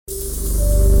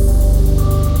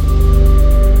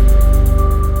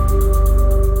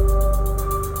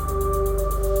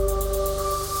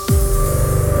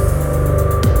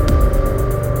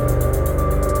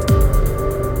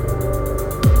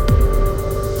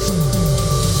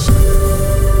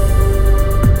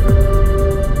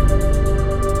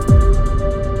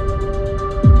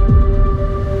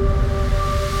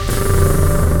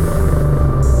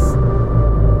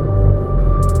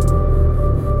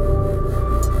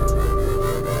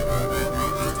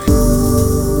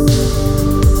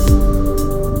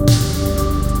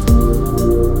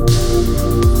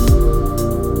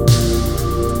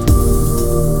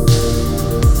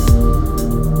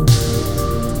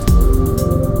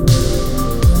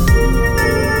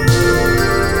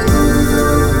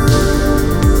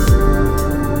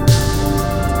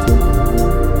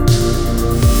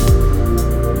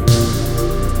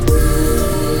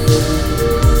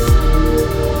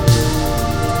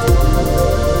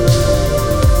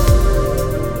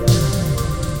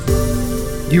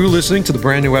You are listening to the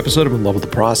brand new episode of In Love with the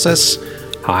Process.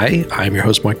 Hi, I'm your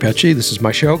host, Mike Pecci. This is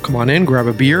my show. Come on in, grab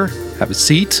a beer, have a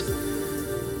seat,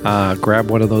 grab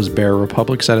one of those Bear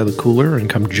Republics out of the cooler and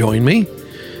come join me.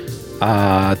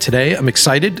 Today, I'm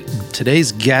excited.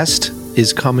 Today's guest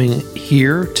is coming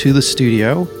here to the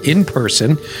studio in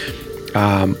person.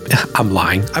 I'm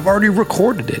lying. I've already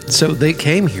recorded it. So they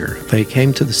came here. They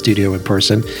came to the studio in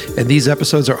person. And these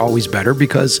episodes are always better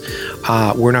because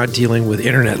we're not dealing with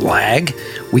internet lag.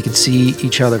 We can see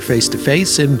each other face to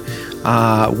face and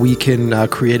we can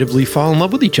creatively fall in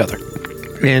love with each other.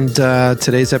 And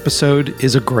today's episode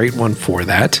is a great one for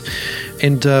that.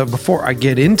 And before I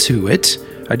get into it,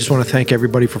 I just want to thank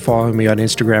everybody for following me on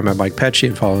Instagram at Mike Pecci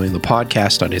and following the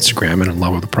podcast on Instagram at In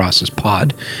Love with the Process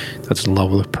Pod. That's In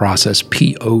Love with the Process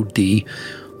Pod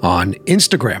on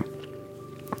Instagram.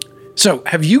 So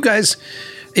have you guys,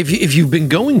 if you've been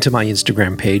going to my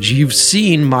Instagram page, you've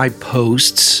seen my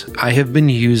posts. I have been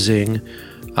using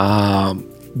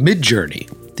Midjourney,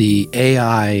 the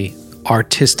AI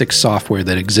artistic software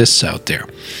that exists out there.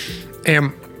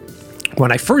 And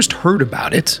when I first heard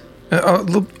about it,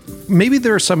 maybe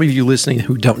there are some of you listening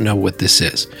who don't know what this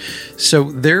is.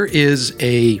 So there is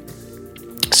a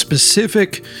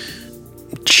specific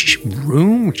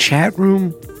chat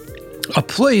room, a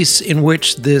place in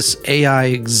which this AI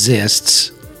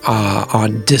exists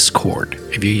on Discord.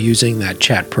 If you're using that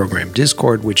chat program,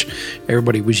 Discord, which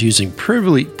everybody was using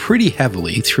pretty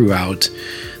heavily throughout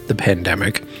the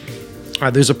pandemic,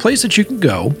 there's a place that you can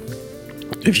go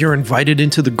if you're invited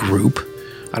into the group.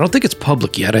 I don't think it's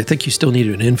public yet. I think you still need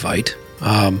an invite.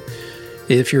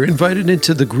 If you're invited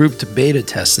into the group to beta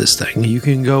test this thing, you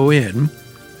can go in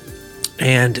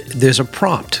and there's a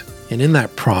prompt. And in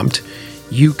that prompt,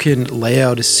 you can lay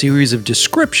out a series of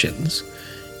descriptions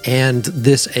and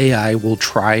this AI will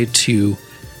try to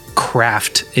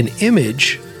craft an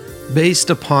image based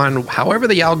upon however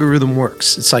the algorithm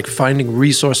works. It's like finding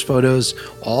resource photos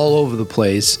all over the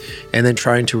place and then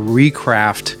trying to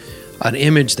recraft an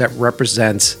image that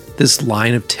represents this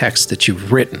line of text that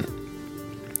you've written.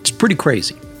 It's pretty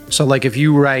crazy. So like if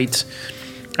you write,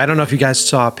 I don't know if you guys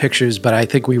saw pictures, but I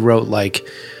think we wrote like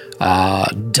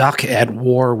duck at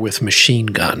war with machine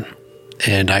gun.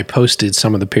 And I posted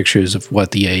some of the pictures of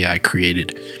what the AI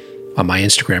created on my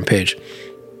Instagram page.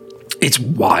 It's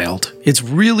wild. It's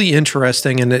really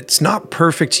interesting and it's not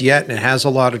perfect yet. And it has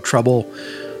a lot of trouble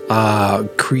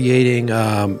creating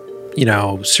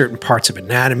certain parts of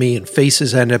anatomy, and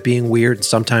faces end up being weird. And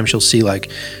sometimes you'll see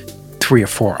like 3 or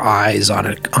 4 eyes on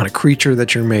a creature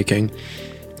that you're making.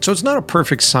 So it's not a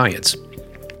perfect science.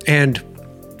 And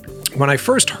when I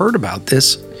first heard about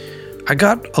this, I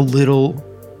got a little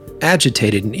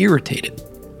agitated and irritated.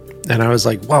 And I was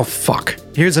like, well, fuck.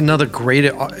 Here's another great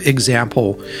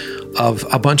example of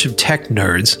a bunch of tech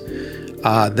nerds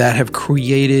that have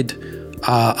created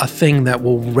a thing that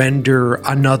will render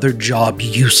another job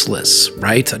useless,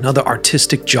 right? Another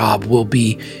artistic job will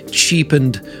be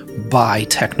cheapened by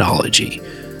technology.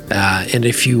 And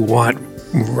if you want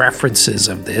references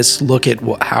of this, look at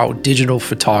how digital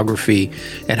photography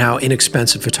and how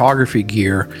inexpensive photography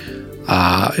gear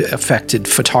affected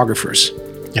photographers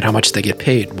and how much they get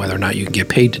paid, whether or not you can get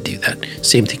paid to do that.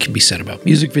 Same thing can be said about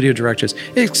music video directors,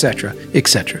 etc.,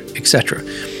 etc., etc.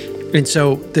 And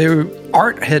so their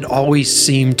art had always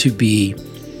seemed to be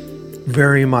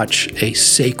very much a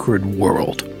sacred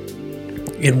world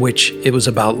in which it was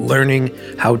about learning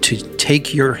how to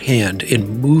take your hand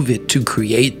and move it to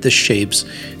create the shapes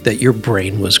that your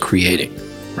brain was creating,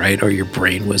 right? Or your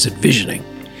brain was envisioning.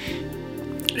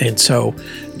 And so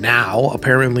now,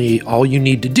 apparently, all you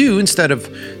need to do instead of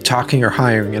talking or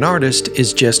hiring an artist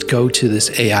is just go to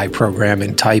this AI program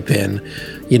and type in,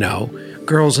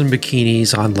 girls in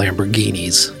bikinis on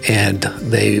Lamborghinis, and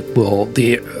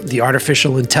the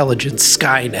artificial intelligence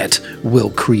Skynet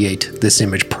will create this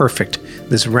image perfect,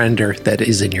 this render that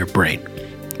is in your brain.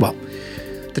 Well,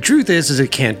 the truth is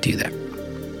it can't do that.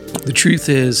 The truth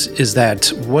is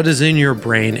that what is in your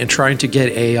brain and trying to get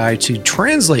AI to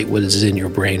translate what is in your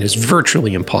brain is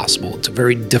virtually impossible. It's a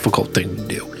very difficult thing to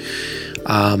do.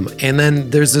 And then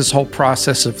there's this whole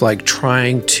process of like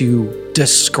trying to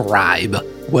describe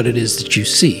what it is that you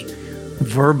see,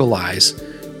 verbalize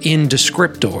in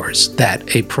descriptors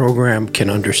that a program can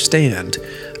understand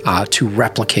to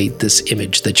replicate this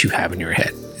image that you have in your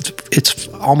head. It's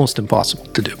almost impossible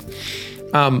to do.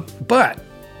 But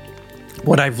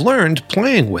what I've learned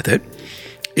playing with it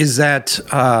is that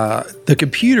the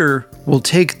computer will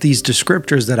take these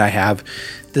descriptors that I have,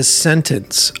 this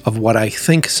sentence of what I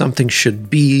think something should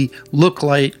be, look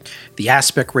like, the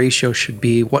aspect ratio should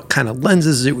be, what kind of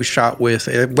lenses it was shot with,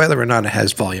 whether or not it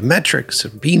has volumetrics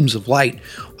and beams of light.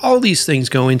 All these things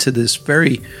go into this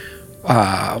very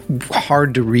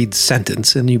hard to read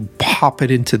sentence, and you pop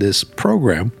it into this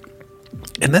program,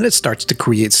 and then it starts to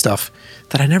create stuff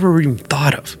that I never even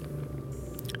thought of.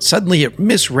 Suddenly it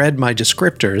misread my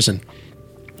descriptors and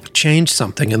changed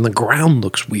something, and the ground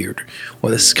looks weird or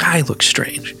the sky looks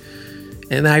strange.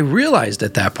 And I realized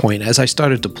at that point, as I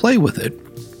started to play with it,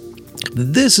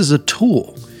 this is a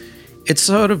tool. It's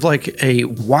sort of like a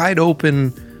wide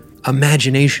open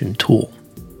imagination tool.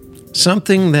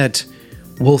 Something that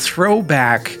will throw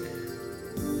back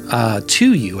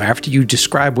to you after you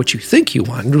describe what you think you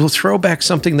want. It will throw back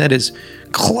something that is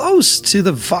close to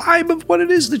the vibe of what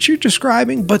it is that you're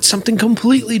describing, but something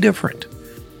completely different.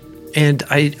 And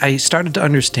I started to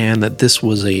understand that this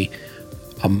was a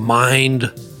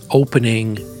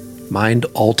mind-opening,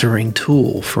 mind-altering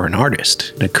tool for an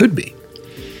artist. And it could be.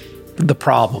 The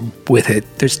problem with it,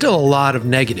 there's still a lot of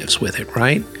negatives with it,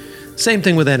 right? Same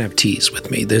thing with NFTs with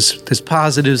me. There's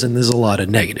positives and there's a lot of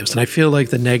negatives. And I feel like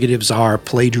the negatives are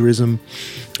plagiarism.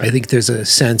 I think there's a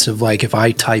sense of like, if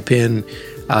I type in,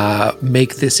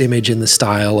 make this image in the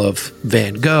style of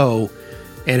Van Gogh,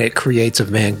 and it creates a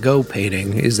Van Gogh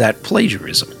painting, is that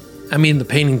plagiarism? I mean, the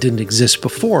painting didn't exist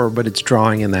before, but it's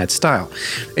drawing in that style.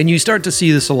 And you start to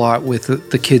see this a lot with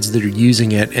the kids that are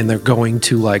using it, and they're going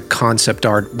to like concept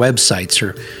art websites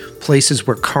or places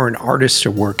where current artists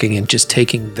are working and just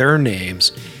taking their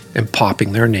names and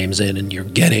popping their names in, and you're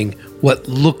getting what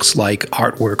looks like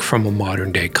artwork from a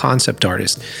modern day concept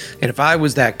artist. And if I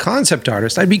was that concept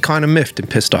artist, I'd be kind of miffed and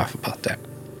pissed off about that.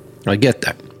 I get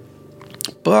that.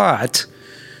 But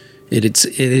it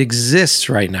exists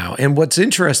right now. And what's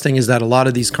interesting is that a lot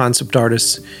of these concept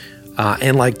artists,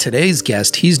 and like today's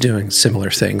guest, he's doing similar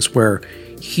things where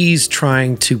he's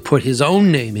trying to put his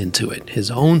own name into it, his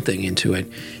own thing into it,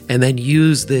 and then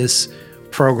use this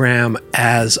program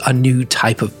as a new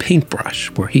type of paintbrush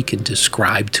where he can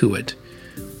describe to it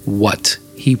what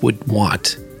he would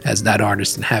want as that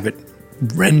artist and have it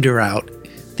render out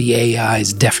the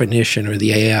AI's definition or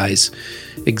the AI's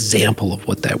example of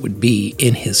what that would be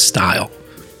in his style.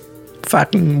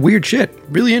 Fucking weird shit.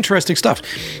 Really interesting stuff.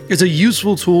 It's a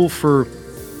useful tool for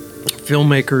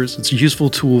filmmakers. It's a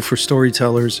useful tool for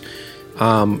storytellers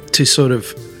to sort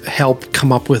of help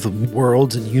come up with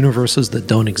worlds and universes that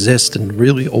don't exist and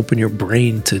really open your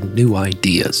brain to new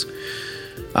ideas.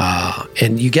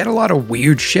 And you get a lot of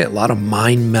weird shit, a lot of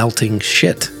mind-melting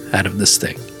shit out of this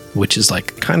thing, which is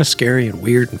like kind of scary and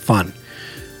weird and fun.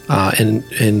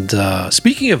 And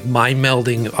speaking of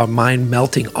mind-melting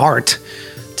art,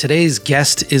 today's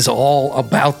guest is all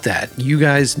about that. You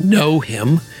guys know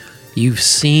him. You've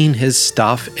seen his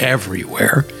stuff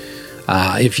everywhere.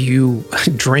 If you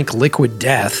drink Liquid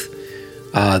Death,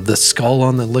 the skull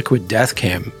on the Liquid Death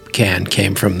can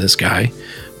came from this guy.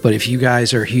 But if you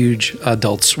guys are huge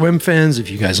Adult Swim fans, if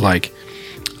you guys like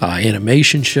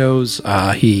animation shows,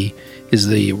 he is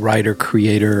the writer,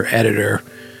 creator, editor,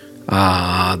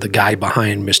 the guy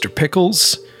behind Mr.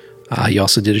 Pickles. He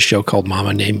also did a show called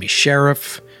Mama Named Me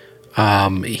Sheriff.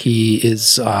 He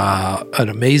is an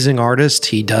amazing artist.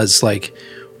 He does like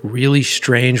really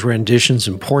strange renditions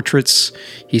and portraits.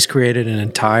 He's created an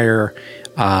entire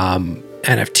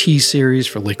NFT series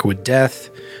for Liquid Death.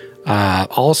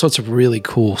 All sorts of really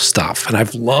cool stuff. And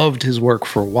I've loved his work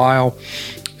for a while.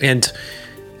 And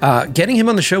getting him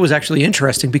on the show was actually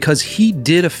interesting because he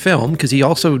did a film, because he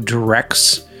also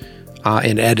directs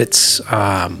and edits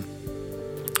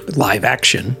live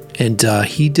action. And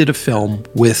he did a film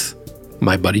with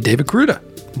my buddy David Kruta.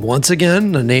 Once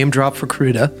again, a name drop for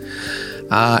Kruta.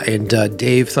 And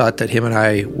Dave thought that him and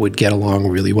I would get along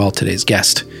really well, today's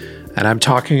guest. And I'm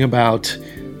talking about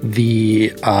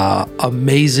the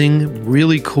amazing,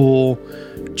 really cool,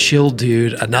 chill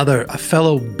dude, a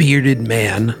fellow bearded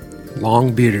man,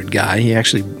 long bearded guy. He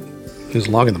was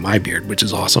longer than my beard, which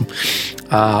is awesome.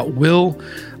 Will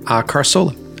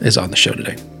Carsola is on the show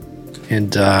today.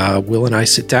 And Will and I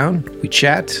sit down, we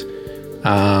chat,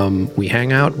 we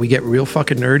hang out, we get real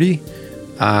fucking nerdy.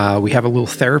 We have a little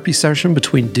therapy session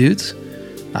between dudes.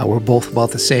 We're both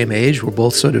about the same age. We're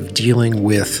both sort of dealing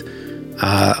with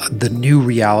the new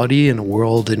reality in a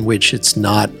world in which it's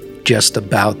not just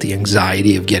about the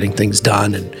anxiety of getting things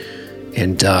done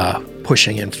and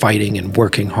pushing and fighting and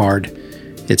working hard.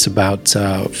 It's about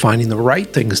finding the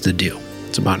right things to do.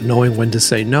 It's about knowing when to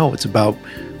say no. It's about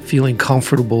feeling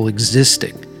comfortable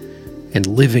existing and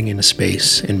living in a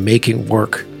space and making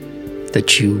work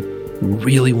that you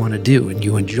really want to do and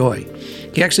you enjoy.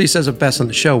 He actually says it best on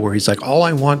the show where he's like, all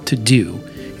I want to do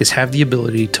is have the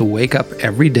ability to wake up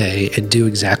every day and do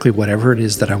exactly whatever it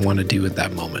is that I want to do at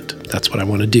that moment. That's what I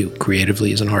want to do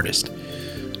creatively as an artist.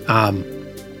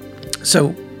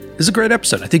 So this is a great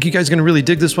episode. I think you guys are going to really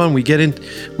dig this one. We get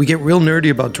real nerdy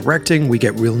about directing. We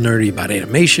get real nerdy about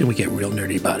animation. We get real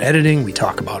nerdy about editing. We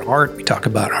talk about art. We talk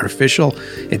about artificial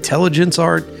intelligence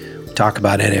art. We talk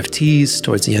about NFTs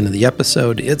towards the end of the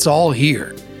episode. It's all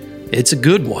here. It's a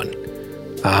good one.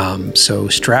 So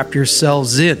strap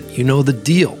yourselves in. You know the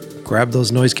deal. Grab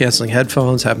those noise-canceling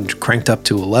headphones, have them cranked up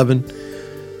to 11.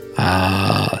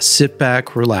 Sit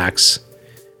back, relax,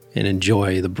 and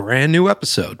enjoy the brand new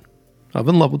episode of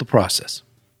In Love with the Process.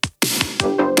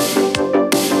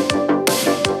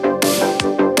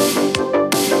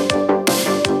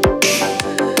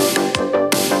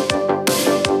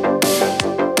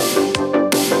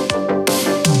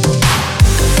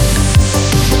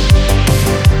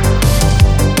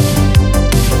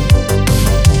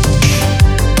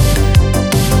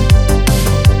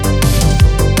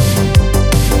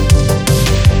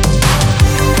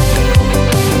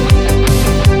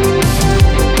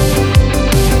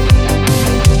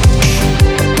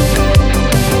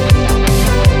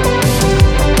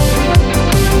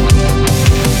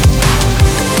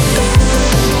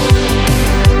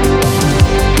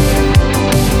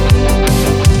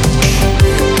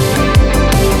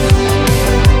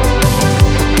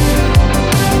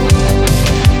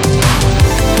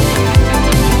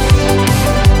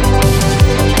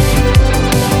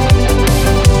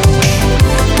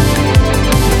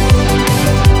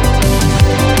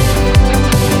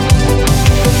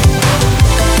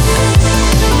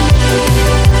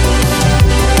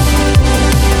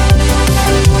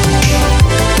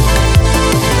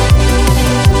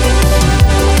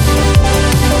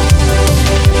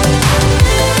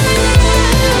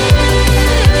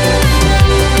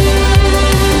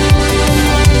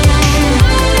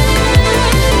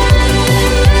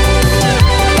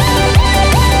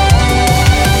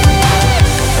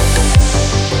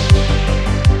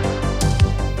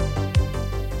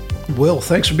 Will,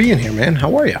 thanks for being here, man.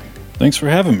 How are you? Thanks for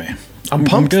having me. I'm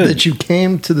pumped that you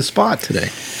came to the spot today.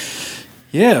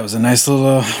 Yeah, it was a nice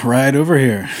little ride over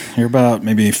here. You're about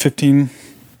maybe 15,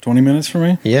 20 minutes from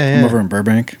me. Yeah. I'm over in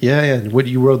Burbank. Yeah. What,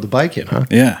 you rode the bike in, huh?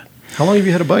 Yeah. How long have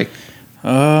you had a bike?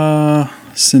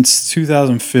 Since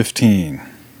 2015.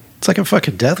 It's like a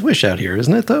fucking death wish out here,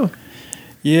 isn't it, though?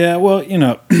 Yeah, well,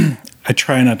 I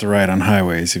try not to ride on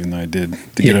highways, even though I did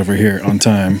to get over here on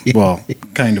time. Well,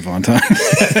 kind of on time.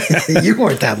 You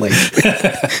weren't that late.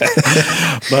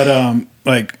 But,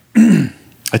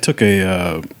 I took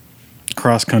a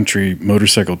cross-country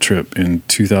motorcycle trip in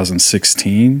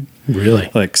 2016.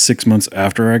 Really? Like 6 months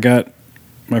after I got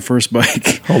my first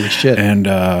bike. Holy shit. And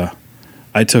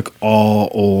I took all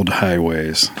old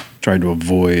highways, tried to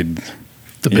avoid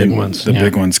the big ones. The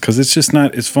big ones, because it's just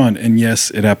not as fun. And yes,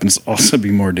 it happens to also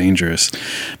be more dangerous.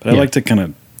 But I like to kind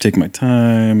of take my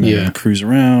time and cruise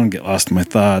around, get lost in my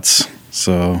thoughts.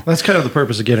 So that's kind of the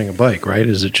purpose of getting a bike, right?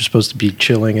 Is it just supposed to be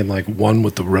chilling and like one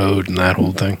with the road and that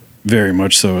whole thing? Very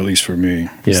much so, at least for me.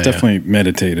 It's definitely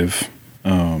meditative.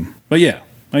 But yeah,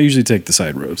 I usually take the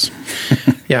side roads.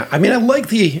 Yeah, I mean,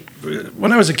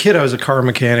 when I was a kid, I was a car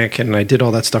mechanic and I did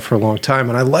all that stuff for a long time.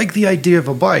 And I like the idea of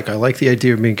a bike. I like the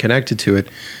idea of being connected to it.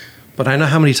 But I know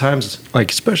how many times, like,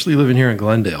 especially living here in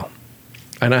Glendale,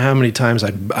 I know how many times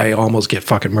I almost get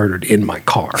fucking murdered in my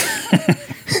car.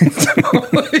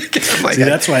 See,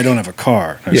 that's why I don't have a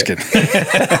car. I'm just kidding.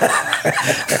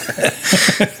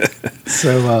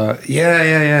 So,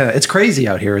 yeah. It's crazy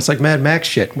out here. It's like Mad Max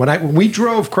shit. When we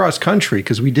drove cross country,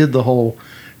 because we did the whole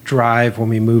drive when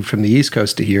we moved from the East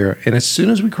Coast to here, and as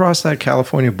soon as we crossed that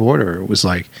California border, it was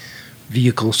like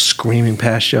vehicles screaming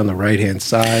past you on the right-hand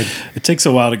side. It takes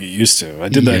a while to get used to. I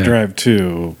did that drive,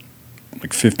 too,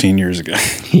 like 15 years ago,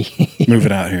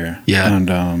 moving out here. Yeah.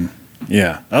 And,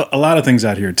 a lot of things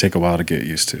out here take a while to get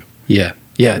used to. Yeah,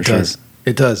 it does.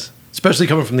 It does. Especially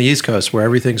coming from the East Coast, where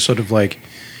everything's sort of like,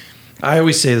 I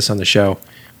always say this on the show,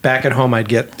 back at home I'd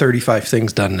get 35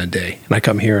 things done in a day. And I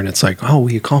come here and it's like, oh,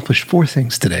 we accomplished 4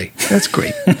 things today. That's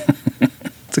great.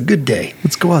 It's a good day.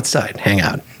 Let's go outside, hang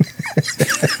out.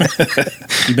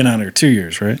 You've been out here 2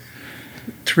 years, right?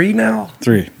 3 now?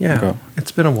 3. Yeah. Okay.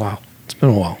 It's been a while.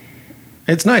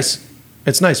 It's nice.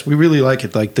 It's nice. We really like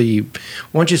it. Like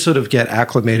once you sort of get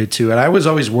acclimated to it, I was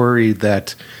always worried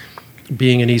that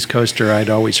being an East Coaster, I'd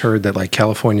always heard that like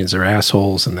Californians are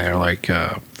assholes and they're like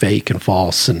fake and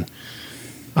false. And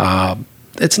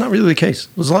it's not really the case.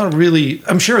 There's a lot of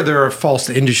I'm sure there are false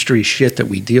industry shit that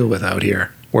we deal with out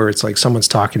here. where it's like someone's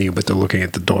talking to you, but they're looking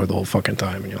at the door the whole fucking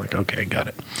time, and you're like, okay, got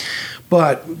it.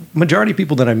 But majority of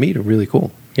people that I meet are really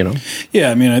cool, you know?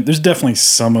 Yeah, I mean, there's definitely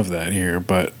some of that here,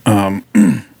 but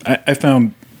I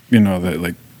found, you know, that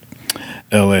like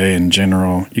LA in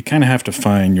general, you kind of have to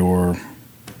find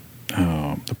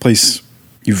the place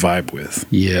you vibe with.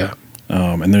 Yeah.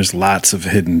 And there's lots of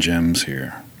hidden gems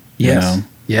here. Yes. You know?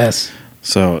 Yes.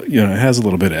 So, you know, it has a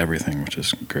little bit of everything, which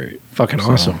is great. Fucking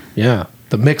awesome. Yeah.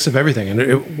 The mix of everything.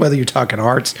 And whether you're talking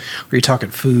arts or you're talking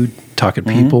food, talking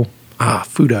people,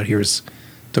 food out here is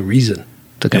the reason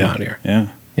to come out here.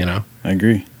 Yeah. You know? I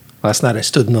agree. Last night I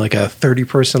stood in like a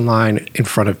 30-person line in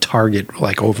front of Target,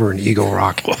 like over in Eagle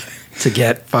Rock, to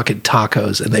get fucking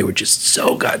tacos, and they were just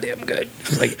so goddamn good. It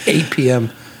was like 8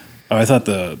 p.m. Oh, I thought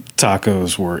the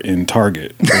tacos were in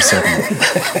Target for a second.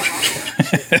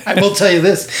 I will tell you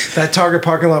this, that Target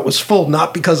parking lot was full,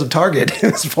 not because of Target.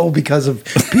 It was full because of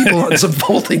people on some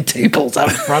folding tables out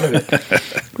in front of it.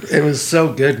 It was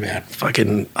so good, man.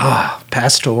 Fucking,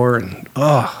 Pastor and,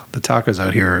 the tacos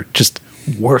out here are just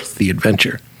worth the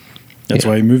adventure. That's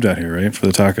why you moved out here, right? For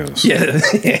the tacos. Yeah,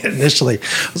 initially.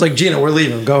 I was like, Gina, we're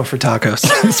leaving. I'm going for tacos.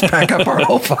 Let's pack up our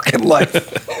whole fucking life.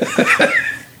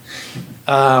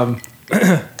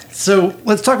 So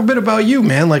let's talk a bit about you,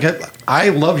 man. Like, I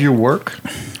love your work.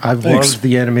 I've loved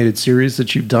the animated series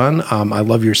that you've done. I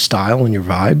love your style and your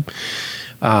vibe.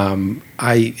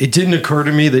 It didn't occur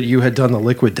to me that you had done the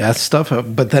Liquid Death stuff,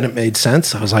 but then it made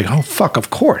sense. I was like, oh, fuck, of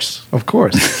course. Of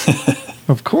course,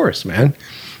 man.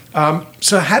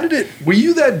 So were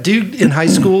you that dude in high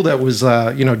school that was,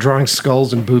 drawing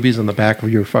skulls and boobies on the back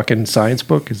of your fucking science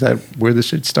book? Is that where this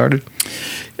shit started?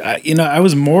 I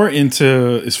was more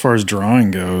into, as far as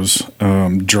drawing goes,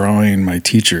 drawing my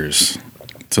teachers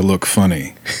to look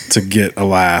funny, to get a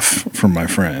laugh from my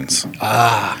friends.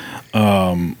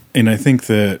 And I think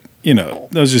that,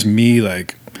 that was just me,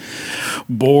 like,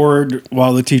 bored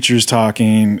while the teacher's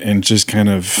talking and just kind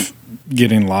of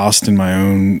getting lost in my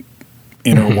own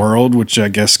inner world, which I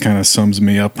guess kind of sums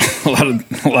me up a lot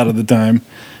of the time.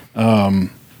 I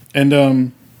mean,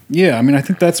 I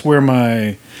think that's where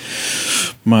my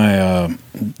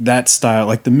that style,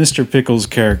 like the Mr. Pickles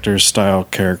character style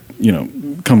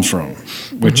comes from,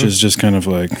 which is just kind of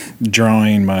like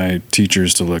drawing my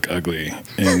teachers to look ugly.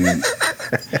 And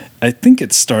I think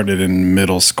it started in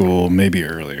middle school, maybe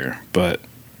earlier,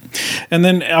 and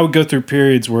then I would go through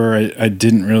periods where I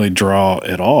didn't really draw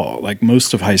at all. Like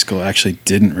most of high school, I actually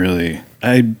didn't really.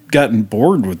 I'd gotten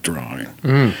bored with drawing.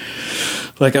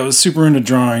 Like I was super into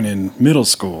drawing in middle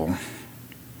school,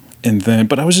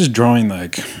 but I was just drawing I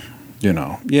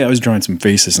was drawing some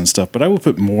faces and stuff. But I would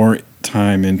put more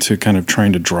time into kind of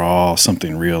trying to draw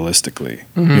something realistically,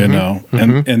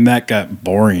 and that got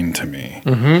boring to me.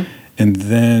 And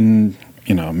then,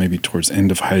 maybe towards the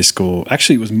end of high school.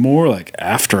 Actually, it was more like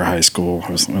after high school.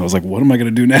 I was like, what am I going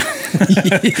to do now?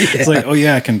 It's like, oh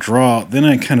yeah, I can draw. Then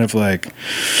I kind of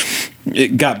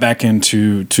it got back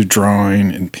into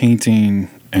drawing and painting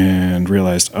and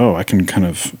realized, oh, I can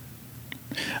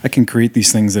create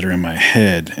these things that are in my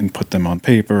head and put them on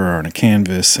paper or on a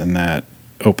canvas. And that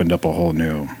opened up a whole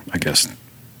new, I guess,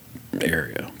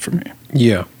 area for me.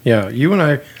 Yeah. Yeah. You and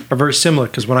I are very similar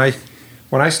because when I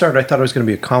started, I thought I was going to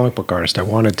be a comic book artist. I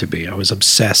wanted to be. I was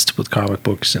obsessed with comic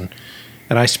books, and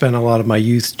I spent a lot of my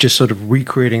youth just sort of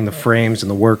recreating the frames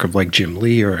and the work of like Jim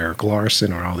Lee or Eric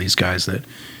Larson or all these guys that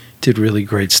did really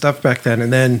great stuff back then.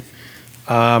 And then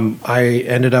I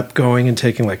ended up going and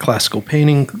taking like classical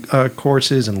painting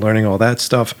courses and learning all that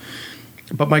stuff.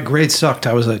 But my grades sucked.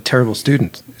 I was a terrible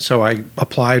student. So I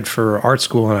applied for art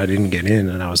school and I didn't get in,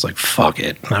 and I was like, fuck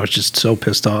it. And I was just so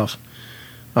pissed off.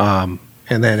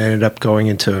 And then ended up going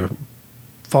into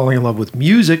falling in love with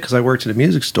music because I worked at a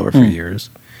music store for years.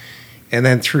 And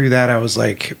then through that, I was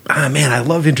like, man, I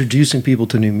love introducing people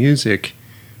to new music.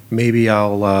 Maybe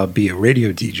I'll be a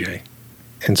radio DJ.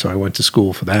 And so I went to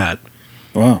school for that.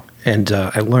 Wow. And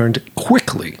I learned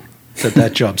quickly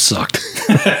that job sucked.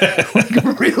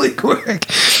 Like really quick.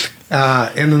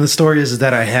 And then the story is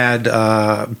that I had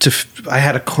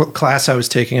a class I was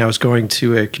taking. I was going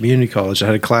to a community college. I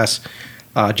had a class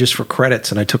just for credits,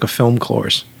 and I took a film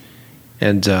course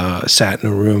and sat in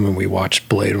a room and we watched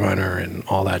Blade Runner and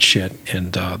all that shit.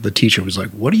 And the teacher was like,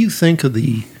 what do you think of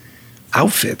the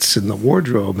outfits and the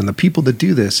wardrobe and the people that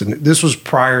do this? And this was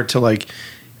prior to like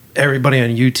everybody on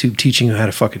YouTube teaching you how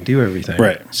to fucking do everything.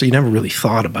 Right. So you never really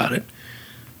thought about it.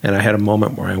 And I had a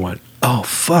moment where I went, oh,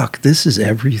 fuck, this is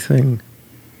everything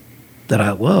that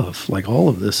I love. Like all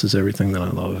of this is everything that I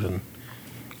love. And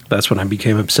that's when I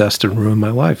became obsessed and ruined my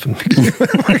life and became a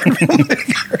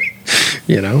filmmaker.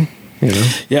 You know?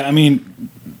 Yeah, I mean,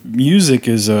 music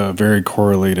is very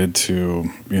correlated to,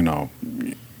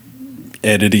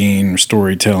 editing,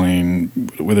 storytelling,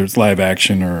 whether it's live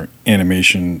action or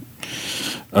animation.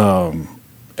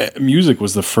 Music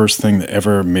was the first thing that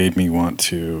ever made me want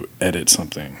to edit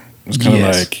something. It was kind of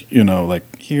like,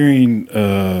 like hearing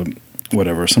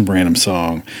some random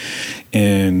song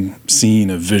and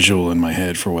seeing a visual in my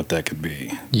head for what that could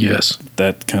be. Yes.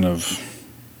 That kind of,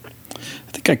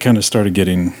 I think I kind of started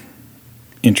getting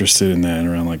interested in that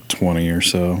around like 20 or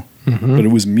so. Mm-hmm. But it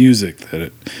was music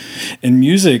and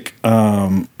music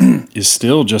is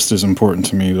still just as important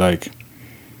to me. Like,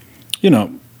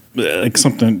 like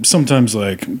sometimes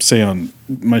like say on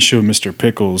my show, Mr.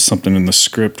 Pickles, something in the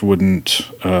script wouldn't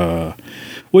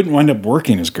wind up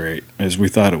working as great as we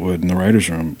thought it would in the writer's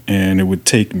room. And it would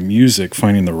take music,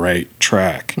 finding the right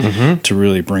track to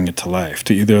really bring it to life,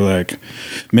 to either like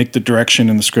make the direction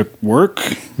in the script work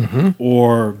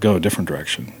or go a different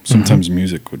direction. Sometimes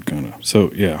music would kind of,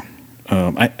 so yeah.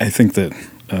 I think that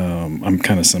I'm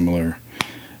kind of similar.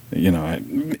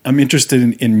 I'm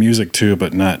interested in music too,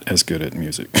 but not as good at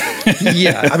music.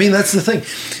 Yeah, I mean, that's the thing.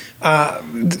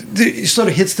 It sort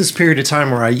of hits this period of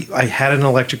time where I had an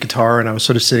electric guitar and I was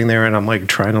sort of sitting there and I'm like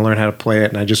trying to learn how to play it.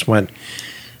 And I just went,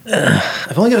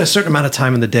 I've only got a certain amount of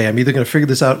time in the day. I'm either going to figure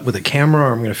this out with a camera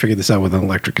or I'm going to figure this out with an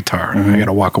electric guitar. And I got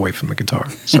to walk away from the guitar.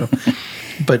 So,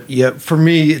 but yeah, for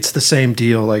me, it's the same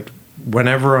deal. Like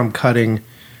whenever I'm cutting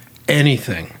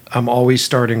anything, I'm always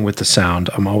starting with the sound.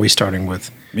 I'm always starting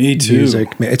with me too. Music.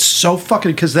 It's so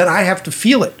fucking, because then I have to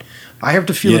feel it. I have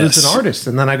to feel it as an artist.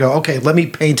 And then I go, okay, let me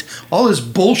paint all this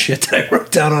bullshit that I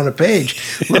wrote down on a page.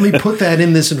 Let me put that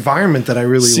in this environment that I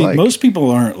really like. Most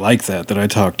people aren't like that I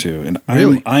talk to. And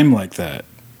really? I'm like that.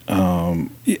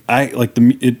 I like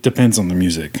it depends on the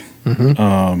music.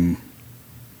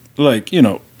 Like,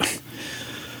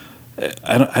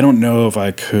 I don't know if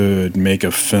I could make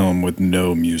a film with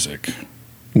no music.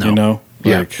 No.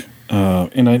 Like,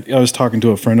 and I was talking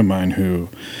to a friend of mine who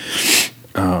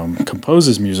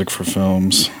composes music for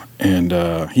films, and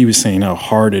he was saying how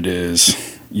hard it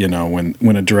is,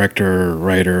 when a director or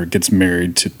writer gets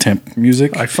married to temp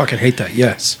music. I fucking hate that,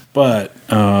 yes. But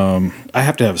I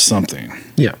have to have something.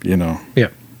 Yeah. Yeah.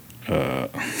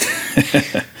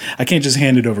 I can't just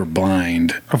hand it over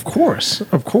blind. Of course.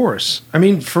 I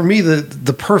mean, for me,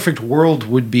 the perfect world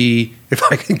would be if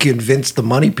I could convince the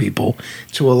money people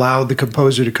to allow the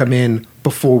composer to come in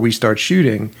before we start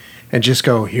shooting and just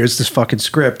go, here's this fucking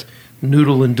script,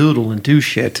 noodle and doodle and do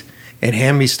shit, and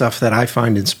hand me stuff that I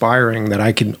find inspiring that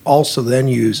I can also then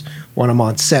use when I'm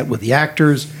on set with the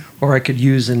actors, or I could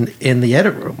use in the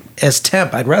edit room as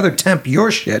temp. I'd rather temp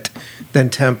your shit than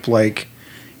temp like,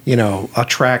 a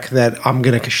track that I'm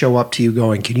going to show up to you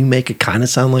going, can you make it kind of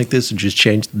sound like this and just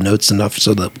change the notes enough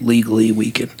so that legally we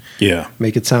can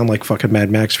make it sound like fucking Mad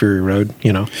Max Fury Road,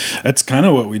 That's kind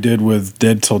of what we did with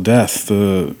Dead Till Death,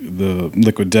 the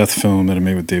Liquid Death film that I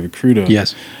made with David Crudo.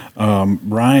 Yes.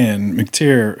 Ryan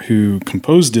McTeer, who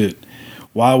composed it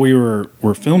while we were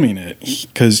filming it,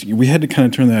 because we had to kind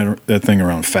of turn that thing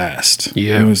around fast.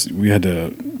 Yeah. We had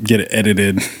to get it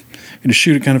edited. We had to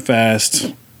shoot it kind of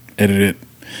fast, edit it,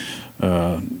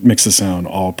 mix the sound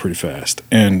all pretty fast.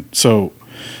 And so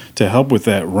to help with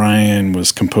that, Ryan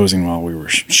was composing while we were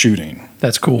shooting.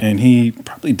 That's cool. And he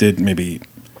probably did maybe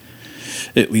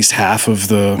at least half of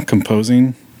the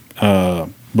composing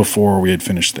before we had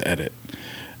finished the edit.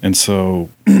 And so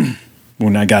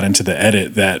when I got into the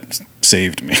edit, that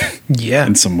saved me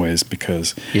in some ways,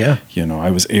 because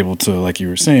I was able to, like you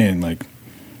were saying, like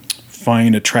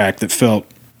find a track that felt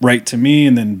right to me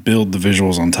and then build the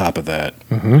visuals on top of that.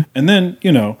 And then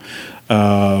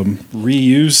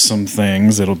reuse some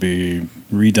things that'll be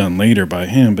redone later by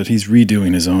him, but he's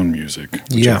redoing his own music,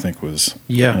 which I think was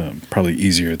probably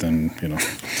easier than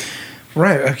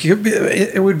Right.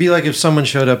 It would be like if someone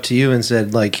showed up to you and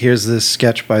said, like, here's this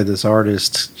sketch by this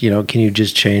artist, can you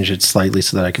just change it slightly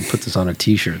so that I can put this on a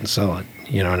T-shirt and sell it?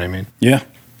 You know what I mean? Yeah.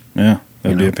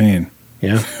 That'd be a pain.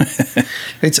 Yeah.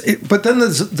 But then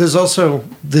there's also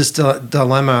this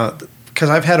dilemma, because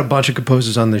I've had a bunch of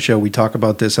composers on the show. We talk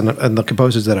about this, and the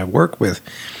composers that I work with,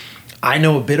 I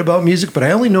know a bit about music, but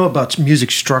I only know about music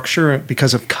structure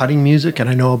because of cutting music, and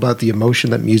I know about the emotion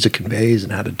that music conveys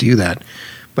and how to do that.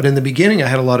 But in the beginning, I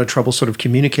had a lot of trouble sort of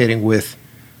communicating with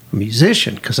a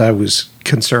musician because I was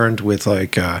concerned with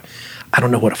like, I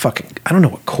don't know what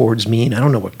chords mean. I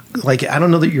don't know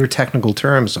that your technical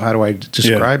terms. So how do I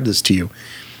describe this to you?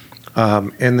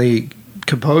 And the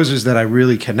composers that I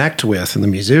really connect with and the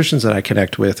musicians that I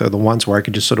connect with are the ones where I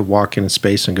could just sort of walk in a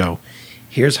space and go,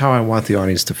 here's how I want the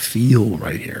audience to feel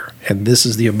right here. And this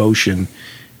is the emotion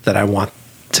that I want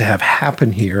to have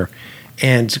happen here.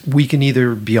 And we can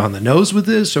either be on the nose with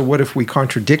this, or what if we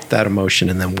contradict that emotion,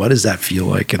 and then what does that feel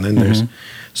like? And then there's,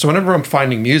 so whenever I'm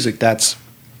finding music, that's,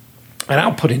 and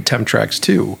I'll put in temp tracks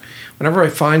too. Whenever I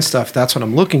find stuff, that's what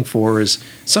I'm looking for, is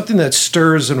something that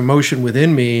stirs an emotion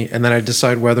within me, and then I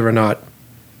decide whether or not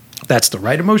that's the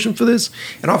right emotion for this.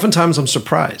 And oftentimes I'm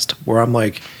surprised, where I'm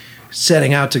like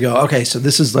setting out to go, okay, so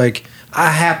this is like a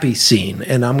happy scene,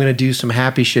 and I'm going to do some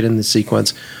happy shit in the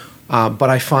sequence. But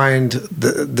I find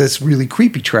this really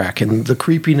creepy track, and the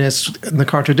creepiness and the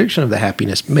contradiction of the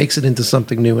happiness makes it into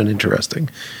something new and interesting.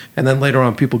 And then later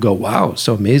on, people go, wow,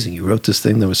 so amazing. You wrote this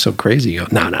thing that was so crazy. You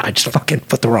go, no, I just fucking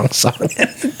put the wrong song in.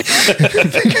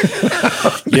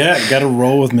 Yeah, got to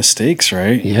roll with mistakes,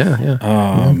 right? Yeah.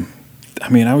 I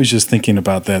mean, I was just thinking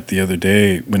about that the other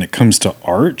day when it comes to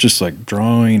art, just like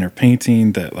drawing or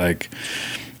painting, that like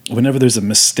whenever there's a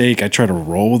mistake, I try to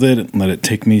roll with it and let it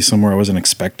take me somewhere I wasn't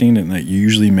expecting, and that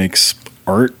usually makes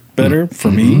art better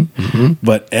for me.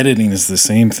 But editing is the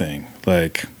same thing.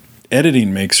 Like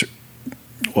editing makes,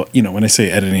 well, you know, when I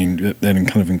say editing, that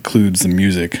kind of includes the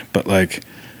music, but like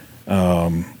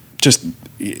just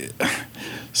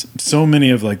so many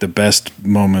of like the best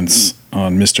moments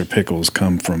on Mr. Pickles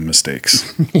come from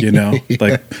mistakes, you know,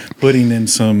 like putting in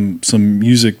some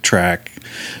music track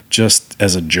just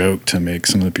as a joke to make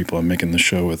some of the people I'm making the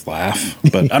show with laugh.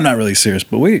 But I'm not really serious,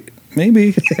 but wait,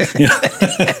 maybe. You know?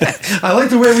 I like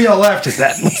the way we all laughed at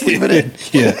that. Let's leave it in.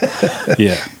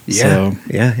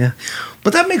 Yeah.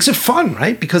 But that makes it fun,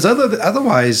 right? Because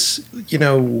otherwise, you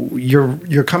know,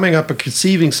 you're coming up and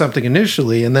conceiving something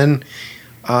initially, and then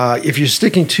if you're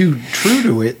sticking too true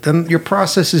to it, then your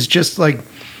process is just like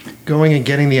going and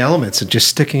getting the elements and just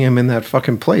sticking them in that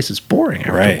fucking place. It's boring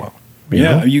after a while.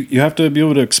 Yeah, you have to be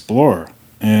able to explore,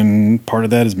 and part of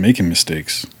that is making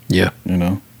mistakes. Yeah, you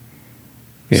know.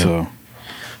 Yeah. So,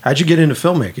 how'd you get into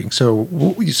filmmaking? So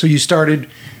you started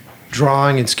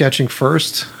drawing and sketching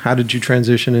first. How did you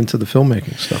transition into the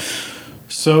filmmaking stuff?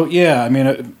 So yeah, I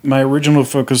mean, my original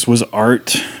focus was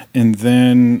art, and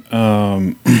then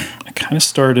I kind of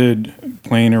started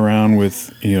playing around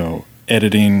with, you know,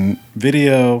 editing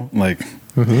video, like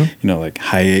you know, like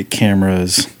Hi8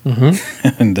 cameras,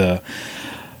 and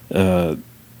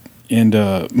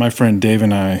my friend Dave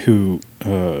and I, who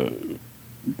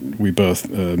we both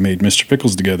made Mr.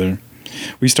 Pickles together.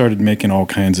 We started making all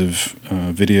kinds of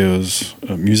videos,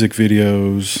 music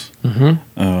videos,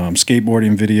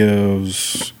 skateboarding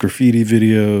videos, graffiti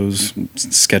videos,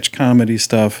 sketch comedy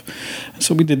stuff.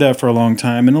 So we did that for a long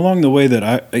time. And along the way that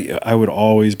I would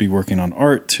always be working on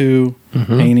art too,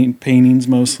 paintings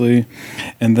mostly,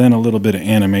 and then a little bit of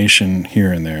animation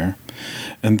here and there.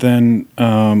 And then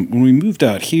when we moved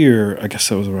out here, I guess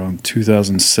that was around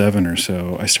 2007 or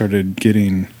so, I started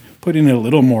putting a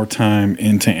little more time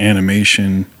into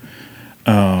animation,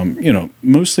 you know,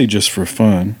 mostly just for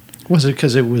fun. Was it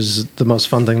because it was the most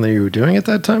fun thing that you were doing at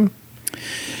that time?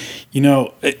 You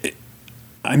know,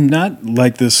 I'm not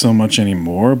like this so much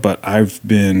anymore, but I've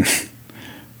been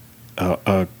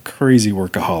a crazy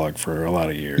workaholic for a lot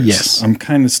of years. Yes. I'm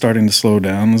kind of starting to slow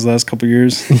down these last couple of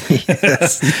years.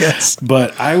 Yes.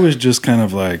 But I was just kind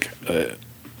of like...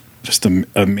 just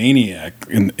a maniac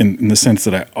in the sense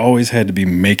that I always had to be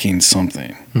making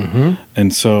something.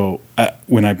 And so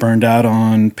when I burned out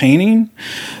on painting,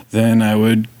 then I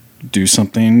would do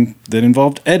something that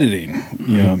involved editing,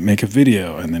 you know, make a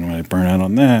video. And then when I burn out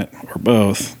on that, or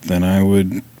both, then I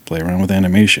would play around with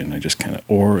animation. I just kind of,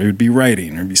 or it would be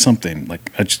writing, or it'd be something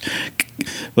like,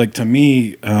 to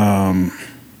me,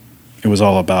 it was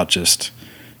all about just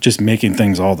making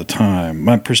things all the time.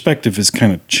 My perspective has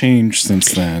kind of changed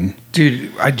since then.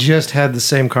 Dude, I just had the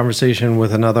same conversation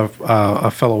with another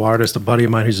a fellow artist, a buddy of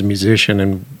mine who's a musician,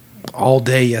 and all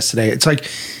day yesterday. It's like,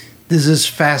 this is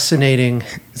fascinating.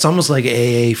 It's almost like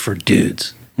AA for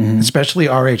dudes, especially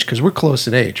our age, because we're close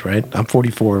in age, right? I'm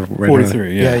 44. Right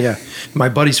 43, now. Yeah. My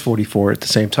buddy's 44 at the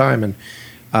same time, and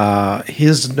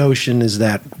his notion is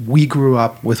that we grew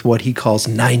up with what he calls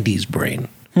 90s brain,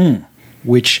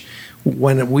 which...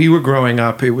 When we were growing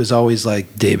up, it was always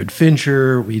like David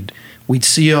Fincher. We'd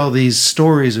see all these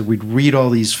stories, and we'd read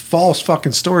all these false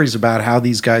fucking stories about how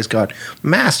these guys got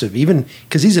massive, even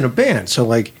because he's in a band. So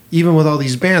like, even with all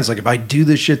these bands, like if I do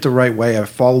this shit the right way, I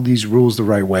follow these rules the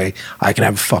right way, I can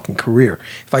have a fucking career.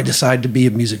 If I decide to be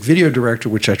a music video director,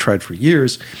 which I tried for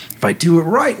years, if I do it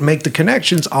right and make the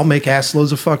connections, I'll make ass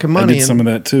loads of fucking money. I did some of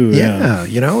that too. Yeah,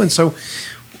 you know, and so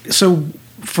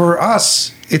for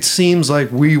us, it seems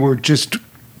like we were just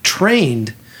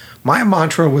trained. My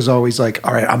mantra was always like,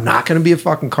 all right, I'm not going to be a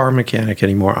fucking car mechanic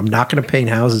anymore. I'm not going to paint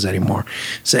houses anymore.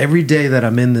 So every day that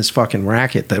I'm in this fucking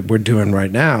racket that we're doing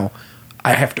right now,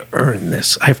 I have to earn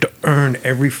this. I have to earn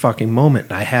every fucking moment.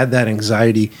 And I had that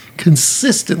anxiety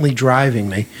consistently driving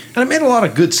me. And I made a lot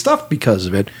of good stuff because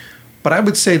of it. But I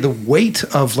would say the weight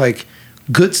of like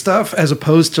good stuff as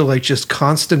opposed to like just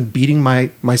constant beating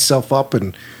myself up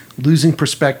and losing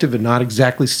perspective and not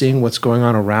exactly seeing what's going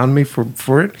on around me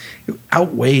for it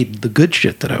outweighed the good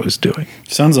shit that I was doing.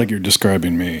 Sounds like you're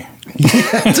describing me.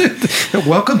 Yeah, dude.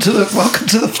 Welcome to the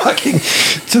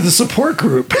support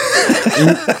group.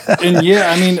 and yeah,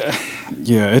 I mean,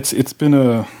 yeah, it's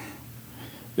been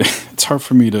it's hard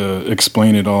for me to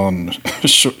explain it all in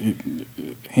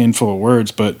a handful of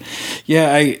words, but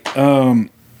yeah,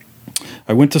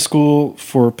 I went to school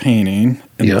for painting,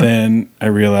 and then I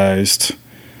realized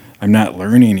I'm not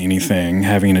learning anything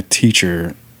having a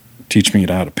teacher teach me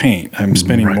how to paint. I'm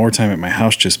spending more time at my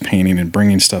house just painting and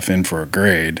bringing stuff in for a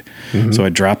grade. So I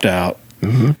dropped out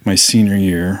my senior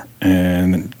year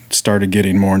and started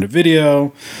getting more into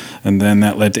video, and then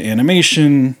that led to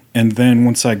animation. And then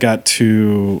once I got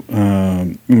to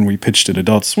when we pitched at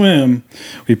Adult Swim,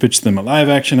 we pitched them a live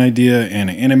action idea and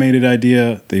an animated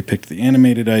idea. They picked the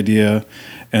animated idea,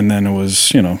 and then it was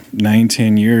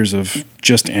 9-10 years of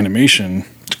just animation.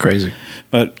 It's crazy.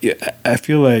 But I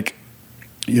feel like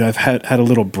I've had a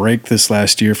little break this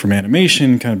last year from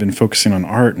animation, kind of been focusing on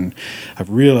art, and I've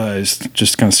realized,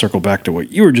 just kind of circle back to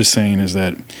what you were just saying, is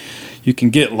that you can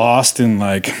get lost in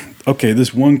like, okay,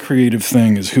 this one creative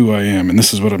thing is who I am and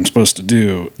this is what I'm supposed to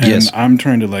do. And I'm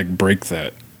trying to like break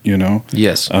that,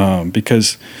 Yes.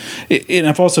 Because and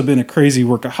I've also been a crazy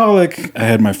workaholic. I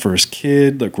had my first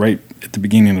kid like right at the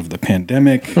beginning of the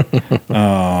pandemic.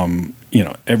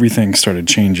 Everything started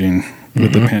changing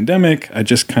with the pandemic. I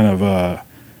just kind of,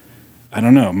 I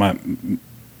don't know,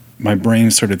 my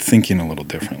brain started thinking a little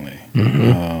differently.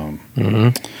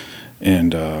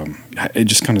 And it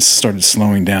just kind of started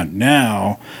slowing down.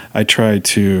 Now I try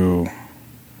to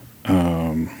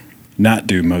not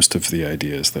do most of the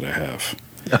ideas that I have.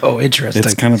 Oh, interesting.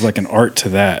 It's kind of like an art to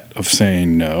that, of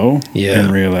saying no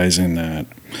and realizing that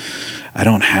I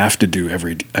don't have to do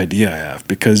every idea I have,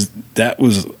 because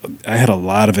I had a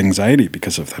lot of anxiety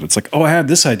because of that. It's like, oh, I have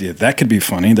this idea. That could be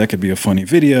funny. That could be a funny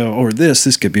video. Or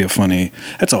this could be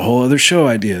that's a whole other show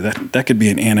idea. That could be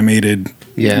an animated.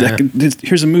 Yeah.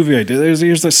 Here's a movie idea.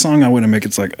 Here's the song I want to make.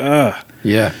 It's like,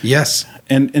 Yeah. Yes.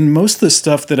 And most of the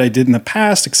stuff that I did in the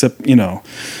past, except,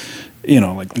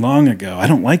 like long ago, I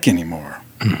don't like anymore.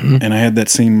 And I had that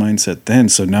same mindset then.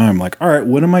 So now I'm like, all right,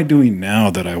 what am I doing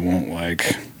now that I won't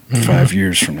like 5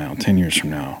 years from now, 10 years from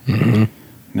now?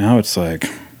 Now it's like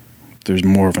there's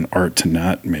more of an art to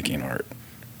not making art.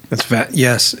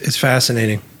 Yes, it's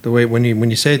fascinating the way when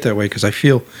you say it that way, because I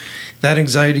feel that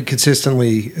anxiety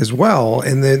consistently as well.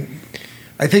 And then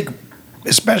I think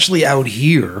especially out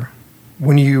here,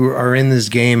 when you are in this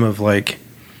game of like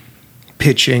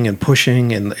pitching and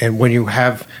pushing, and when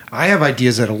I have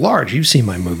ideas that are large. You've seen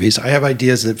my movies. I have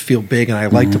ideas that feel big, and I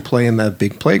like to play in that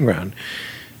big playground.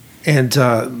 And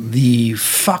the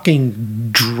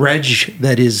fucking dredge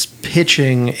that is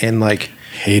pitching and like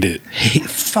hate it.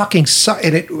 Fucking suck,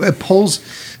 and it pulls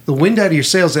the wind out of your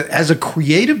sails. As a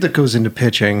creative that goes into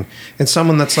pitching, and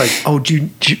someone that's like, oh, do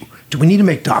we need to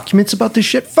make documents about this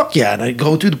shit? Fuck yeah. And I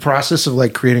go through the process of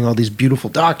like creating all these beautiful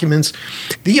documents.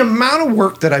 The amount of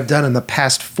work that I've done in the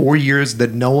past 4 years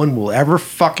that no one will ever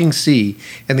fucking see,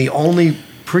 and the only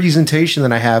presentation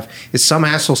that I have is some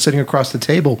asshole sitting across the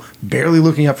table, barely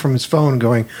looking up from his phone,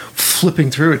 flipping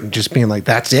through it and just being like,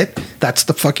 that's it? That's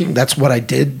what I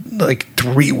did, like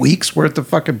 3 weeks worth of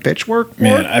fucking pitch work for?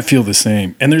 Man, I feel the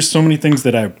same. And there's so many things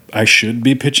that I should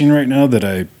be pitching right now that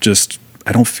I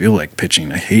don't feel like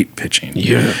pitching. I hate pitching.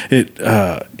 Yeah.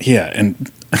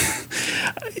 And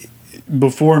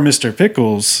before Mr.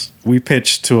 Pickles, we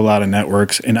pitched to a lot of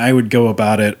networks, and I would go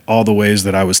about it all the ways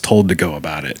that I was told to go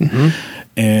about it.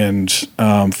 And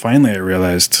finally I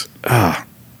realized, I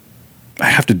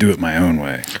have to do it my own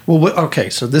way. Well, okay,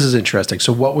 so this is interesting.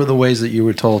 So what were the ways that you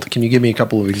were told? Can you give me a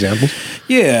couple of examples?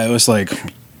 Yeah, it was like,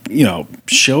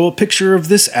 show a picture of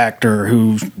this actor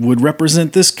who would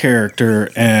represent this character,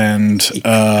 and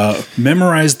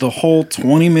memorize the whole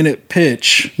 20-minute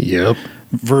pitch. Yep.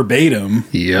 Verbatim.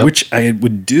 Yep. Which I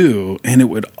would do, and it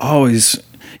would always,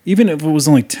 even if it was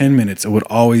only 10 minutes, it would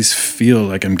always feel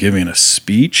like I'm giving a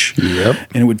speech. Yep.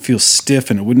 And it would feel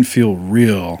stiff, and it wouldn't feel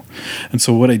real. And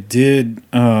so what I did,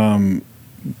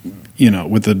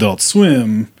 with Adult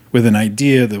Swim, with an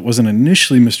idea that wasn't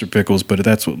initially Mr. Pickles, but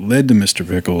that's what led to Mr.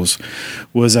 Pickles,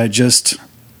 was I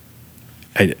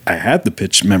had the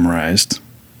pitch memorized,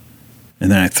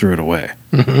 and then I threw it away.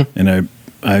 And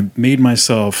I made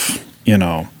myself,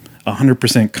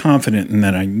 100% confident in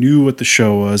that I knew what the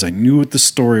show was, I knew what the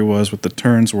story was, what the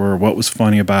turns were, what was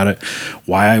funny about it,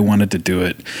 why I wanted to do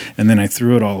it. And then I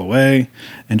threw it all away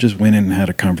and just went in and had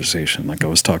a conversation like I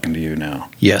was talking to you now.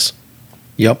 Yes.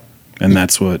 Yep. And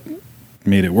that's what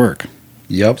made it work.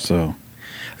 Yep. So,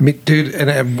 I mean, dude,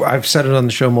 and I've said it on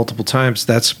the show multiple times.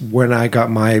 That's when I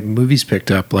got my movies picked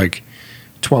up. Like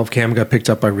 12 Cam got picked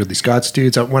up by Ridley Scott's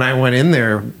dudes. When I went in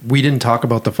there, we didn't talk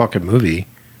about the fucking movie.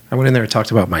 I went in there and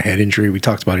talked about my head injury. We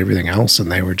talked about everything else, and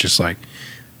they were just like,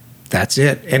 "That's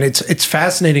it." And it's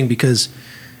fascinating because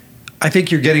I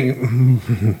think you're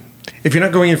getting. If you're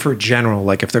not going in for a general,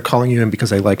 like if they're calling you in because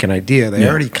they like an idea, they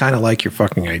already kind of like your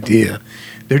fucking idea.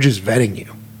 They're just vetting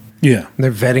you. yeah. And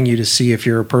they're vetting you to see if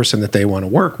you're a person that they want to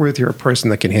work with. You're a person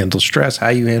that can handle stress. How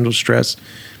you handle stress.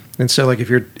 And so, like, if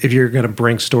you're going to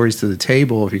bring stories to the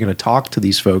table, if you're going to talk to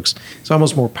these folks, it's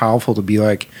almost more powerful to be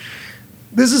like,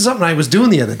 this is something I was doing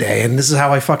the other day, and this is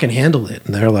how I fucking handled it.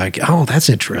 And they're like, oh, that's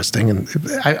interesting. And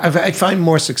I find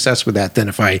more success with that than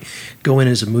if I go in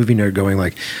as a movie nerd going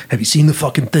like, have you seen the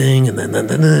fucking thing? And then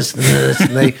this and this.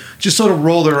 And they just sort of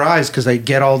roll their eyes because they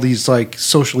get all these, like,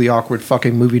 socially awkward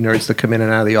fucking movie nerds that come in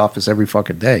and out of the office every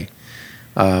fucking day.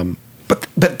 But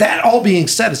that all being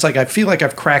said, it's like I feel like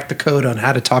I've cracked the code on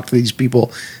how to talk to these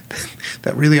people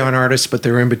that really aren't artists, but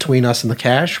they're in between us and the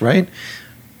cash, right?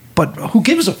 But who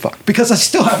gives a fuck? Because I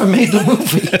still haven't made the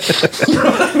movie. You know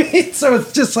what I mean? So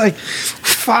it's just like,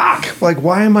 fuck. Like,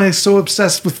 why am I so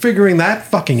obsessed with figuring that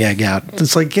fucking egg out?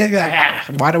 It's like,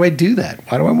 why do I do that?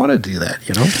 Why do I want to do that,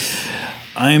 you know?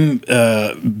 I'm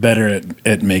better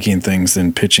at making things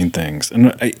than pitching things.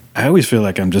 And I always feel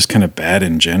like I'm just kind of bad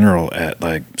in general at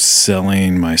like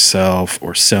selling myself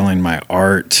or selling my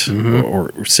art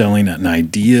or selling an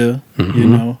idea, you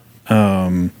know?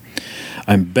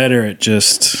 I'm better at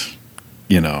just,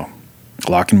 you know,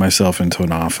 locking myself into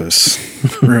an office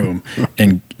room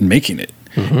and making it,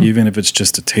 even if it's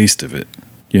just a taste of it,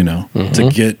 you know, to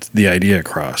get the idea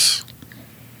across.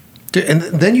 And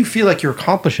then you feel like you're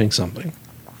accomplishing something.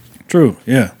 True,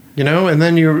 yeah. You know, and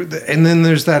then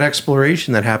there's that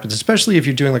exploration that happens, especially if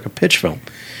you're doing like a pitch film.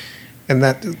 And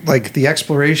that, like, the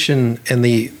exploration and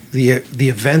the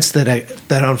events that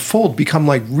unfold become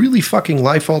like really fucking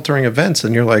life-altering events,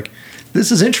 and you're like, this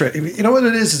is interesting. You know what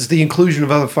it is? It's the inclusion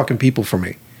of other fucking people for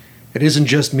me. It isn't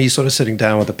just me sort of sitting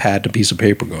down with a pad and a piece of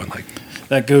paper going like...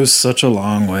 That goes such a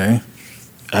long way.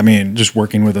 I mean, just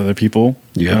working with other people.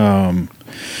 Yeah.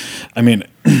 I mean,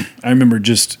 I remember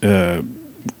just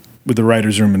with the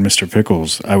writer's room in Mr.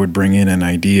 Pickles, I would bring in an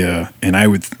idea, and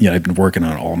I'd been working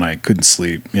on it all night, couldn't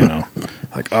sleep, you know.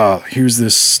 Like, oh, here's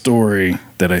this story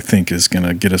that I think is going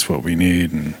to get us what we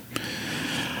need, and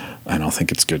I don't think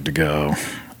it's good to go.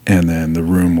 And then the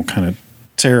room will kind of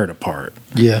tear it apart.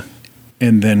 Yeah.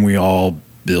 And then we all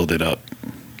build it up.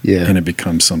 Yeah. And it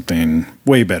becomes something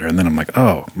way better. And then I'm like,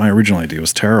 oh, my original idea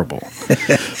was terrible.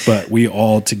 But we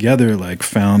all together like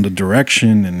found a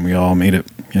direction and we all made it,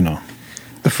 you know.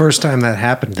 The first time that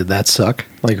happened, did that suck?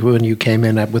 Like when you came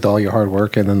in with all your hard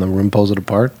work and then the room pulls it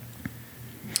apart?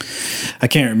 I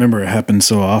can't remember. It happened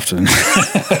so often.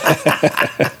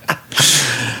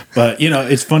 But, you know,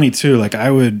 it's funny too. Like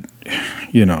I would,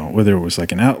 you know, whether it was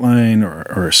like an outline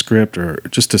or a script or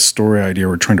just a story idea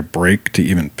we're trying to break to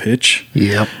even pitch.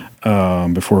 Yep.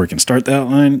 Before we can start the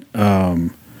outline.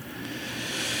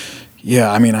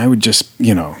 Yeah, I mean, I would just,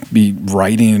 you know, be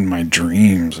writing in my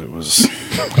dreams. It was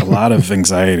a lot of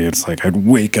anxiety. It's like I'd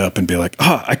wake up and be like,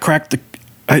 oh, I cracked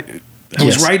I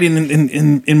was writing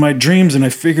in my dreams and I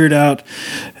figured out.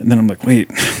 And then I'm like, wait,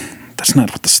 that's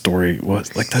not what the story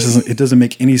was. Like, it doesn't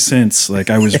make any sense. Like,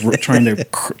 I was trying to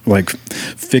like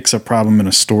fix a problem in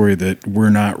a story that we're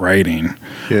not writing.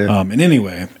 Yeah. And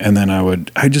anyway, and then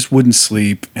I just wouldn't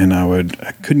sleep, and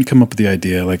I couldn't come up with the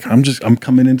idea. Like, I'm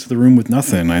coming into the room with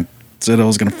nothing. I said I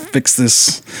was going to fix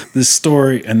this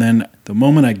story, and then the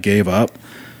moment I gave up,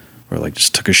 or like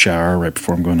just took a shower right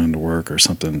before I'm going into work or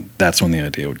something, that's when the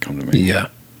idea would come to me. Yeah.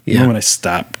 The moment I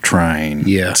stopped trying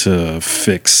to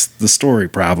fix the story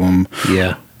problem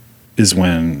is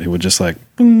when it would just like,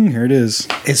 boom, here it is.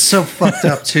 It's so fucked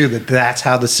up, too, that's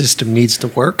how the system needs to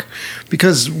work.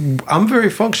 Because I'm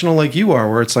very functional like you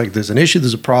are, where it's like, there's an issue,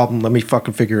 there's a problem, let me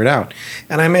fucking figure it out.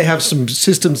 And I may have some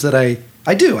systems that I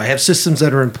do. I have systems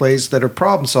that are in place that are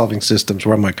problem-solving systems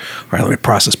where I'm like, all right, let me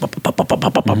process.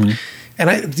 And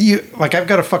I've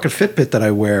got a fucking Fitbit that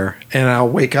I wear, and I'll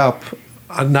wake up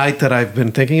a night that I've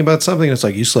been thinking about something, and it's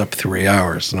like, you slept 3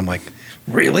 hours. And I'm like,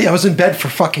 really? I was in bed for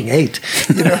fucking 8.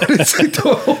 You know, it's like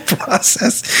the whole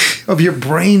process of your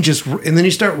brain just, and then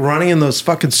you start running in those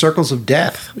fucking circles of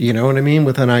death. You know what I mean?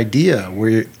 With an idea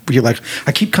where you're like,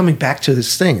 I keep coming back to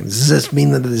this thing. Does this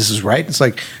mean that this is right? It's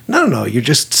like, no, you're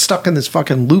just stuck in this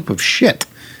fucking loop of shit.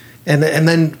 And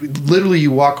then literally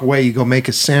you walk away, you go make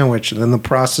a sandwich, and then the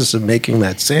process of making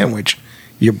that sandwich,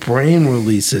 your brain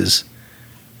releases,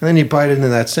 and then you bite into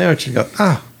that sandwich and you go,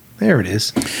 there it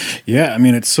is. Yeah, I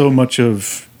mean, it's so much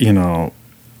of, the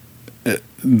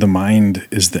mind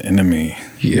is the enemy.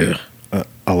 Yeah.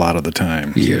 A lot of the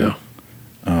time. Yeah.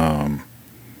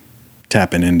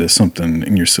 Tapping into something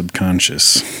in your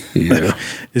subconscious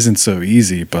isn't so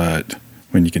easy, but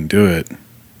when you can do it,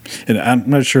 and I'm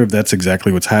not sure if that's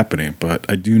exactly what's happening, but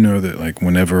I do know that, like,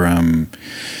 whenever I'm,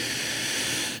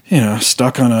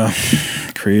 stuck on a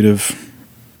creative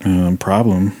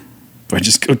problem, if I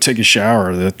just go take a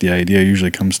shower, that the idea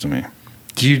usually comes to me.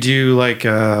 Do you do like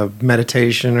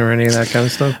meditation or any of that kind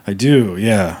of stuff? I do,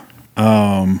 yeah.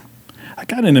 I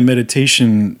got into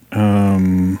meditation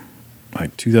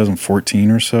like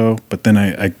 2014 or so, but then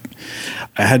I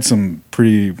had some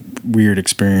pretty weird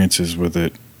experiences with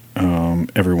it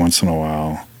every once in a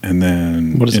while, and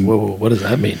then what does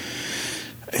that mean?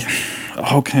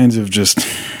 All kinds of just.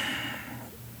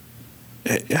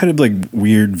 I had like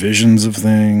weird visions of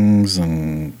things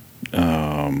and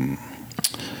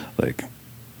like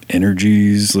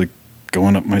energies like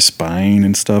going up my spine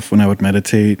and stuff when I would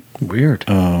meditate. Weird.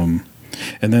 And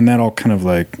then that all kind of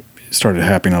like started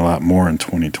happening a lot more in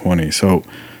 2020. So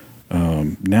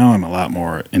now I'm a lot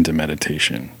more into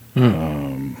meditation.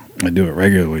 I do it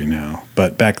regularly now.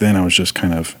 But back then I was just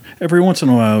kind of every once in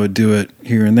a while I would do it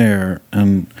here and there.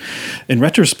 And in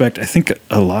retrospect, I think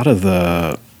a lot of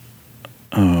the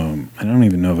I don't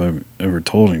even know if I've ever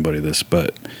told anybody this,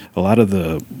 but a lot of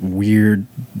the weird,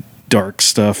 dark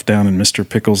stuff down in Mr.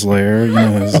 Pickles' lair,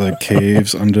 there's like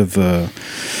caves under the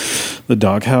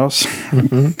doghouse,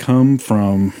 come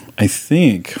from, I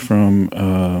think, from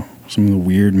some of the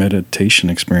weird meditation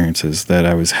experiences that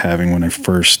I was having when I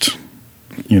first,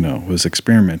 was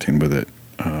experimenting with it.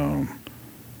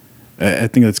 I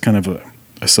think that's kind of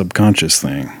a subconscious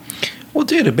thing. Well,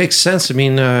 dude, it makes sense. I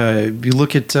mean, you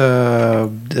look at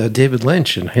David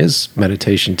Lynch and his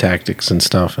meditation tactics and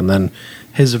stuff, and then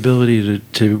his ability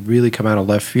to really come out of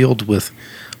left field with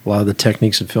a lot of the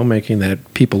techniques of filmmaking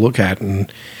that people look at.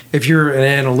 And if you're an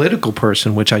analytical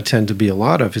person, which I tend to be a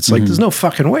lot of, it's like, there's no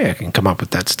fucking way I can come up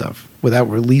with that stuff without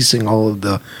releasing all of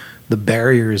the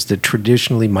barriers that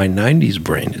traditionally my 90s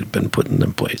brain has been putting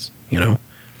in place,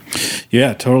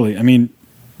 Yeah, totally. I mean,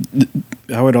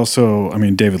 I would also,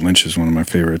 David Lynch is one of my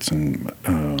favorites, and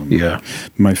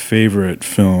my favorite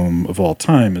film of all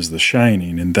time is The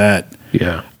Shining, and that,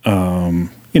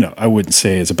 I wouldn't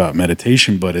say it's about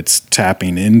meditation, but it's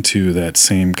tapping into that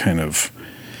same kind of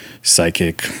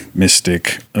psychic,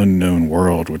 mystic, unknown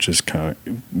world, which is kind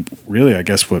of really, I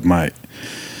guess, what my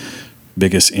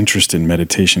biggest interest in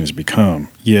meditation has become.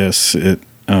 Yes,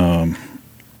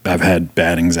 I've had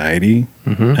bad anxiety,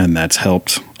 and that's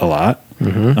helped a lot.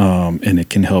 And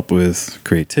it can help with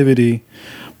creativity,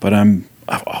 but I've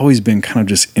always been kind of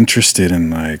just interested in,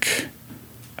 like,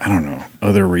 I don't know,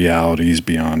 other realities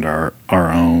beyond our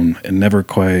own, and never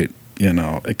quite,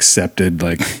 accepted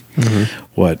like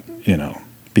what,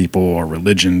 people or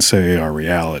religion say our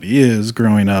reality is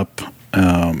growing up.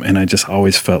 And I just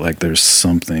always felt like there's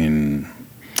something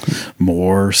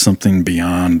more, something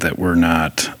beyond that we're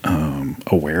not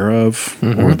aware of,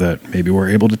 or that maybe we're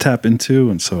able to tap into.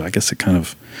 And so I guess it kind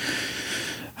of,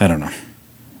 I don't know.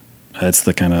 That's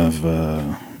the kind of,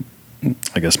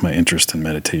 I guess my interest in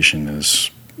meditation is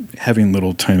having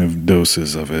little kind of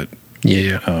doses of it.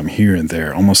 Here and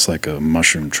there, almost like a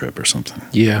mushroom trip or something.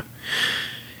 Yeah.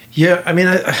 I mean,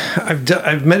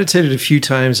 I've meditated a few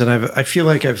times, and I feel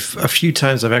like a few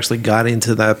times I've actually got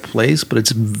into that place, but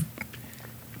it's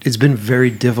been very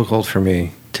difficult for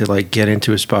me to like get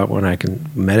into a spot when I can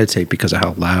meditate because of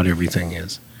how loud everything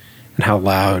is, and how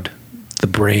loud the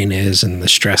brain is, and the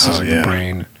stresses of the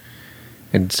brain.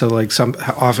 And so, like,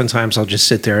 oftentimes I'll just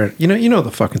sit there. You know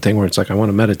the fucking thing where it's like, I want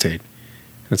to meditate.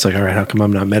 And it's like, all right, how come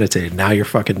I'm not meditating? Now you're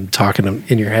fucking talking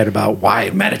in your head about why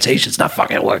meditation's not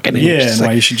fucking working. And and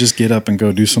why you should just get up and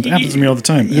go do something. It happens to me all the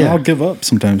time. Yeah. And I'll give up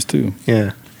sometimes too.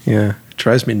 Yeah. It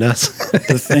drives me nuts. One of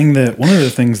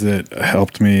the things that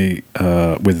helped me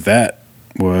with that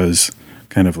was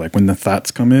kind of like when the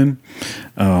thoughts come in,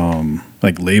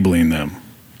 like labeling them,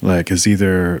 like as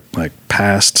either like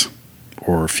past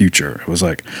or future. It was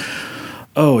like,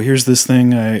 oh, here's this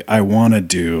thing I want to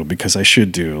do because I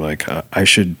should do. Like, I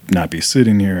should not be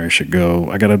sitting here. I should go.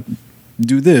 I got to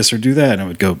do this or do that. And I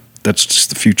would go, that's just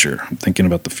the future. I'm thinking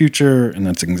about the future, and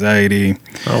that's anxiety.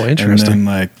 Oh, interesting. And then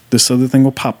like this other thing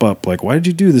will pop up, like, why did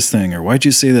you do this thing, or why did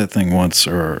you say that thing once,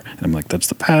 and I'm like, that's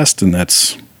the past, and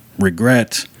that's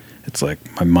regret. It's like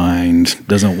my mind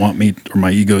doesn't want me, or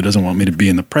my ego doesn't want me to be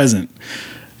in the present.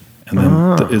 And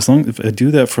then if I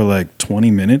do that for like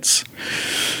 20 minutes,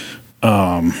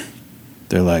 they're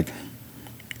like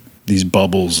these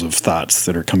bubbles of thoughts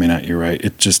that are coming at you, right?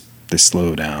 They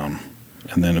slow down,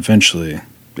 and then eventually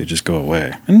they just go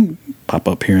away and pop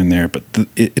up here and there. But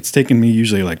it's taken me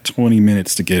usually like 20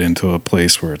 minutes to get into a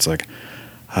place where it's like,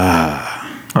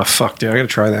 Oh, fuck, dude. I got to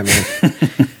try that,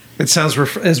 man. It sounds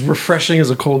as refreshing as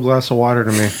a cold glass of water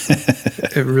to me.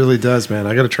 It really does, man.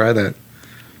 I got to try that.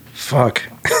 Fuck.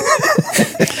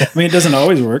 I mean, it doesn't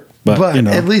always work, but you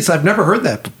know. At least I've never heard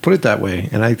that put it that way.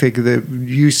 And I think that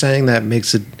you saying that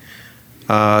makes it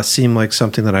seem like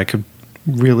something that I could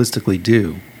realistically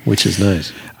do, which is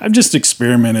nice. I've just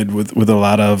experimented with a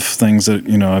lot of things that,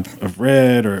 you know, I've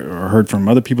read or heard from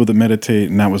other people that meditate,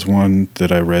 and that was one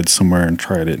that I read somewhere and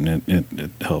tried it, and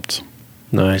it helped.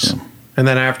 Nice. So. And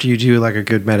then after you do like a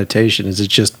good meditation, is it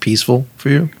just peaceful for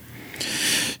you?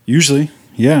 Usually,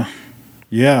 yeah.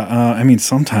 Yeah, I mean,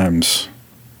 sometimes,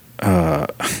 I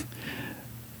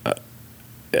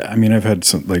mean, I've had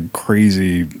some like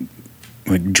crazy,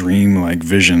 like dream-like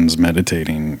visions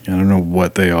meditating. I don't know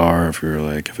what they are,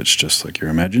 if it's just like your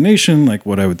imagination, like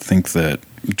what I would think that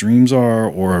dreams are,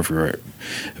 or if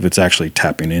it's actually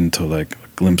tapping into like a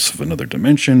glimpse of another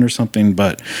dimension or something.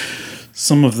 But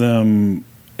some of them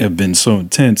have been so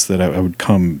intense that I would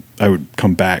come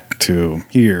back to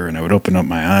here, and I would open up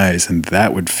my eyes, and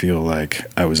that would feel like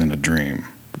I was in a dream.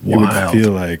 Wild. It would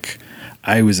feel like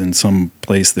I was in some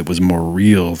place that was more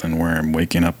real than where I'm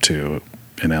waking up to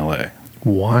in LA.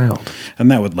 Wild. And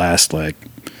that would last like,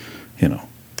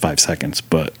 5 seconds,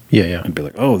 but yeah. I'd be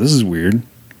like, oh, this is weird.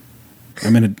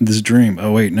 I'm in this dream.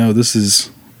 Oh wait, no,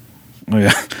 oh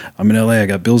yeah, I'm in LA. I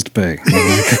got bills to pay.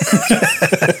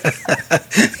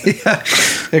 Yeah,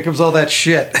 here comes all that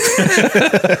shit.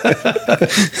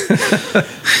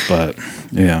 But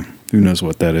yeah, who knows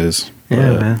what that is?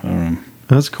 Yeah, man. I don't know.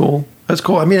 That's cool.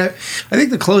 I mean, I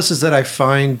think the closest that I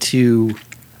find to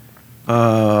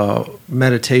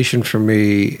meditation for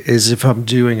me is if I'm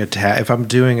doing a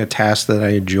task that I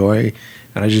enjoy,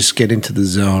 and I just get into the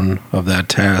zone of that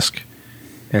task,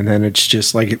 and then it's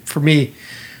just like, for me,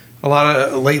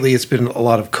 lately it's been a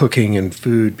lot of cooking and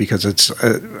food, because it's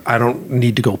I don't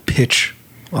need to go pitch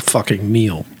a fucking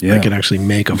meal. Yeah. I can actually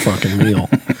make a fucking meal.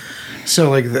 So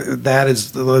like that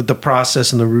is the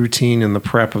process and the routine and the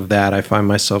prep of that. I find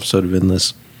myself sort of in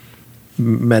this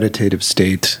meditative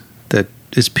state that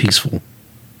is peaceful,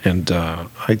 and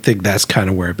I think that's kind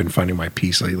of where I've been finding my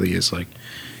peace lately, is like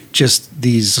just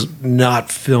these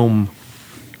not film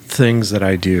things that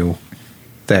I do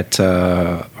that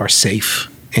are safe,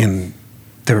 and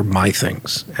they're my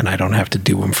things, and I don't have to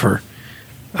do them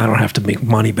I don't have to make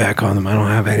money back on them. I don't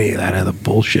have any of that other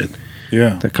bullshit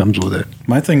that comes with it.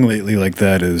 My thing lately like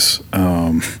that is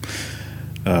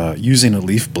using a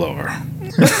leaf blower.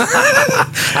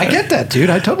 I get that, dude.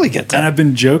 I totally get that. And I've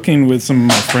been joking with some of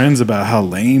my friends about how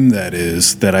lame that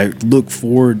is, that I look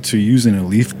forward to using a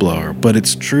leaf blower. But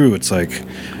it's true. It's like,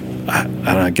 I don't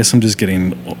know, I guess I'm just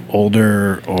getting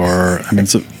older, or I mean,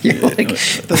 You're like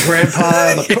the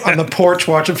grandpa on the porch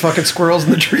watching fucking squirrels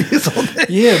in the trees all day.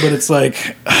 Yeah, but it's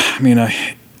like, I mean,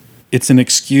 it's an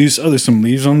excuse. Oh, there's some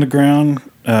leaves on the ground.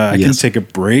 I can take a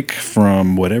break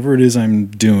from whatever it is I'm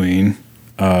doing,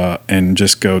 and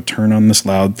just go turn on this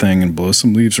loud thing and blow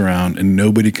some leaves around, and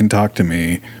nobody can talk to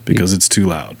me because it's too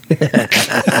loud.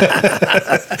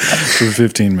 For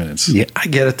 15 minutes. Yeah, I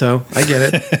get it though. I get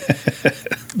it.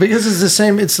 Because it's the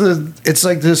same. It's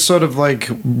like this sort of like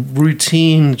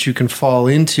routine that you can fall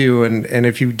into, and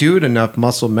if you do it enough,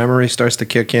 muscle memory starts to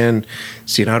kick in.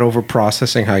 So you're not over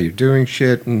processing how you're doing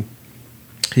shit, and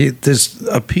there's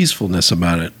a peacefulness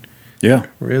about it. Yeah, it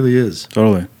really is.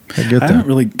 Totally. I get that. I haven't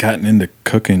really gotten into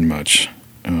cooking much,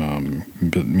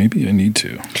 but maybe I need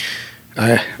to.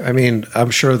 I mean,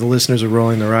 I'm sure the listeners are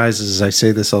rolling their eyes as I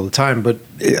say this all the time, but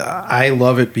I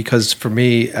love it because for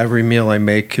me, every meal I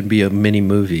make can be a mini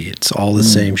movie. It's all the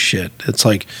same shit. It's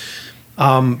like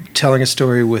telling a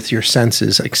story with your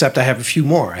senses, except I have a few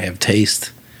more. I have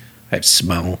taste, I have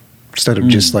smell, instead of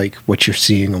just like what you're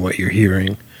seeing and what you're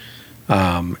hearing.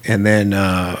 And then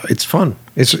it's fun.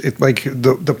 It's like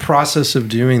the process of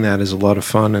doing that is a lot of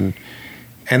fun,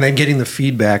 and then getting the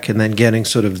feedback, and then getting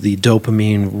sort of the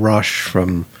dopamine rush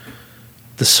from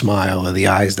the smile or the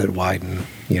eyes that widen,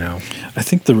 I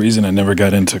think the reason I never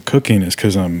got into cooking is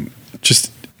because I'm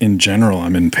just, in general,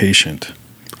 I'm impatient.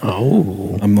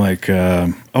 Oh. I'm like,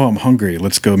 I'm hungry.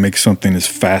 Let's go make something as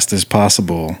fast as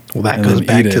possible. Well, that goes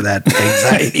back to that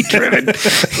anxiety driven.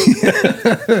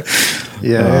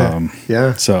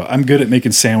 Yeah. So I'm good at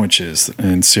making sandwiches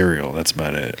and cereal. That's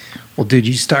about it. Well, dude,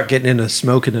 you start getting into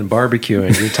smoking and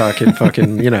barbecuing. You're talking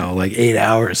fucking, like 8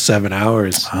 hours, 7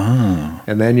 hours. Oh.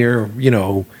 And then you're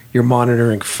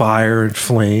monitoring fire and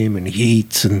flame and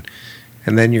heat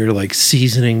and then you're like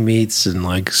seasoning meats and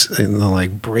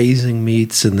like braising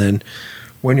meats. And then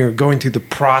when you're going through the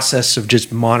process of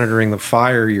just monitoring the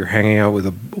fire, you're hanging out with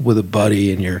a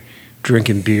buddy and you're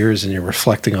drinking beers and you're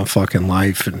reflecting on fucking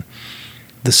life and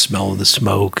the smell of the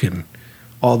smoke and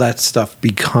all that stuff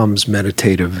becomes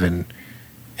meditative and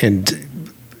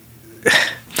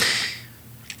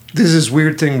this is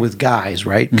weird thing with guys,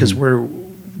 right? Because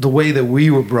the way that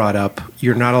we were brought up,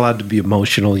 you're not allowed to be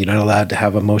emotional. You're not allowed to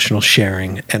have emotional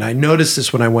sharing. And I noticed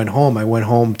this when I went home. I went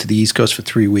home to the East Coast for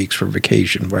 3 weeks for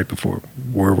vacation right before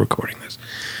we're recording this.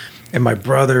 And my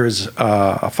brother is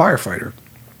a firefighter.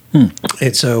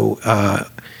 And so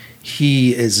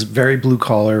he is very blue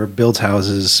collar, builds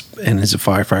houses, and is a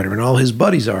firefighter. And all his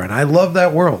buddies are. And I love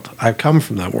that world. I've come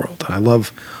from that world. I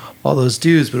love all those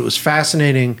dudes. But it was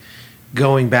fascinating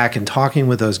going back and talking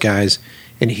with those guys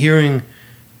and hearing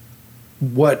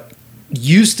what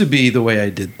used to be the way I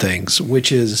did things,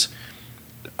 which is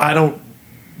I don't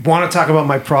want to talk about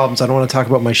my problems. I don't want to talk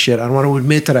about my shit. I don't want to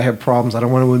admit that I have problems. I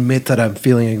don't want to admit that I'm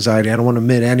feeling anxiety. I don't want to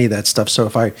admit any of that stuff. So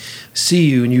if I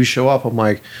see you and you show up, I'm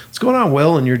like, what's going on,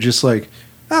 Will? And you're just like,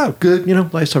 oh, good.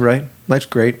 Life's all right. Life's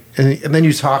great. And then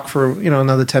you talk for,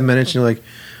 another 10 minutes and you're like,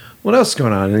 what else is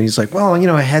going on? And he's like, well,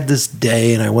 I had this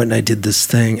day and I went and I did this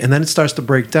thing. And then it starts to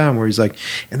break down where he's like,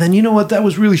 and then you know what? That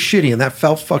was really shitty. And that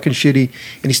felt fucking shitty.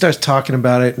 And he starts talking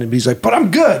about it and he's like, but I'm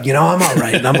good. I'm all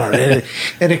right. I'm all right.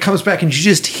 And it comes back and you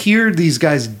just hear these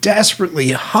guys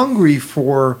desperately hungry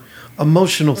for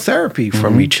emotional therapy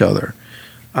from each other.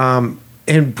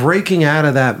 And breaking out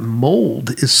of that mold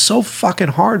is so fucking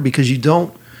hard because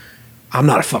I'm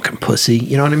not a fucking pussy.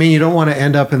 You know what I mean? You don't want to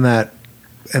end up in that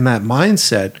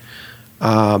mindset.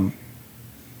 And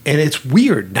it's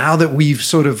weird now that we've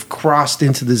sort of crossed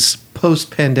into this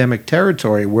post-pandemic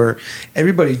territory where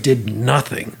everybody did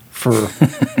nothing for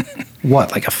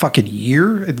like a fucking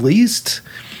year at least.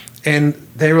 And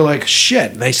they were like,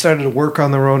 shit. And they started to work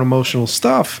on their own emotional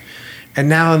stuff. And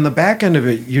now in the back end of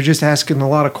it, you're just asking a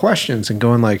lot of questions and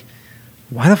going like,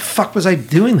 why the fuck was I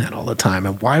doing that all the time?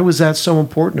 And why was that so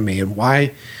important to me? And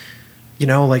why...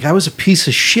 I was a piece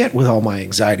of shit with all my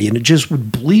anxiety and it just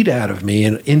would bleed out of me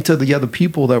and into the other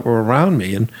people that were around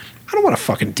me. And I don't want to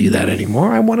fucking do that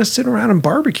anymore. I want to sit around and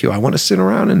barbecue. I want to sit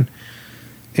around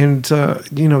and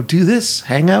do this,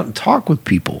 hang out and talk with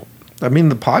people. I mean,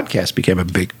 the podcast became a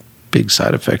big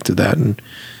side effect of that. And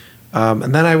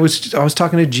then I was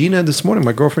talking to Gina this morning,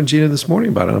 my girlfriend Gina this morning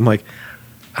about it. I'm like,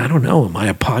 I don't know. Am I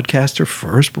a podcaster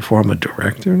first before I'm a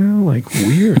director now? Like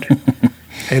weird.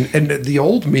 And the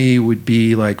old me would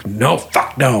be like, no,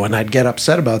 fuck no. And I'd get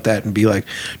upset about that and be like,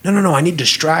 no, I need to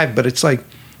strive. But it's like,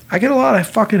 I get a lot of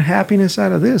fucking happiness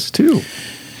out of this too.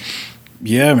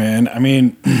 Yeah, man. I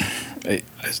mean,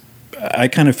 I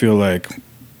kind of feel like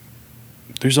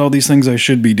there's all these things I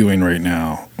should be doing right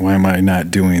now. Why am I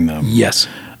not doing them? Yes.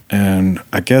 And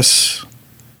I guess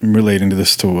relating to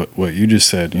this to what you just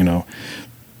said,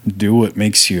 do what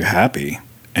makes you happy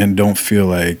and don't feel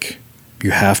like you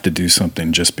have to do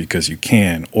something just because you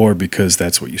can or because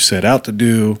that's what you set out to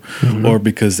do or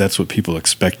because that's what people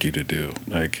expect you to do.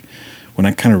 Like when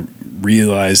I kind of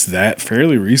realized that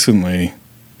fairly recently,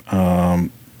 a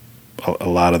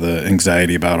lot of the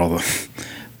anxiety about all the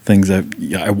things that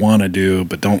I want to do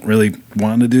but don't really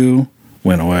want to do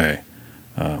went away.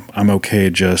 I'm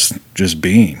okay just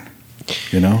being,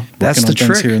 That's the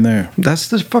trick here and there. That's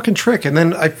the fucking trick. And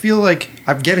then I feel like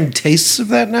I'm getting tastes of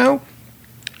that now.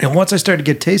 And once I started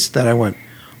to get tastes of that, I went,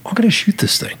 I'm going to shoot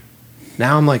this thing.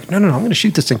 Now I'm like, no, I'm going to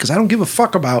shoot this thing because I don't give a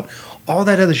fuck about all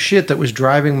that other shit that was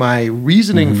driving my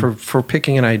reasoning for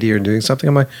picking an idea and doing something.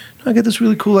 I'm like, no, I got this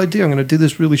really cool idea. I'm going to do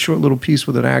this really short little piece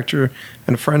with an actor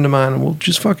and a friend of mine, and we'll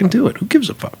just fucking do it. Who gives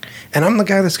a fuck? And I'm the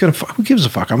guy that's going to who gives a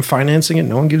fuck? I'm financing it.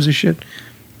 No one gives a shit.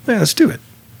 Yeah, let's do it.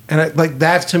 And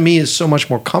that to me is so much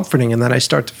more comforting. And then I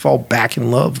start to fall back in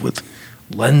love with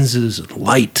lenses and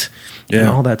light and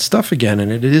all that stuff again.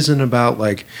 And it isn't about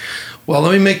like, well,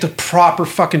 let me make the proper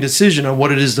fucking decision on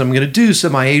what it is that I'm going to do so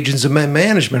my agents and my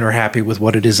management are happy with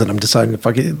what it is that I'm deciding to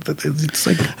fucking... It's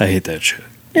like... I hate that shit.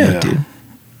 Yeah, dude.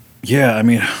 Yeah, I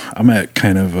mean, I'm at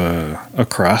kind of a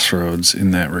crossroads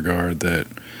in that regard that,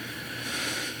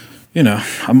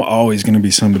 I'm always going to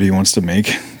be somebody who wants to make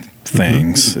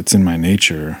things. It's in my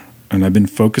nature. and I've been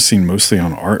focusing mostly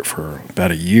on art for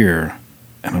about a year,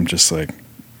 and I'm just like,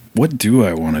 what do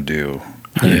I want to do?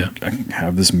 Yeah. I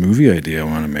have this movie idea I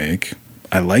want to make.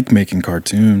 I like making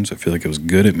cartoons. I feel like I was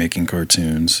good at making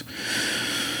cartoons.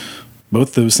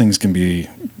 Both those things can be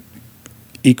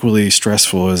equally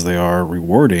stressful as they are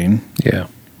rewarding. Yeah.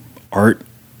 Art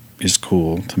is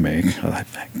cool to make.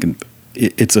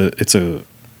 It's a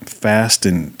fast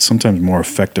and sometimes more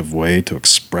effective way to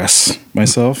express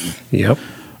myself. Yep.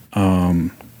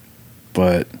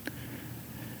 But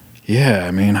yeah,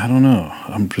 I mean, I don't know.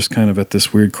 I'm just kind of at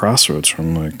this weird crossroads where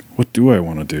I'm like, what do I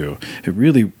want to do? It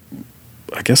really,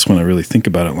 I guess when I really think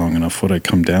about it long enough, what I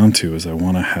come down to is I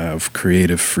want to have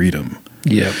creative freedom.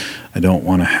 Yep. I don't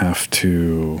want to have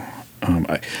to,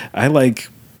 I like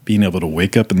being able to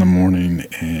wake up in the morning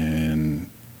and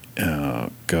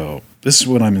go, this is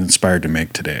what I'm inspired to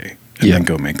make today. And then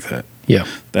go make that. Yeah.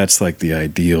 That's like the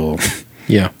ideal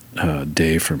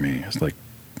day for me. It's like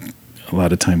a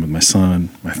lot of time with my son,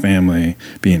 my family,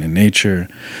 being in nature,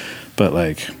 but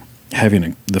like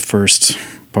having the first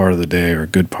part of the day or a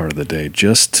good part of the day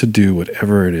just to do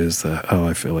whatever it is that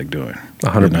I feel like doing.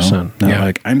 100%. Not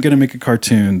like I'm going to make a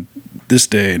cartoon this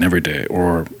day and every day,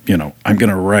 or I'm going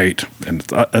to write and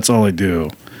that's all I do.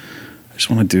 I just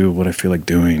want to do what I feel like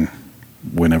doing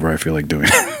whenever I feel like doing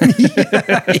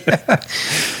it.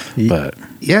 But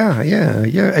yeah.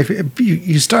 If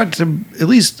you start to, at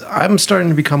least I'm starting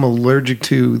to become allergic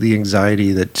to the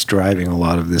anxiety that's driving a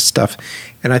lot of this stuff.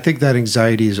 And I think that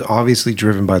anxiety is obviously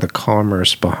driven by the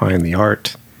commerce behind the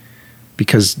art,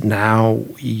 because now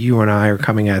you and I are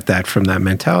coming at that from that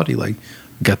mentality. Like,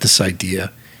 got this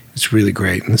idea. It's really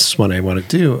great. And this is what I want to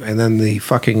do. And then the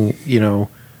fucking, the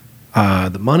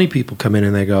money people come in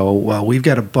and they go, well, we've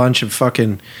got a bunch of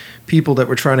fucking people that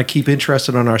we're trying to keep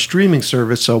interested on our streaming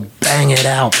service, so bang it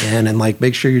out, man, and like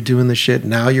make sure you're doing the shit.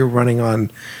 Now you're running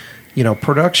on,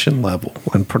 production level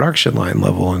and production line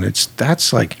level, and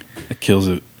that's like it kills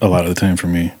it a lot of the time for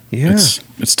me. Yeah,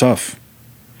 it's tough.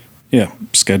 Yeah,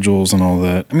 schedules and all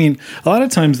that. I mean, a lot of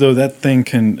times though, that thing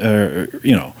can,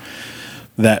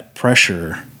 that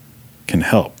pressure can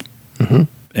help,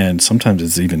 and sometimes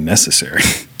it's even necessary.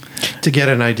 To get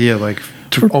an idea, like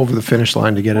over the finish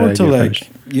line, to get an idea finished.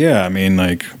 Yeah, I mean,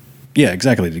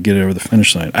 exactly, to get it over the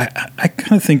finish line. I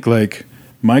kind of think like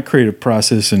my creative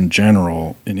process in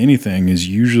general, in anything, is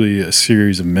usually a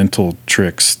series of mental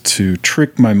tricks to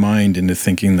trick my mind into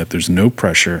thinking that there's no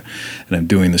pressure and I'm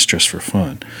doing this just for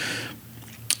fun.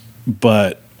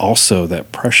 But also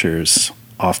that pressure is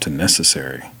often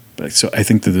necessary. So I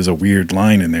think that there's a weird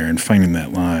line in there, and finding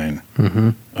that line,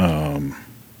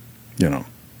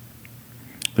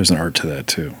 there's an art to that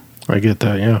too. I get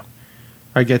that, yeah.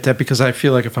 I get that, because I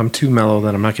feel like if I'm too mellow,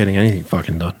 then I'm not getting anything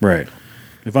fucking done. Right.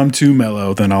 If I'm too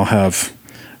mellow, then I'll have,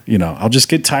 I'll just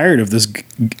get tired of this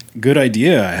good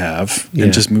idea I have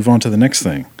and just move on to the next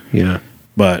thing. Yeah.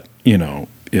 But,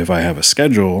 if I have a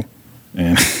schedule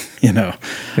and,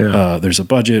 there's a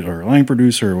budget or a line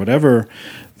producer or whatever,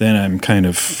 then I'm kind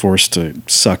of forced to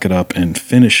suck it up and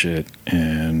finish it.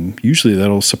 And usually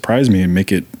that'll surprise me and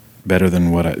make it better than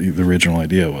what the original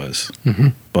idea was.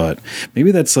 But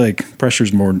maybe that's like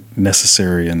pressure's more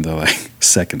necessary in the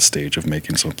second stage of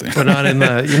making something. But not in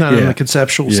the in the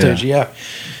conceptual stage. Yeah.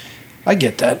 I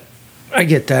get that.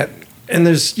 And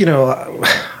there's,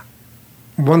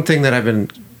 one thing that I've been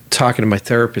talking to my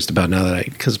therapist about now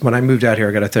because when I moved out here,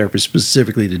 I got a therapist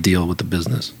specifically to deal with the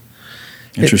business.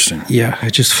 Interesting. I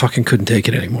just fucking couldn't take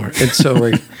it anymore. And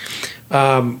so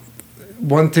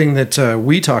one thing that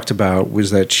we talked about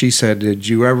was that she said, did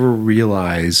you ever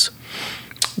realize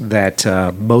that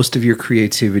most of your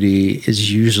creativity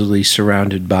is usually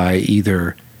surrounded by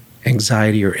either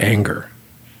anxiety or anger?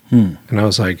 And I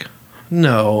was like,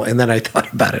 no. And then I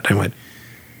thought about it. I went,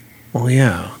 well,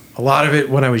 yeah. A lot of it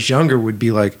when I was younger would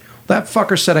be like, that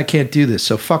fucker said I can't do this,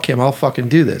 so fuck him, I'll fucking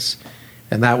do this.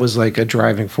 And that was like a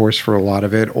driving force for a lot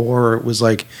of it. Or it was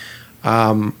like,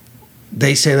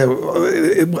 they say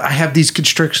that I have these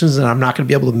constrictions and I'm not going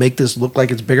to be able to make this look like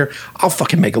it's bigger. I'll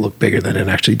fucking make it look bigger than it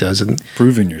actually does. And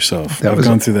proving yourself. I've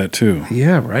gone through that too.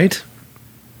 Yeah, right?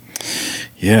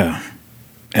 Yeah.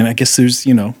 And I guess there's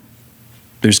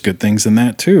good things in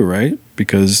that too, right?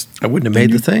 Because I wouldn't have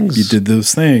made the things. You did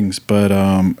those things. But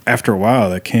after a while,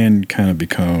 that can kind of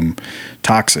become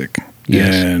toxic.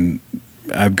 Yes. And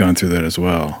I've gone through that as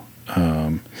well.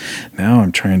 Now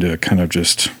I'm trying to kind of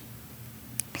just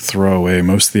throw away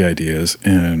most of the ideas,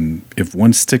 and if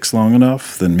one sticks long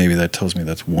enough, then maybe that tells me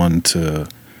that's one to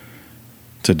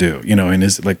do. And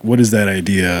is like, what is that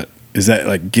idea? Is that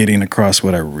like getting across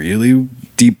what I really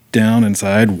deep down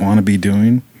inside want to be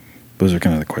doing? Those are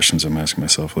kind of the questions I'm asking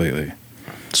myself lately.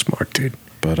 Smart dude.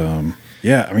 But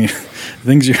yeah, I mean,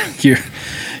 things you're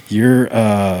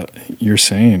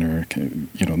saying are,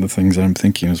 you know, the things that I'm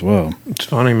thinking as well. It's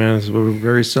funny, man. We're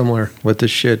very similar with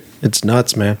this shit. It's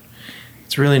nuts, man.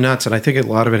 It's really nuts, and I think a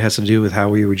lot of it has to do with how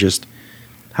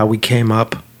we came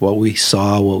up, what we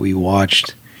saw, what we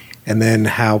watched, and then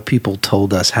how people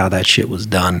told us how that shit was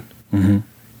done. Mm-hmm.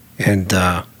 And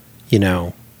you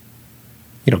know,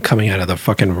 coming out of the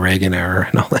fucking Reagan era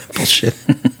and all that bullshit.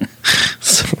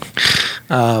 So,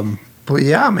 but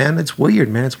yeah, man, it's weird,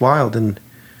 man. It's wild, and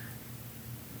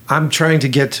I'm trying to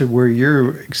get to where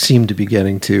you seem to be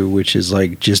getting to, which is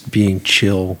like just being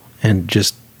chill and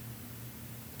just,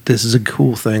 this is a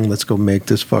cool thing. Let's go make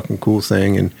this fucking cool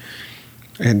thing.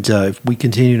 And if we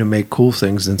continue to make cool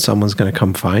things, then someone's going to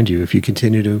come find you. If you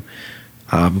continue to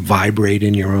vibrate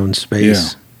in your own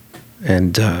space,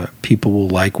 and people will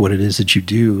like what it is that you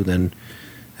do, then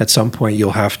at some point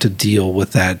you'll have to deal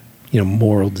with that,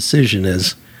 moral decision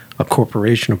as a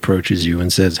corporation approaches you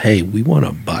and says, hey, we want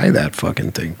to buy that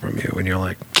fucking thing from you. And you're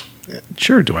like,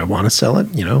 sure, do I want to sell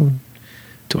it?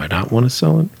 Do I not want to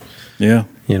sell it? Yeah.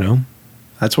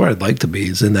 That's where I'd like to be,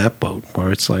 is in that boat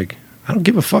where it's like, I don't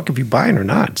give a fuck if you buy it or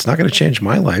not. It's not going to change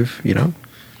my life,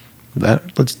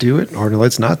 let's do it or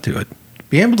let's not do it.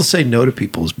 Being able to say no to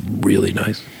people is really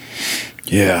nice.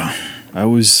 Yeah.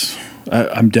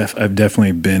 I've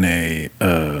definitely been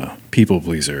a people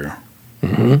pleaser.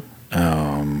 Mm-hmm.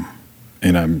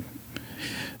 And I'm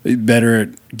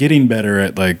getting better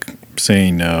at like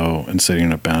saying no and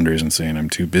setting up boundaries and saying I'm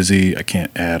too busy. I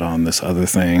can't add on this other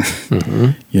thing.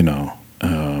 Mm-hmm.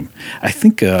 I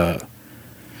think a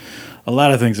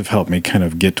lot of things have helped me kind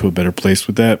of get to a better place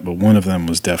with that. But one of them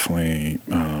was definitely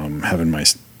having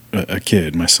a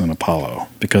kid, my son Apollo,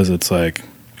 because it's like,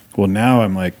 well, now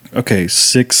I'm like, okay,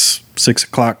 6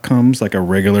 o'clock comes, like a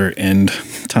regular end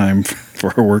time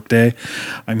for a work day.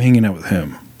 I'm hanging out with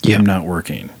him. Yeah. I'm not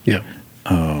working. Yeah.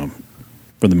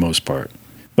 For the most part.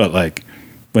 But like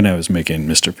when I was making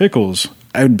Mr. Pickles,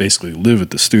 I would basically live at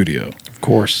the studio. Of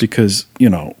course. Because,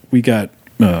 we got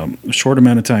a short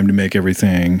amount of time to make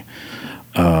everything.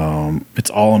 It's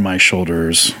all on my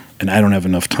shoulders, and I don't have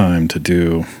enough time to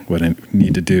do what I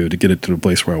need to do to get it to the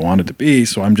place where I want it to be.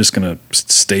 So I'm just going to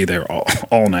stay there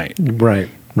all night. Right.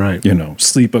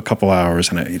 Sleep a couple hours,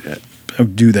 and I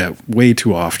do that way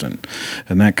too often.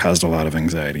 And that caused a lot of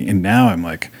anxiety. And now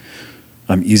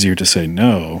I'm easier to say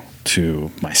no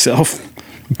to myself.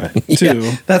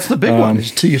 Yeah, that's the big one,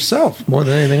 is to yourself more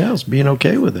than anything else, being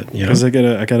okay with it. Because I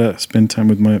gotta spend time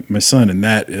with my son, and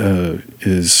that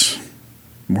is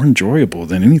more enjoyable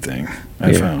than anything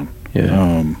I found.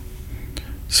 Yeah.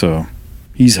 So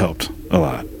he's helped a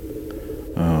lot.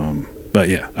 But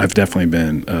yeah, I've definitely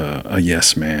been a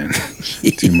yes man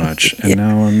too much, and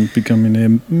now I'm becoming a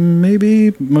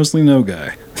maybe mostly no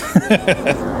guy.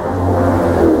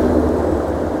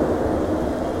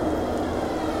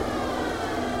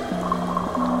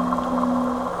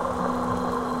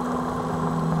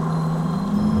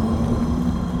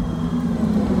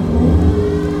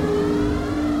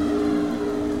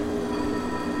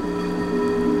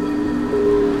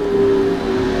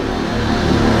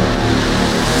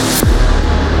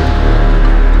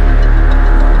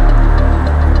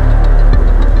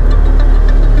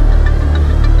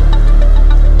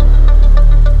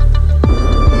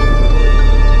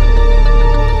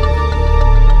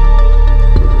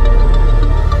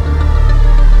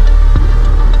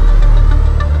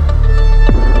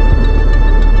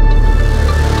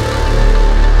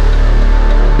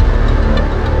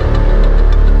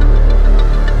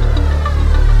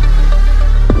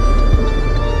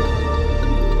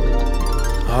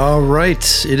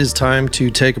 It is time to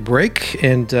take a break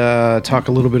and talk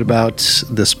a little bit about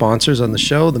the sponsors on the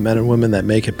show, the men and women that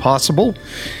make it possible.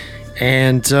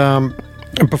 And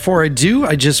before I do,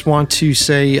 I just want to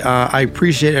say I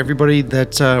appreciate everybody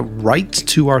that writes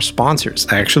to our sponsors.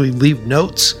 I actually leave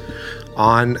notes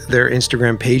on their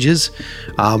Instagram pages.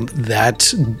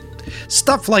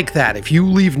 Stuff like that. If you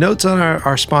leave notes on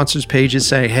our sponsors' pages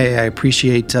saying, hey, I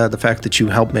appreciate the fact that you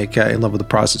help make In Love with the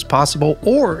Process possible,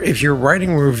 or if you're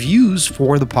writing reviews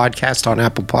for the podcast on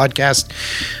Apple Podcast,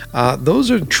 those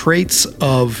are traits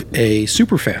of a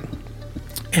super fan.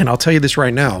 And I'll tell you this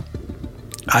right now.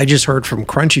 I just heard from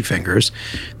Crunchy Fingers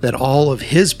that all of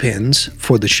his pins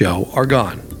for the show are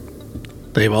gone.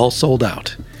 They've all sold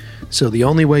out. So the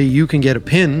only way you can get a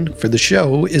pin for the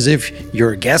show is if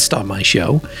you're a guest on my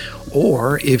show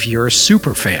or if you're a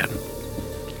super fan.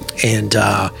 And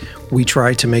we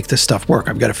try to make this stuff work.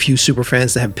 I've got a few super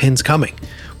fans that have pins coming.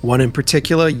 One in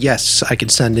particular, yes, I can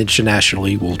send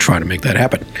internationally. We'll try to make that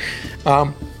happen.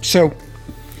 So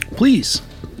please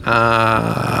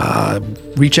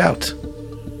reach out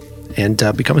and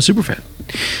become a super fan.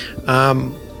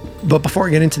 But before I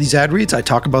get into these ad reads, I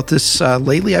talk about this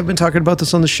lately. I've been talking about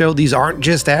this on the show. These aren't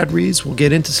just ad reads. We'll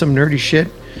get into some nerdy shit.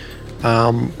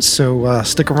 So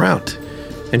stick around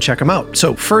and check them out.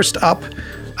 So first up,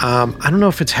 I don't know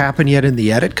if it's happened yet in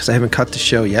the edit because I haven't cut the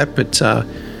show yet, but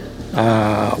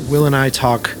Will and I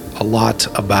talk a lot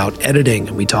about editing,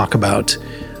 and we talk about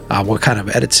what kind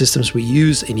of edit systems we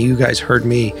use, and you guys heard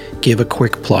me give a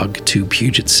quick plug to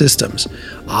Puget Systems.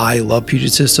 I love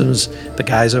Puget Systems. The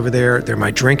guys over there, they're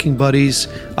my drinking buddies.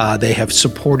 They have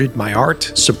supported my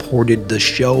art, supported the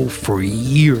show for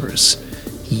years.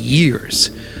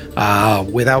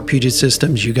 Without Puget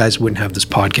Systems, you guys wouldn't have this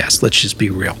podcast. Let's just be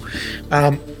real.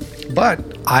 But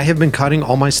I have been cutting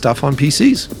all my stuff on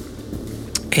PCs.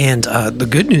 And the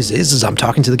good news is I'm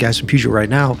talking to the guys from Puget right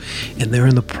now, and they're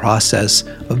in the process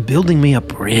of building me a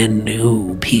brand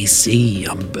new PC.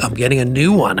 I'm getting a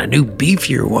new one, a new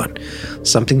beefier one,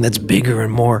 something that's bigger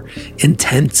and more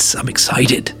intense. I'm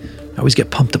excited. I always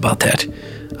get pumped about that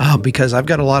because I've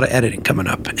got a lot of editing coming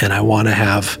up, and I want to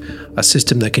have a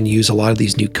system that can use a lot of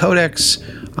these new codecs.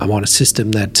 I want a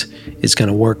system that is going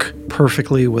to work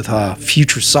perfectly with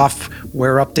future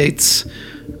software updates.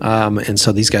 And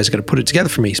so these guys are going to put it together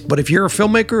for me. But if you're a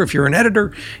filmmaker, if you're an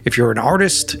editor, if you're an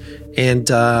artist, and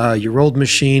your old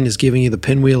machine is giving you the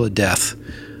pinwheel of death,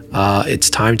 it's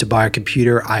time to buy a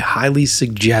computer. I highly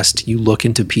suggest you look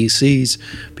into PCs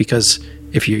because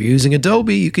if you're using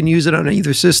Adobe, you can use it on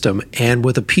either system. And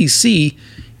with a PC,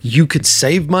 you could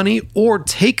save money or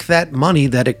take that money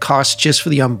that it costs just for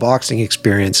the unboxing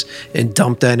experience and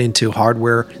dump that into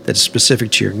hardware that's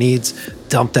specific to your needs,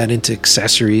 dump that into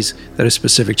accessories that are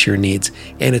specific to your needs,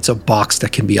 and it's a box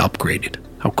that can be upgraded.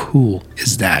 How cool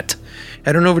is that?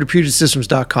 Head on over to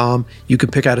PugetSystems.com. You can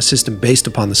pick out a system based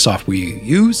upon the software you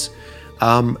use,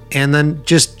 and then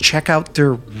just check out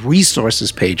their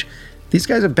resources page. These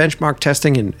guys are benchmark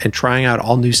testing and trying out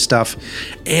all new stuff,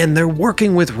 and they're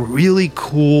working with really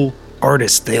cool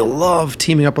artists. They love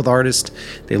teaming up with artists.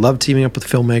 They love teaming up with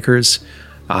filmmakers.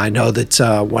 I know that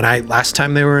last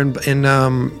time they were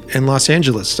in Los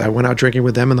Angeles, I went out drinking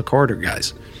with them and the Corridor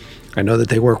guys. I know that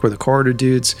they work with the Corridor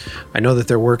dudes. I know that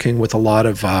they're working with a lot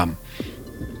of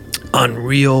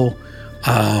Unreal,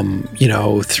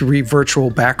 3 virtual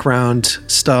background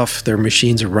stuff. Their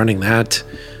machines are running that.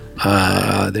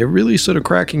 They're really sort of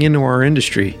cracking into our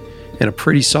industry in a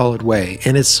pretty solid way.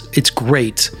 And it's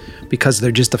great because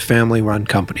they're just a family-run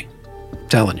company. I'm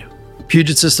telling you.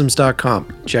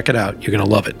 PugetSystems.com. Check it out. You're going to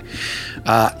love it.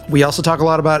 We also talk a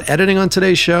lot about editing on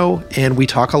today's show, and we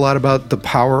talk a lot about the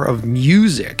power of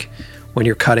music when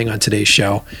you're cutting on today's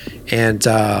show. And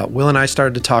Will and I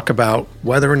started to talk about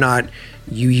whether or not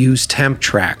you use temp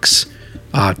tracks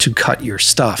to cut your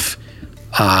stuff.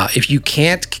 If you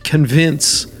can't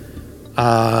convince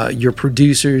your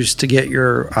producers to get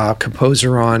your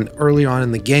composer on early on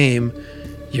in the game,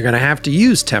 you're going to have to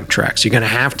use temp tracks. You're going to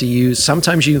have to use,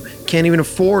 sometimes you can't even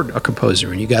afford a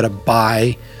composer and you got to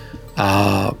buy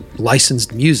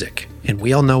licensed music. And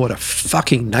we all know what a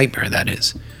fucking nightmare that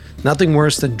is. Nothing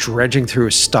worse than dredging through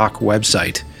a stock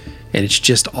website and it's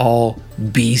just all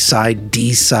B-side,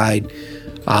 D-side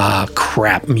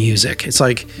crap music. It's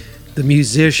like the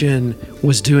musician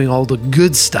was doing all the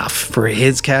good stuff for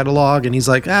his catalog, and he's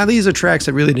like, these are tracks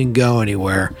that really didn't go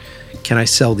anywhere. Can I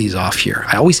sell these off here?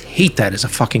 I always hate that as a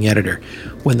fucking editor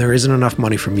when there isn't enough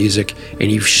money for music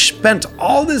and you've spent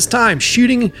all this time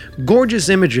shooting gorgeous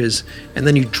images and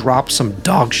then you drop some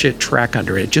dog shit track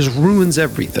under it. It just ruins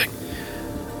everything.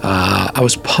 I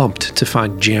was pumped to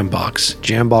find Jambox,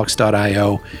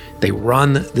 jambox.io. They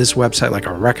run this website like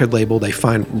a record label. They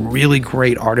find really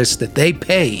great artists that they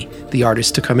pay the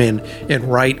artists to come in and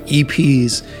write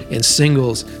EPs and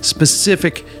singles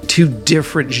specific to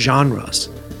different genres.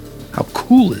 How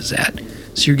cool is that?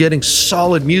 So you're getting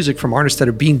solid music from artists that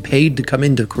are being paid to come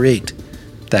in to create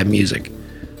that music.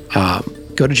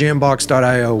 Go to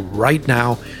jambox.io right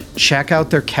now. Check out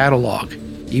their catalog.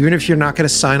 Even if you're not going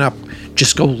to sign up,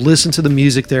 just go listen to the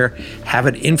music there. Have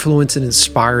it influence and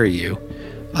inspire you.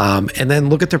 And then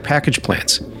look at their package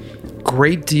plans.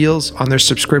 Great deals on their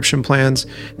subscription plans.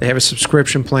 They have a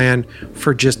subscription plan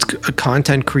for just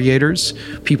content creators,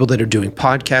 people that are doing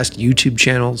podcast, YouTube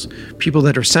channels, people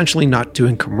that are essentially not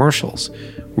doing commercials.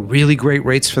 Really great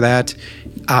rates for that.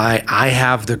 I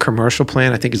have the commercial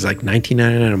plan. I think it's like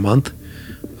 $19.99 a month,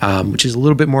 which is a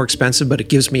little bit more expensive, but it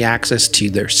gives me access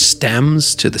to their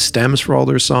stems, to the stems for all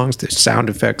their songs, their sound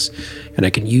effects, and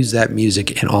I can use that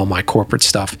music in all my corporate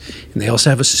stuff. And they also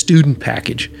have a student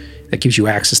package that gives you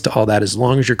access to all that as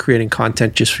long as you're creating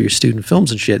content just for your student films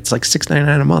and shit. It's like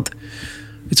 $6.99 a month.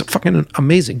 It's fucking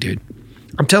amazing, dude.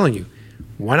 I'm telling you,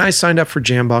 when I signed up for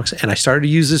Jambox and I started to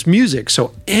use this music,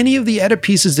 so any of the edit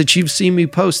pieces that you've seen me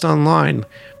post online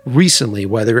recently,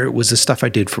 whether it was the stuff I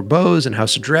did for Bose and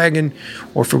House of Dragon,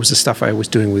 or if it was the stuff I was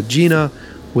doing with Gina,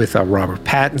 with Robert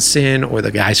Pattinson, or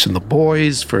the guys from The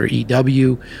Boys for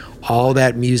EW, all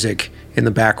that music in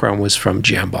the background was from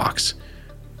Jambox.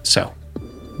 So,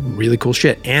 really cool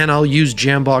shit. And I'll use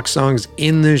Jambox songs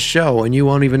in this show, and you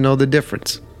won't even know the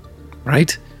difference,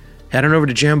 right? Head on over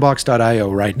to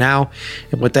jambox.io right now.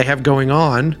 And what they have going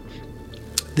on,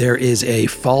 there is a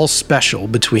fall special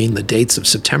between the dates of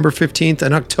September 15th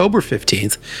and October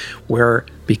 15th, where,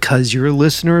 because you're a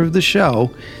listener of the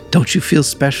show, don't you feel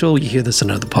special? You hear this on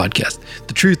another podcast.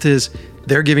 The truth is,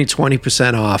 they're giving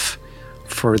 20% off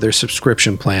for their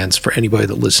subscription plans for anybody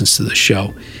that listens to the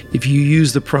show. If you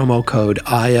use the promo code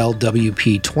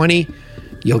ILWP20,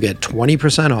 you'll get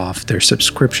 20% off their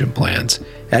subscription plans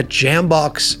at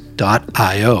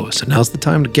jambox.io. So now's the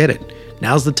time to get it.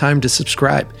 Now's the time to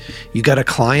subscribe. You got a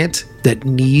client that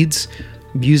needs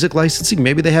music licensing.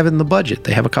 Maybe they have it in the budget.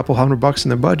 They have a couple $100 in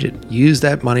their budget. Use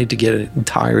that money to get an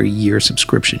entire year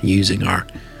subscription using our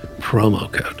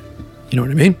promo code. You know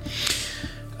what I mean?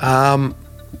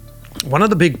 One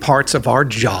of the big parts of our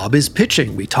job is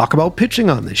pitching. We talk about pitching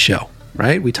on this show,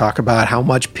 right? We talk about how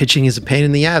much pitching is a pain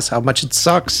in the ass, how much it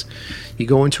sucks. You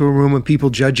go into a room and people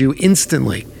judge you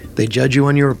instantly. They judge you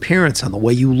on your appearance, on the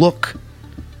way you look,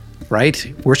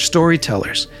 right? We're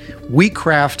storytellers. We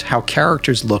craft how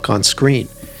characters look on screen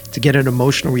to get an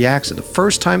emotional reaction. The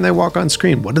first time they walk on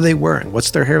screen, what are they wearing?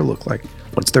 What's their hair look like?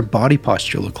 What's their body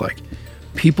posture look like?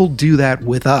 People do that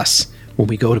with us when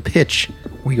we go to pitch.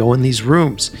 We go in these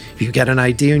rooms. If you get an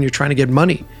idea and you're trying to get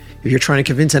money, if you're trying to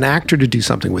convince an actor to do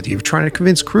something with you, if you're trying to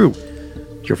convince crew,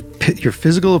 your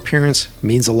physical appearance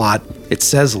means a lot. It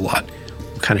says a lot.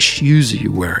 What kind of shoes are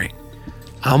you wearing?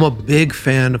 I'm a big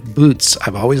fan of boots.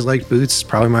 I've always liked boots. It's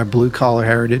probably my blue-collar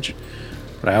heritage.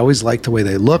 But I always like the way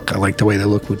they look. I like the way they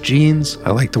look with jeans. I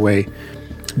like the way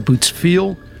boots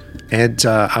feel. And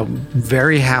I'm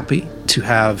very happy to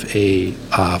have a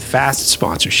fast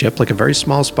sponsorship, like a very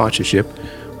small sponsorship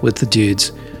with the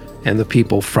dudes and the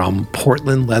people from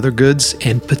Portland Leather Goods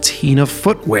and Patina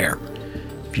Footwear.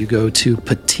 If you go to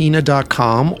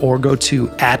patina.com or go to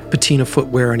 @Patina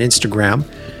Footwear on Instagram,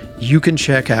 you can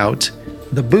check out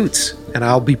the boots. And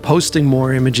I'll be posting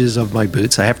more images of my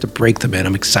boots. I have to break them in.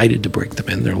 I'm excited to break them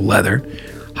in. They're leather,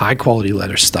 high quality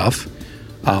leather stuff.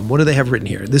 What do they have written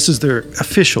here? This is their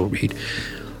official read.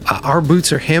 Our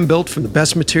boots are hand-built from the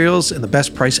best materials and the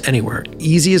best price anywhere.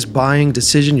 Easiest buying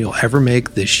decision you'll ever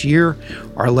make this year.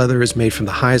 Our leather is made from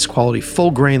the highest quality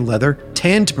full-grain leather,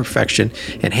 tanned to perfection,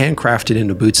 and handcrafted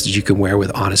into boots that you can wear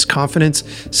with honest confidence.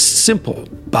 Simple.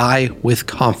 Buy with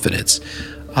confidence.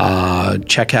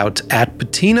 Check out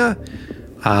 @Patina,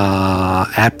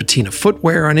 @Patina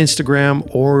Footwear on Instagram,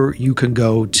 or you can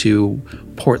go to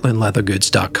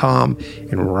portlandleathergoods.com.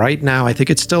 And right now, I think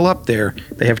it's still up there.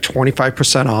 They have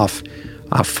 25% off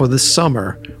for the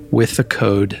summer with the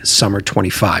code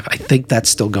SUMMER25. I think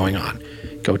that's still going on.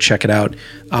 Go check it out.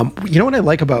 You know what I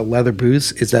like about leather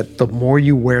boots is that the more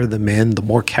you wear them in, the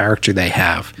more character they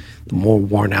have, the more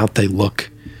worn out they look.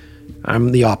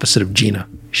 I'm the opposite of Gina.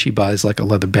 She buys like a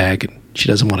leather bag and she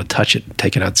doesn't want to touch it,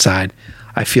 take it outside.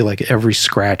 I feel like every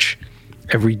scratch,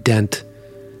 every dent,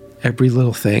 every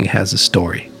little thing has a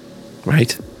story,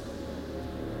 right?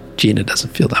 Gina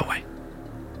doesn't feel that way.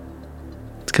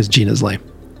 It's because Gina's lame.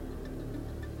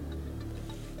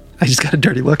 I just got a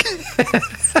dirty look.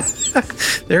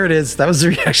 There it is. That was the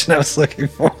reaction I was looking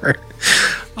for.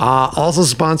 Also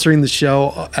sponsoring the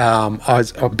show,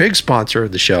 a big sponsor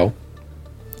of the show,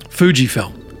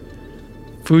 Fujifilm.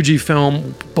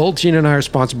 Fujifilm, both Gina and I are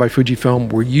sponsored by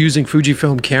Fujifilm. We're using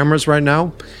Fujifilm cameras right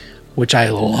now, which I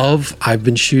love. I've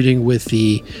been shooting with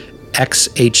the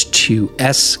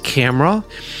X-H2S camera.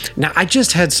 Now, I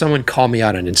just had someone call me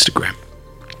out on Instagram,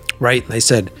 right? And they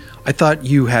said, I thought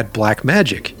you had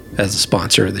Blackmagic as a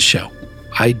sponsor of the show.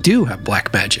 I do have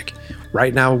Blackmagic.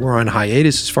 Right now, we're on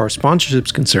hiatus as far as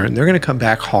sponsorship's concerned. They're going to come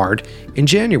back hard in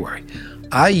January.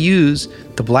 I use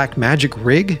the Blackmagic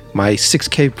rig, my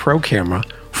 6K Pro camera,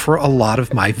 for a lot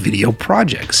of my video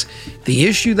projects. The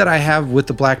issue that I have with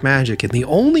the Blackmagic, and the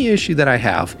only issue that I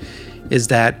have, is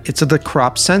that it's the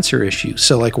crop sensor issue.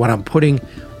 So like when I'm putting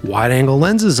wide angle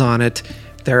lenses on it,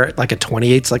 they're like a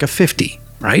 28's like a 50,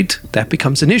 right? That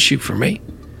becomes an issue for me.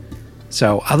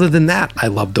 So other than that, I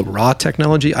love the RAW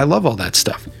technology. I love all that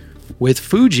stuff. With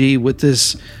Fuji, with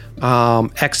this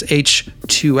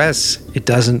X-H2S, it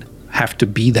doesn't have to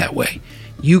be that way.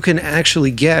 You can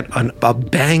actually get a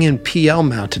Bang & PL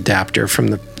mount adapter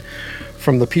from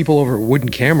from the people over at Wooden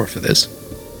Camera for this.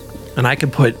 And I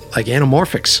could put like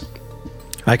anamorphics.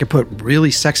 I could put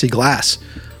really sexy glass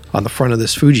on the front of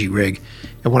this Fuji rig.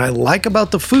 And what I like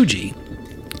about the Fuji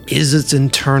is its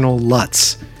internal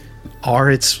LUTs, are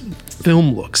its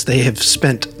film looks. They have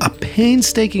spent a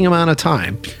painstaking amount of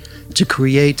time to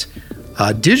create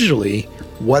digitally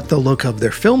what the look of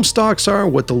their film stocks are,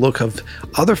 what the look of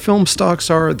other film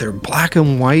stocks are. Their black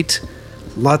and white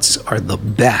LUTs are the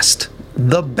best.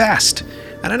 The best.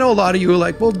 And I know a lot of you are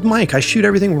like, well, Mike, I shoot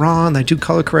everything raw and I do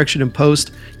color correction in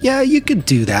post. Yeah, you could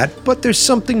do that, but there's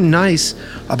something nice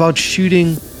about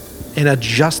shooting and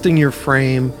adjusting your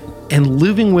frame and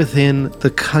living within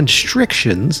the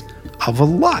constrictions of a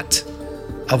LUT,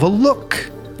 of a look,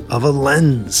 of a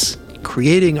lens,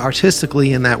 creating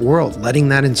artistically in that world, letting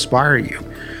that inspire you.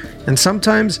 And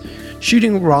sometimes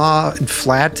shooting raw and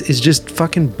flat is just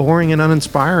fucking boring and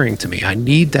uninspiring to me. I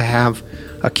need to have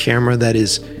a camera that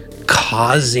is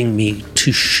causing me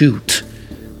to shoot,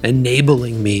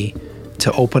 enabling me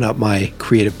to open up my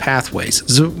creative pathways.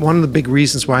 This is one of the big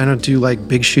reasons why I don't do like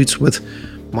big shoots with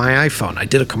my iPhone. I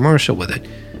did a commercial with it.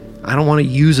 I don't want to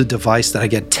use a device that I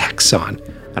get texts on.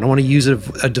 I don't want to use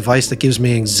a device that gives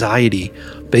me anxiety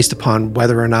based upon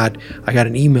whether or not I got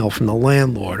an email from the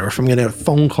landlord or if I'm going to get a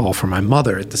phone call from my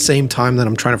mother at the same time that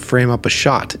I'm trying to frame up a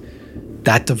shot.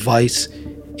 That device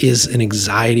is an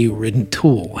anxiety-ridden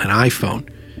tool, an iPhone.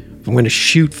 If I'm going to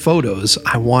shoot photos,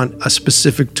 I want a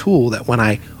specific tool that when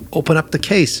I open up the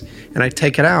case and I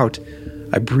take it out,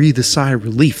 I breathe a sigh of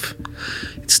relief.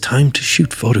 It's time to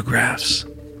shoot photographs.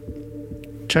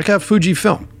 Check out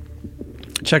Fujifilm.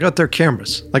 Check out their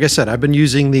cameras. Like I said, I've been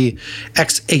using the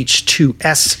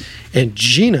X-H2S, and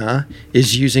Gina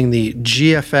is using the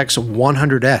GFX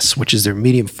 100S, which is their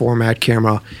medium format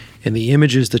camera, and the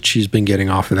images that she's been getting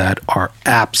off of that are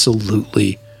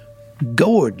absolutely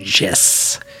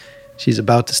gorgeous. She's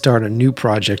about to start a new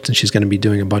project, and she's going to be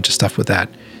doing a bunch of stuff with that.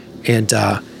 And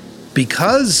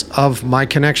because of my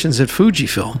connections at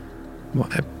Fujifilm,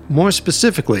 more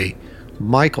specifically,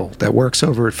 Michael that works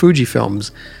over at Fujifilms,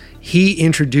 he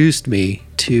introduced me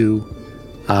to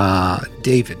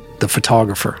David, the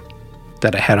photographer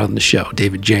that I had on the show,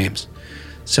 David James.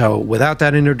 So without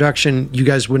that introduction, you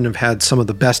guys wouldn't have had some of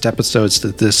the best episodes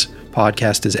that this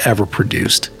podcast has ever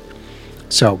produced.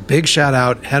 So big shout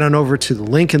out. Head on over to the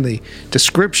link in the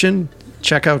description.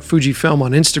 Check out Fujifilm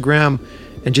on Instagram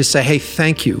and just say, hey,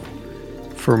 thank you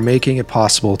for making it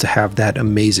possible to have that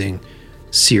amazing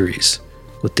series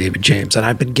with David James. And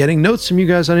I've been getting notes from you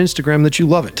guys on Instagram that you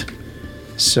love it.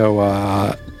 So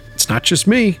it's not just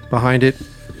me behind it.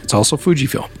 It's also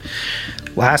Fujifilm.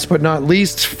 Last but not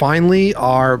least, finally,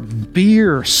 our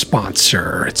beer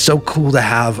sponsor. It's so cool to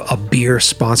have a beer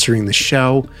sponsoring the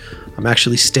show. I'm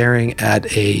actually staring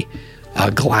at a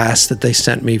glass that they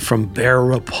sent me from Bear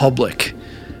Republic.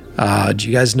 Do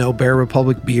you guys know Bear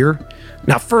Republic beer?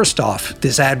 Now, first off,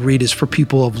 this ad read is for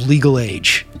people of legal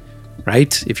age,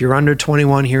 right? If you're under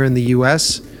 21 here in the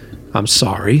US, I'm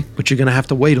sorry, but you're going to have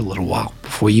to wait a little while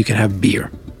before you can have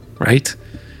beer, right?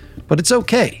 But it's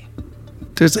okay.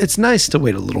 It's nice to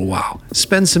wait a little while.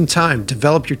 Spend some time,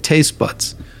 develop your taste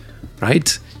buds,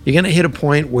 right? You're going to hit a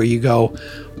point where you go,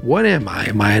 what am I?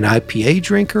 Am I an IPA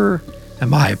drinker?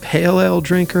 Am I a pale ale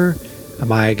drinker?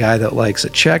 Am I a guy that likes a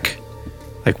Czech?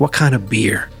 Like, what kind of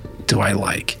beer do I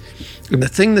like? And the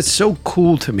thing that's so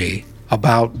cool to me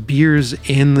about beers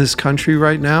in this country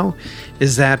right now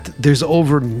is that there's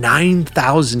over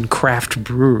 9,000 craft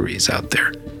breweries out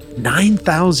there.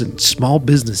 9,000 small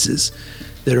businesses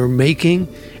that are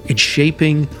making and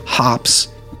shaping hops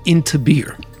into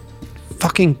beer.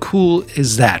 Fucking cool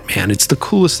is that, man. It's the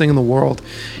coolest thing in the world.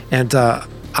 And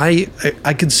I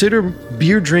consider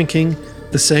beer drinking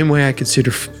the same way I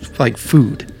consider like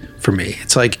food for me.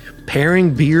 It's like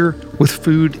pairing beer with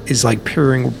food is like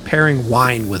pairing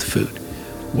wine with food.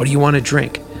 What do you want to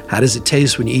drink? How does it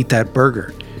taste when you eat that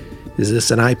burger? Is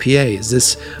this an IPA? Is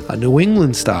this a New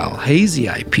England style hazy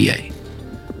IPA?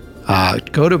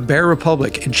 Go to Bear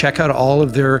Republic and check out all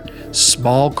of their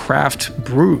small craft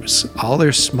brews, all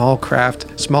their small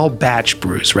batch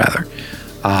brews rather.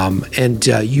 And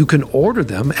you can order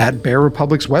them at Bear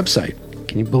Republic's website.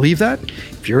 Can you believe that?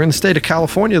 If you're in the state of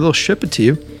California, they'll ship it to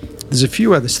you. There's a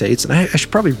few other states, and I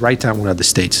should probably write down what other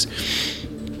states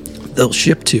they'll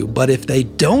ship to. But if they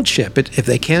don't ship it, if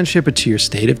they can't ship it to your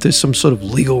state, if there's some sort of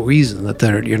legal reason that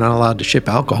you're not allowed to ship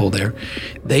alcohol there,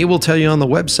 they will tell you on the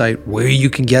website where you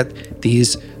can get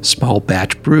these small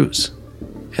batch brews.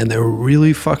 And they're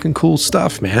really fucking cool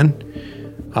stuff, man.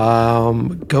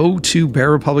 Go to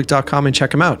bearrepublic.com and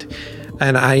check them out.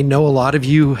 And I know a lot of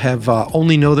you have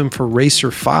only know them for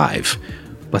Racer 5,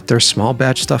 but their small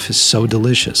batch stuff is so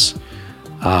delicious.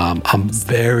 I'm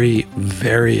very,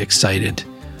 very excited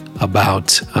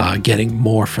about getting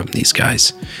more from these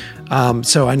guys.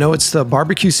 So I know it's the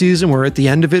barbecue season. We're at the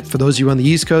end of it. For those of you on the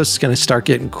East Coast, it's going to start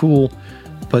getting cool.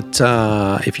 But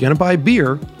if you're going to buy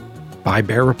beer, buy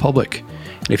Bear Republic.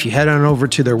 And if you head on over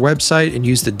to their website and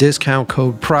use the discount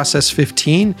code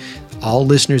PROCESS15, all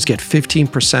listeners get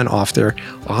 15% off their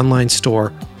online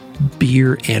store,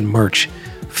 beer and merch.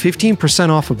 15%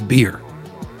 off of beer.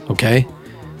 Okay?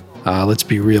 Let's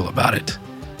be real about it.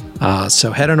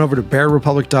 So head on over to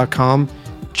bearrepublic.com.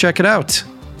 Check it out.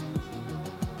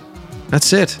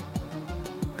 That's it.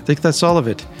 I think that's all of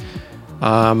it.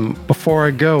 Before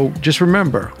I go, just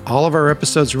remember, all of our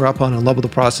episodes are up on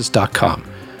unlovewiththeprocess.com.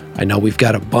 I know we've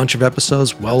got a bunch of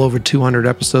episodes, well over 200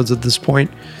 episodes at this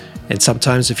point. And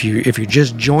sometimes if you're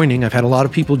just joining, I've had a lot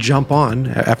of people jump on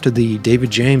after the David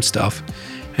James stuff.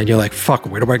 And you're like, fuck,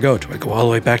 where do I go? Do I go all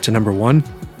the way back to number 1?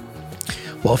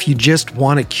 Well, if you just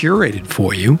want it curated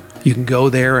for you, you can go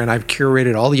there, and I've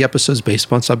curated all the episodes based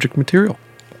upon subject material.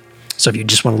 So if you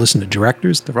just want to listen to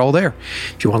directors, they're all there.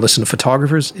 If you want to listen to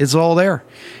photographers, it's all there.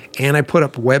 And I put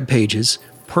up web pages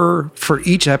for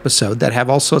each episode that have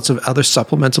all sorts of other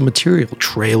supplemental material,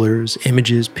 trailers,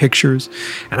 images, pictures.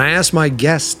 And I ask my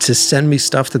guests to send me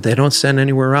stuff that they don't send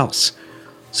anywhere else.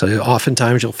 So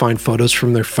oftentimes you'll find photos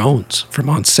from their phones, from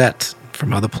on set,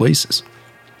 from other places.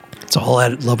 It's all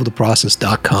at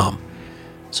lovewiththeprocess.com.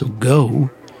 So go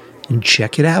and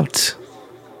check it out.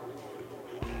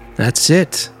 That's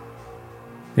it.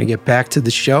 I'm going to get back to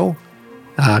the show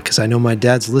because I know my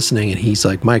dad's listening and he's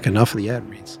like, Mike, enough of the ad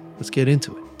reads. Let's get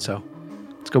into it. So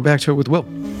let's go back to it with Will.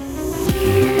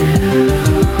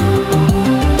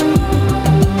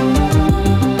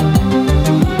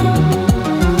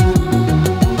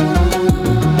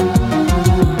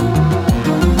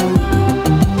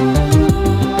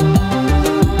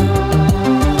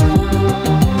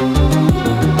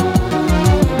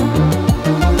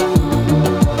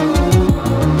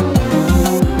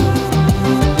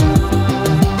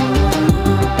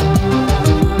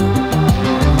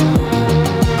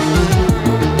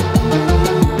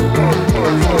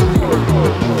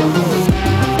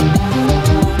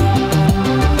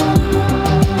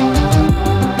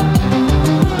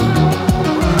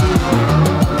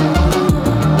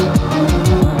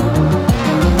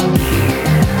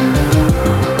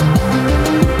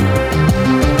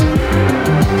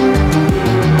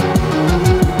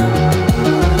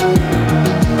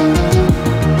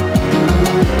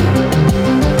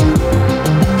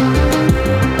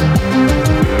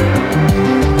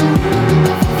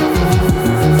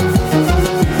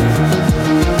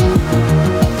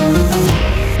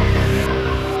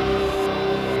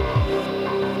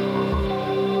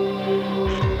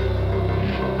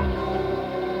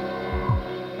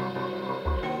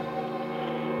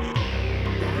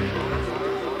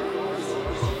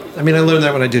 I mean, I learned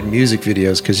that when I did music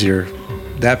videos because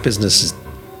that business is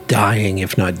dying,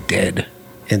 if not dead.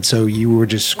 And so you were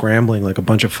just scrambling like a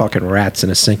bunch of fucking rats in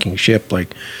a sinking ship.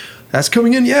 Like, that's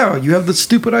coming in. Yeah. You have the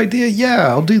stupid idea. Yeah.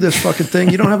 I'll do this fucking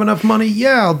thing. You don't have enough money.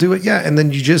 Yeah. I'll do it. Yeah. And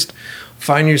then you just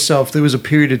find yourself, there was a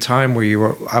period of time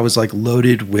where I was like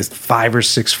loaded with 5 or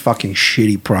 6 fucking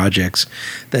shitty projects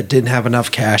that didn't have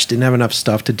enough cash, didn't have enough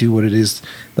stuff to do what it is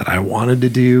that I wanted to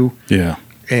do. Yeah.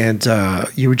 And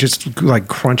you were just like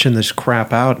crunching this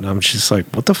crap out. And I'm just like,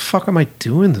 what the fuck am I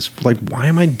doing this? Like, why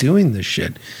am I doing this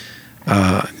shit?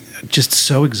 Just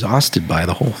so exhausted by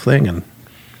the whole thing. And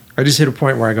I just hit a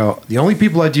point where I go, the only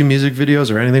people I do music videos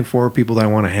or anything for are people that I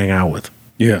want to hang out with.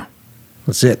 Yeah.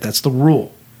 That's it. That's the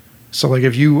rule. So like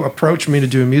if you approach me to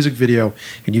do a music video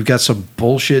and you've got some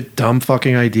bullshit, dumb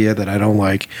fucking idea that I don't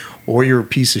like, or you're a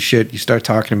piece of shit, you start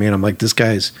talking to me and I'm like, this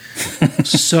guy's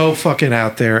so fucking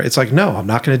out there. It's like, no, I'm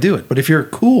not going to do it. But if you're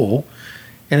cool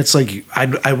and it's like,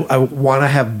 I want to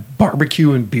have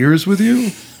barbecue and beers with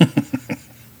you,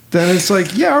 then it's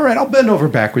like, yeah, all right, I'll bend over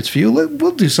backwards for you.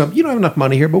 We'll do something. You don't have enough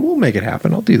money here, but we'll make it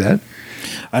happen. I'll do that.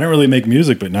 I don't really make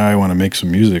music, but now I want to make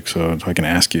some music, so I can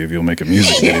ask you if you'll make a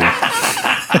music video.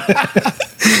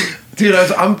 Dude,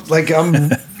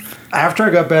 I'm after I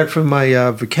got back from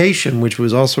my vacation, which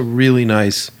was also really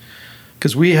nice,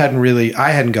 because I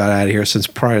hadn't got out of here since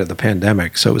prior to the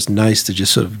pandemic, so it was nice to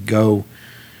just sort of go.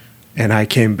 And I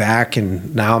came back,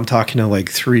 and now I'm talking to like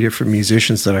 3 different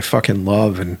musicians that I fucking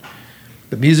love, and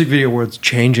the music video world's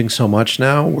changing so much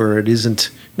now, where it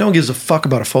isn't. No one gives a fuck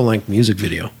about a full-length music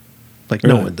video. Like,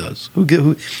 really? No one does.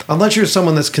 Who, unless you're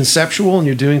someone that's conceptual and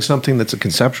you're doing something that's a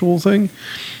conceptual thing.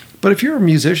 But if you're a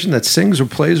musician that sings or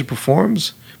plays or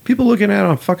performs, people looking at it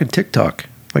on fucking TikTok.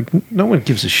 Like, no one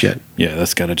gives a shit. Yeah,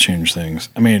 that's got to change things.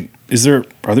 I mean,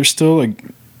 are there still like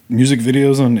music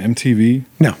videos on MTV?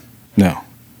 No. No.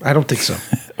 I don't think so.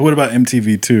 What about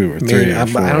MTV 2 or 3 or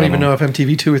 4? I don't even know if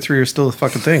MTV 2 or 3 are still a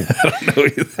fucking thing. I don't know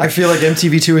either. I feel like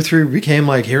MTV 2 or 3 became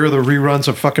like, here are the reruns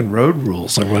of fucking Road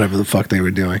Rules or whatever the fuck they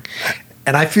were doing.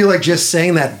 And I feel like just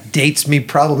saying that dates me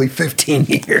probably 15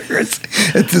 years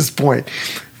at this point.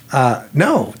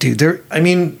 No, dude.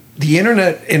 The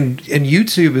internet and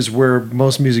YouTube is where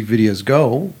most music videos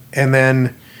go. And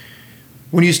then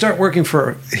when you start working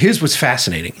here's what's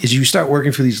fascinating, is you start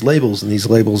working for these labels, and these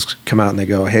labels come out and they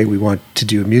go, hey, we want to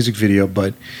do a music video.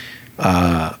 But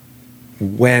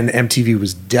when MTV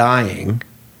was dying,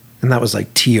 and that was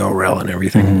like TRL and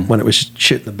everything, when it was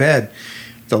shit in the bed,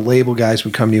 the label guys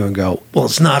would come to you and go, well,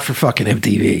 it's not for fucking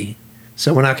MTV.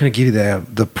 So we're not going to give you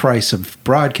the price of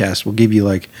broadcast. We'll give you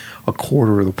like a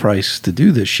quarter of the price to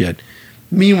do this shit.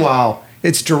 Meanwhile,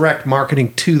 it's direct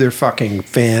marketing to their fucking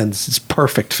fans. It's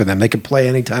perfect for them. They can play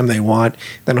anytime they want.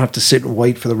 They don't have to sit and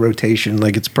wait for the rotation.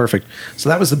 Like, it's perfect. So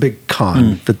that was the big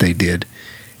con that they did.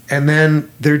 And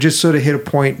then they're just sort of hit a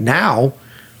point now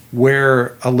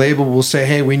where a label will say,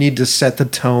 hey, we need to set the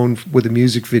tone with a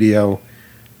music video,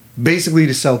 basically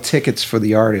to sell tickets for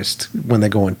the artist when they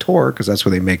go on tour, because that's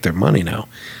where they make their money now.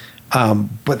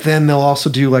 But then they'll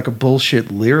also do like a bullshit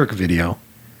lyric video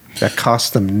that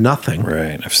costs them nothing.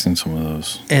 Right. I've seen some of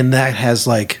those. And that has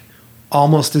like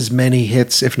almost as many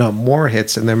hits, if not more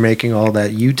hits, and they're making all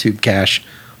that YouTube cash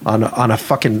on a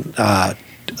fucking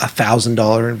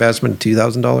 $1,000 investment,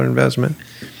 $2,000 investment.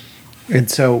 And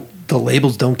so the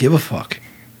labels don't give a fuck.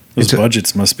 Those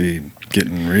budgets must be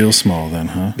getting real small then,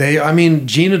 huh?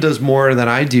 Gina does more than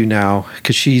I do now,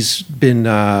 because she's been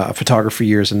a photographer for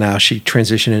years, and now she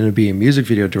transitioned into being a music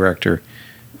video director.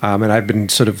 And I've been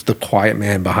sort of the quiet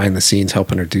man behind the scenes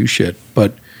helping her do shit.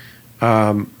 But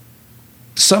some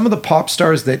of the pop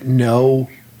stars that know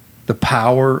the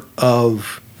power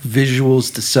of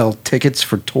visuals to sell tickets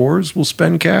for tours will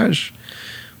spend cash.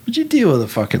 But you deal with a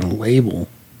fucking label.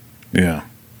 Yeah.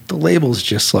 The label's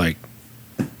just like,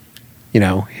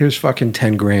 here's fucking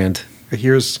 10 grand.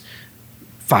 Here's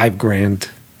 $5,000.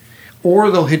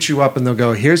 Or they'll hit you up and they'll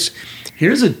go, here's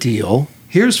a deal.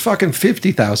 Here's fucking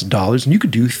 $50,000, and you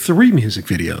could do 3 music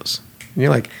videos. And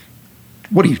you're like,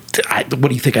 what do you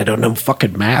think? I don't know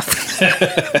fucking math.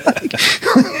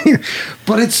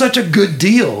 But it's such a good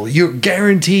deal. You're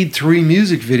guaranteed 3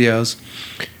 music videos.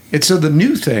 And so the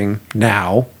new thing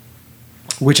now,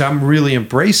 which I'm really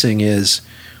embracing, is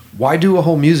why do a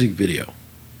whole music video?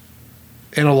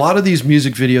 And a lot of these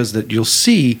music videos that you'll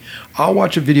see, I'll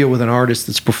watch a video with an artist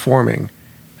that's performing,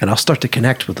 and I'll start to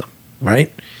connect with them,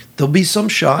 right? There'll be some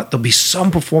shot, there'll be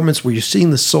some performance where you're seeing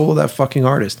the soul of that fucking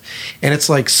artist. And it's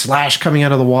like Slash coming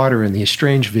out of the water in the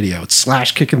Estranged video. It's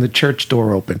Slash kicking the church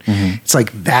door open. Mm-hmm. It's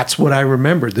like, that's what I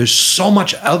remember. There's so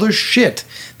much other shit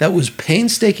that was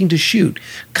painstaking to shoot,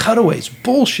 cutaways,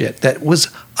 bullshit, that was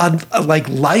like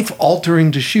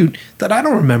life-altering to shoot, that I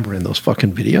don't remember in those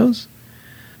fucking videos.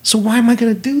 So why am I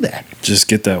going to do that? Just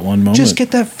get that one moment. Just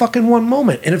get that fucking one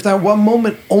moment. And if that one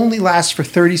moment only lasts for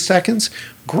 30 seconds,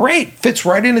 great. Fits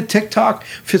right into TikTok,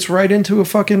 fits right into a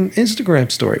fucking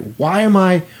Instagram story. Why am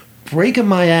I breaking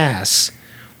my ass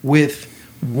with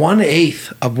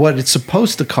 1/8 of what it's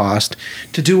supposed to cost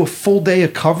to do a full day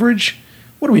of coverage?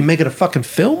 What are we making, a fucking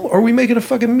film, or are we making a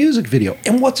fucking music video?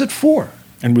 And what's it for?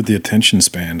 And with the attention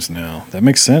spans now, that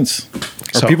makes sense.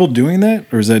 Are people doing that,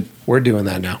 or is that... We're doing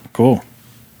that now. Cool.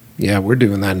 Yeah, we're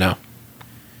doing that now.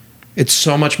 It's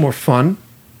so much more fun,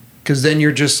 because then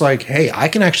you're just like, hey, I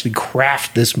can actually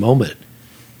craft this moment.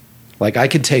 Like, I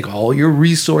can take all your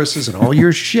resources and all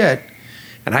your shit,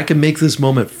 and I can make this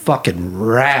moment fucking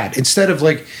rad. Instead of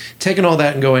like taking all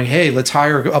that and going, hey, let's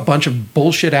hire a bunch of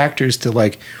bullshit actors to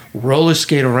like roller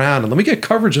skate around, and let me get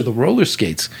coverage of the roller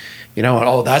skates.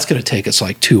 That's going to take us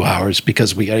like 2 hours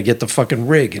because we got to get the fucking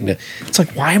rig. And it's like,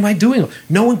 why am I doing it?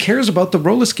 No one cares about the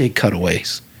roller skate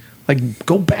cutaways. Like,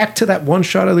 go back to that one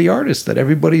shot of the artist that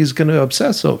everybody is going to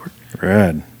obsess over.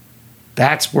 Rad.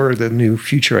 That's where the new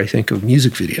future, I think, of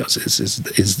music videos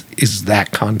is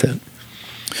that content.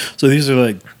 So these are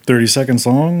like 30 seconds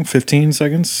long, 15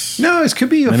 seconds? No, it could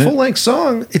be a full-length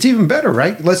song. It's even better,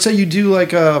 right? Let's say you do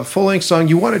like a full-length song.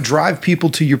 You want to drive people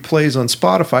to your plays on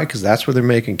Spotify because that's where they're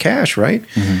making cash, right?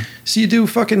 Mm-hmm. So you do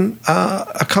fucking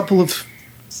a couple of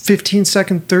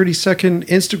 15-second, 30-second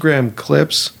Instagram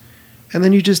clips, and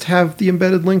then you just have the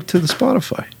embedded link to the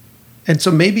Spotify. And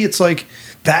so maybe it's like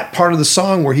that part of the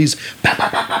song where he's,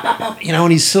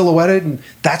 and he's silhouetted, and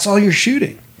that's all you're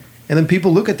shooting. And then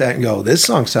people look at that and go, this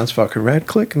song sounds fucking rad,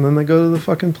 click, and then they go to the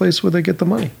fucking place where they get the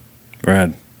money.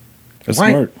 Rad. That's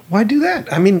why, smart. Why do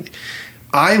that? I mean,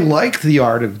 I like the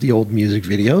art of the old music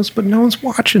videos, but no one's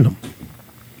watching them.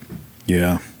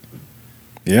 Yeah.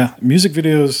 Yeah. Music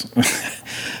videos.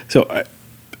 So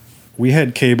we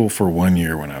had cable for 1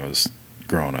 year when I was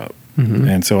growing up. Mm-hmm.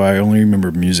 And so I only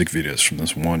remember music videos from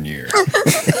this 1 year.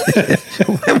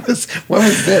 When was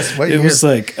this? What it year? was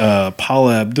like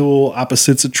Paula Abdul,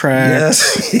 Opposites Attract.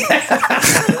 Yes.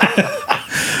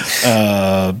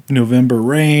 November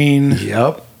Rain.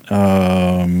 Yep.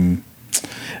 And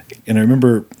I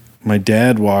remember my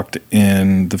dad walked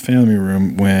in the family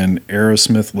room when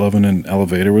Aerosmith "Love in an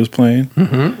Elevator" was playing,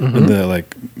 and the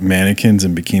like mannequins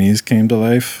and bikinis came to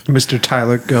life. Mr.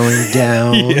 Tyler going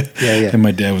down. Yeah. And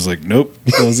my dad was like, "Nope,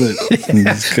 that was it."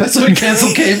 That's what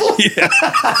canceled cable.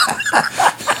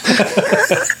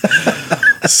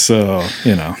 So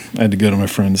I had to go to my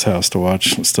friend's house to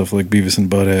watch stuff like Beavis and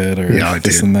Butthead or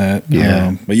this and that.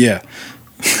 Yeah, but yeah,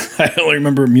 I only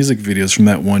remember music videos from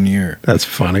that 1 year. That's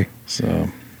funny. So.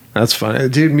 That's funny.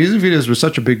 Dude, music videos were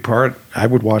such a big part. I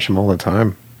would watch them all the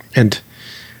time. And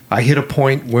I hit a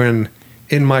point when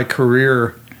in my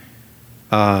career,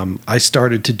 I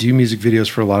started to do music videos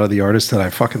for a lot of the artists that I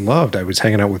fucking loved. I was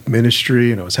hanging out with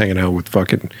Ministry and I was hanging out with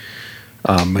fucking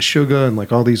Meshuggah and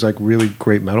like all these like really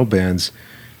great metal bands.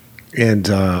 And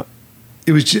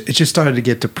it just started to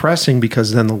get depressing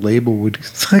because then the label would,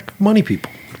 it's like money people.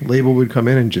 The label would come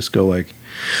in and just go like,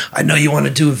 I know you want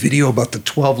to do a video about the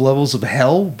 12 levels of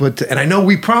hell, and I know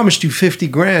we promised you 50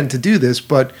 grand to do this,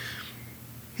 but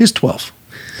here's 12.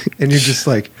 And you're just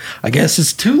like, I guess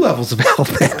it's 2 levels of hell,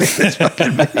 man. This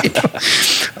fucking video.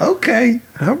 Okay.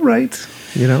 All right.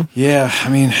 Yeah. I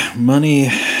mean,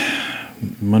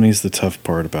 money's the tough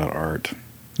part about art.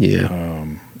 Yeah.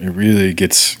 It really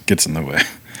gets in the way.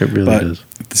 It really does.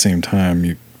 At the same time,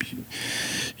 you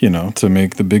to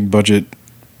make the big budget,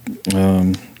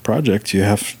 project, you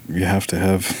have to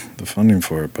have the funding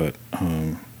for it, but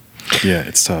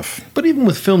it's tough. But even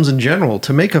with films in general,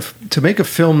 to make a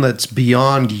film that's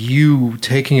beyond you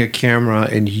taking a camera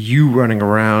and you running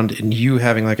around and you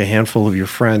having like a handful of your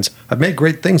friends, I've made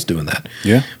great things doing that.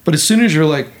 Yeah. But as soon as you're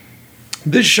like,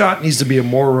 this shot needs to be a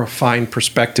more refined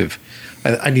perspective.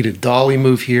 I need a dolly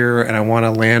move here, and I want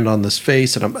to land on this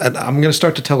face, and I'm going to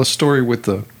start to tell a story with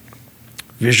the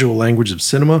visual language of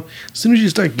cinema. As soon as you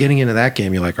start getting into that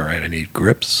game, you're like, all right, I need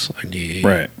grips. I need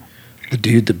the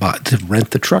dude to rent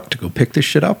the truck to go pick this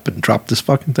shit up and drop this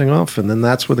fucking thing off. And then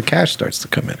that's where the cash starts to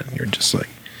come in. And you're just like,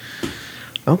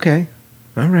 okay,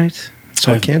 all right.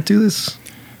 So I can't do this.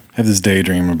 I have this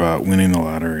daydream about winning the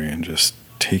lottery and just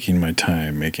taking my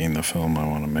time making the film I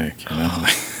want to make.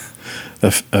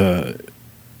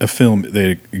 A film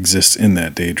that exists in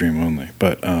that daydream only,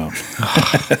 but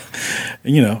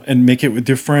and make it with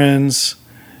your friends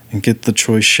and get the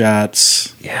choice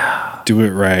shots. Yeah, do it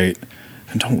right,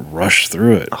 and don't rush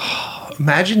through it.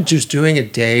 Imagine just doing a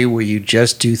day where you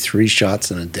just do 3 shots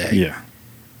in a day. Yeah,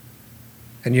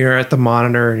 and you're at the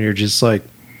monitor and you're just like,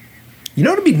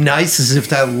 what'd be nice is if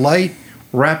that light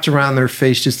wrapped around their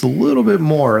face just a little bit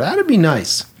more. That'd be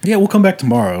nice. Yeah, we'll come back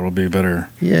tomorrow. It'll be better.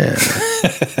 Yeah.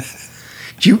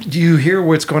 Do you hear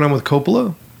what's going on with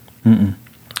Coppola? Mm-mm.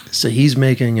 So he's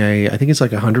making I think it's like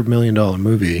 $100 million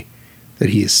movie that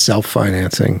he is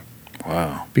self-financing.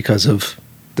 Wow. Because of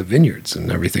the vineyards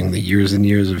and everything, the years and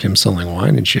years of him selling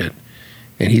wine and shit.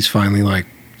 And he's finally like,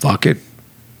 fuck it.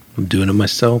 I'm doing it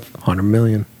myself. $100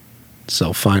 million.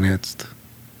 Self-financed.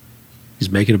 He's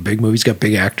making a big movie. He's got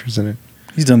big actors in it.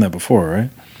 He's done that before,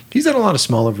 right? He's done a lot of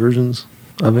smaller versions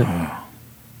of it. Wow.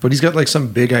 But he's got like some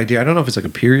big idea. I don't know if it's like a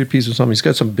period piece or something. He's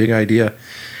got some big idea.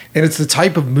 And it's the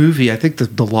type of movie, I think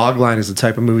the log line is the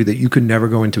type of movie that you could never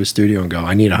go into a studio and go,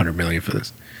 I need $100 million for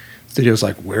this. The studio's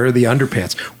like, where are the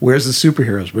underpants? Where's the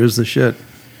superheroes? Where's the shit?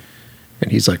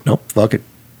 And he's like, nope, fuck it.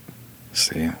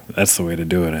 See, that's the way to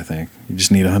do it, I think. You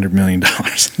just need $100 million.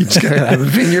 You just gotta have a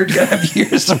vineyard, gotta have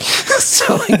years of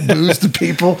selling booze to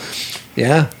people.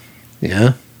 Yeah.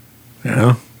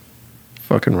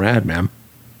 Fucking rad, man.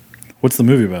 What's the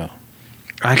movie about?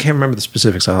 I can't remember the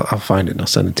specifics. I'll find it and I'll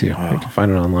send it to you. Wow. I can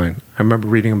find it online. I remember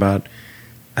reading about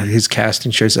his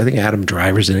casting choices. I think Adam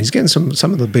Driver's in it. He's getting some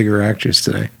of the bigger actors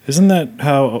today. Isn't that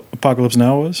how Apocalypse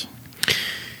Now was?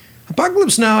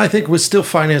 Apocalypse Now, I think, was still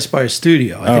financed by a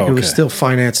studio. I think it was still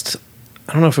financed.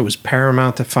 I don't know if it was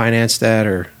Paramount that financed that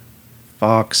or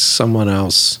Fox, someone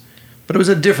else. But it was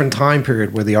a different time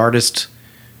period where the artist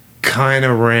kind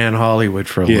of ran Hollywood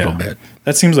for a little bit.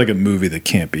 That seems like a movie that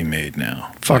can't be made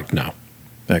now. Fuck no.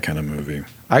 That kind of movie.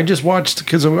 I just watched,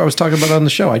 because I was talking about it on the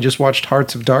show, I just watched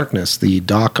Hearts of Darkness, the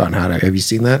doc on how to, have you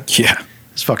seen that? Yeah.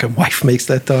 His fucking wife makes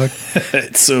that dog.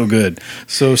 It's so good.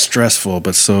 So stressful,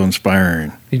 but so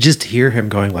inspiring. You just hear him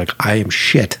going like, I am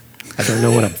shit. I don't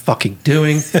know what I'm fucking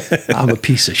doing. I'm a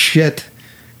piece of shit.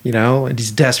 You know, and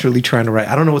he's desperately trying to write.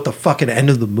 I don't know what the fucking end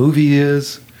of the movie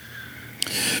is.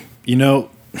 You know,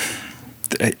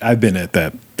 I've been at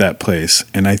that place,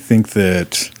 and I think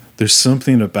that there's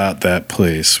something about that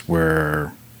place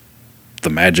where the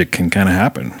magic can kind of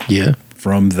happen. Yeah.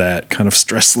 From that kind of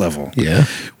stress level. Yeah.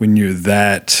 When you're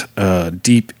that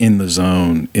deep in the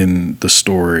zone, in the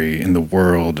story, in the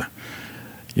world,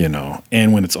 you know,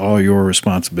 and when it's all your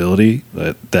responsibility,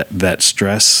 that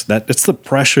stress, it's the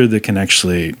pressure that can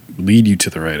actually lead you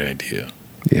to the right idea.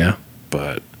 Yeah.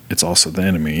 But it's also the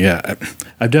enemy. Yeah.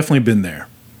 I've definitely been there.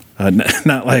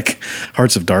 Not like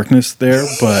Hearts of Darkness there,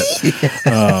 but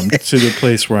to the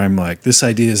place where I'm like, this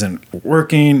idea isn't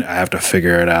working. I have to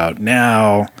figure it out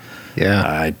now. Yeah.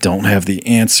 I don't have the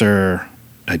answer.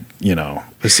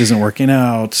 This isn't working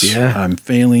out. Yeah. I'm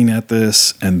failing at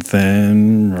this. And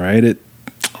then right at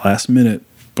last minute,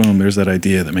 boom, there's that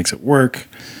idea that makes it work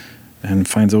and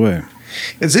finds a way.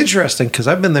 It's interesting because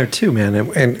I've been there too, man.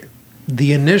 And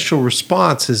the initial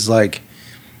response is like,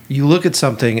 you look at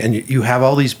something and you have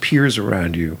all these peers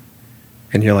around you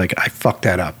and you're like, I fucked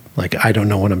that up. Like, I don't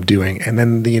know what I'm doing. And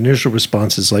then the initial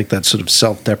response is like that sort of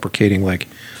self-deprecating, like,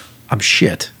 I'm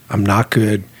shit. I'm not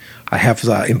good. I have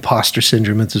imposter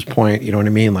syndrome at this point. You know what I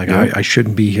mean? Like, yeah. I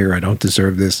shouldn't be here. I don't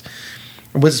deserve this.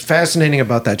 What's fascinating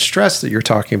about that stress that you're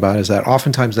talking about is that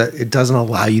oftentimes that it doesn't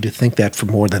allow you to think that for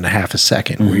more than a half a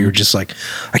second, where you're just like,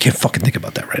 I can't fucking think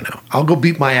about that right now. I'll go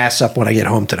beat my ass up when I get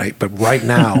home tonight. But right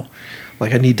now,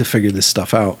 like, I need to figure this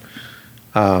stuff out.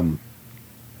 I've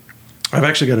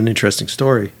actually got an interesting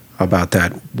story about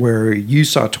that, where you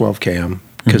saw 12 Cam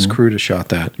because Cruda shot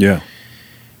that. Yeah.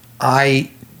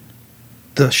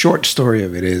 The short story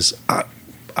of it is,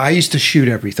 I used to shoot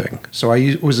everything. So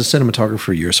I was a cinematographer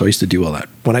for a year, so I used to do all that.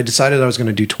 When I decided I was going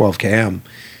to do 12 Cam,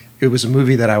 it was a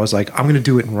movie that I was like, I'm going to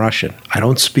do it in Russian. I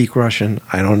don't speak Russian.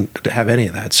 I don't have any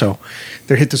of that. So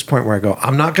there hit this point where I go,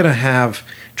 I'm not going to have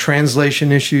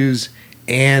translation issues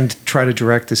and try to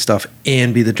direct this stuff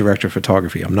and be the director of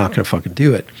photography. I'm not going to fucking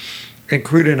do it. And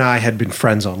Cruda and I had been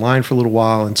friends online for a little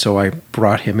while, and so I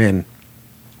brought him in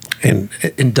and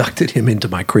inducted him into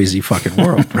my crazy fucking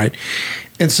world, right?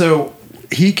 And so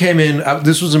he came in,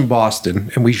 this was in Boston,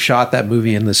 and we shot that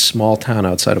movie in this small town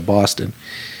outside of Boston.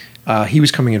 He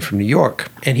was coming in from New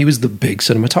York, and he was the big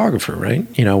cinematographer, right?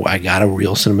 You know, I got a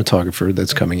real cinematographer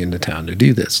that's coming into town to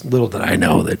do this. Little did I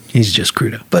know that he's just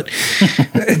Cruda. But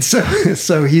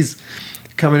so he's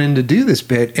coming in to do this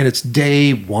bit, and it's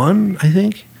day one, I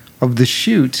think, of the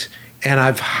shoot. And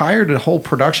I've hired a whole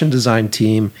production design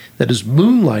team that is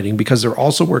moonlighting because they're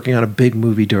also working on a big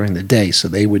movie during the day. So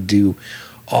they would do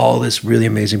all this really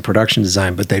amazing production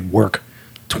design, but they'd work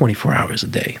 24 hours a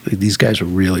day. These guys were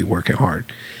really working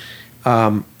hard.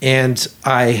 And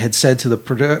I had said to the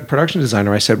production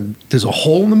designer, I said, there's a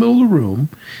hole in the middle of the room.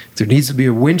 There needs to be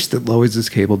a winch that lowers this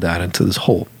cable down into this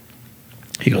hole.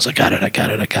 He goes, I got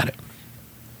it.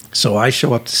 So I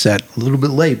show up to set a little bit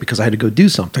late because I had to go do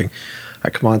something. I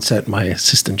come on set, my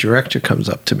assistant director comes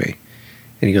up to me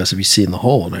and he goes, have you seen the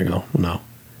hole? And I go, no.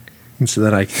 And so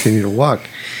then I continue to walk.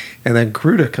 And then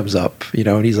Cruda comes up, you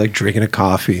know, and he's like drinking a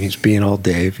coffee and he's being all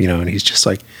Dave, you know, and he's just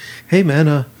like, hey man,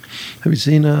 have you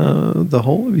seen the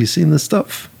hole? Have you seen this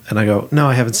stuff? And I go, no,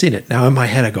 I haven't seen it. Now in my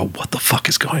head, I go, what the fuck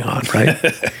is going on, right?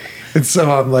 And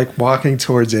so I'm like walking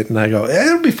towards it and I go,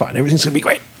 it'll be fine. Everything's going to be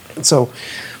great. And so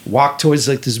walk towards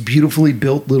like this beautifully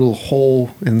built little hole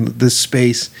in this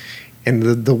space. And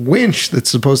the winch that's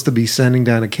supposed to be sending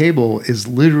down a cable is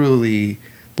literally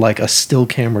like a still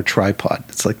camera tripod.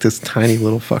 It's like this tiny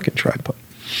little fucking tripod.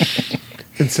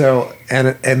 And so,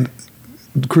 and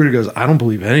Cruda goes, I don't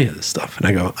believe any of this stuff. And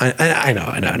I go, I know.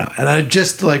 And I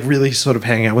just like really sort of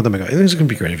hang out with him. I go, everything's going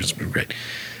to be great. Everything's going to be great.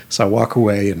 So I walk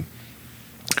away and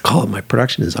call up my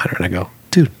production designer and I go,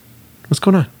 dude, what's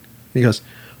going on? And he goes,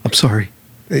 I'm sorry.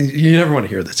 You never want to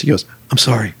hear this. He goes, I'm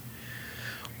sorry.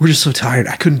 We're just so tired.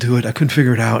 I couldn't do it. I couldn't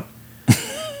figure it out.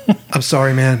 I'm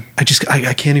sorry, man. I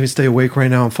can't even stay awake right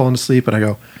now. I'm falling asleep. And I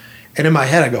go, and in my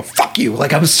head, I go, fuck you.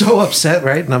 Like, I'm so upset,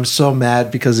 right? And I'm so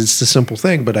mad because it's a simple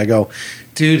thing. But I go,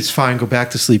 dude, it's fine. Go back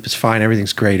to sleep. It's fine.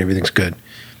 Everything's great. Everything's good.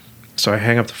 So I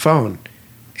hang up the phone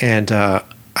and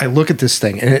I look at this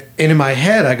thing. And in my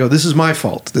head, I go, this is my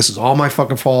fault. This is all my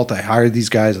fucking fault. I hired these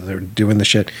guys and they're doing the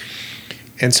shit.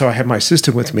 And so I had my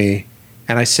assistant with me.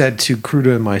 And I said to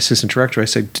Cruda and my assistant director, I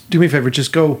said, do me a favor,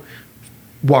 just go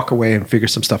walk away and figure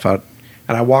some stuff out.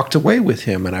 And I walked away with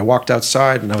him and I walked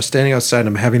outside and I was standing outside and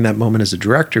I'm having that moment as a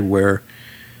director where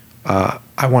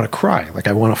I want to cry. Like,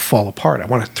 I want to fall apart. I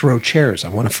want to throw chairs. I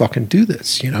want to fucking do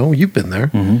this. You know, you've been there.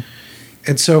 Mm-hmm.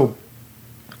 And so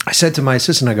I said to my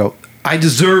assistant, I go, I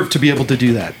deserve to be able to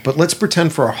do that. But let's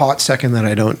pretend for a hot second that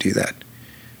I don't do that.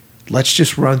 Let's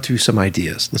just run through some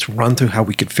ideas. Let's run through how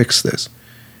we could fix this.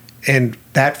 And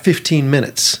that 15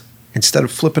 minutes, instead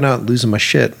of flipping out and losing my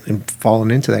shit and falling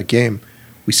into that game,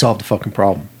 we solved the fucking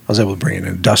problem. I was able to bring in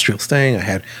an industrial thing. I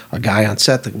had a guy on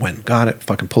set that went and got it,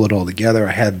 fucking pull it all together.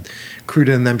 I had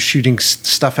Cruda and them shooting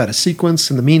stuff out of sequence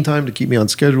in the meantime to keep me on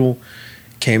schedule.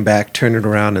 Came back, turned it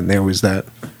around, and there was that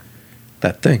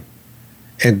thing.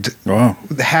 And Wow.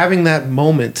 having that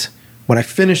moment, when I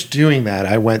finished doing that,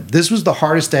 I went, this was the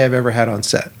hardest day I've ever had on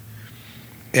set.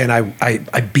 And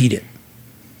I beat it.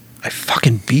 I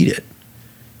fucking beat it.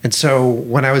 And so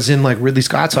when I was in like Ridley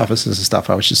Scott's offices and stuff,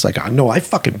 I was just like, oh, no, I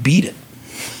fucking beat it.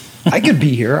 I could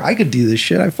be here. I could do this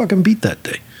shit. I fucking beat that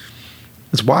day.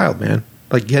 It's wild, man.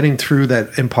 Like getting through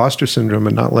that imposter syndrome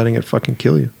and not letting it fucking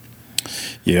kill you.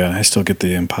 Yeah, I still get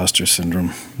the imposter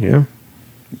syndrome. Yeah.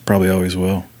 Probably always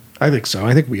will. I think so.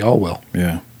 I think we all will.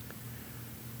 Yeah.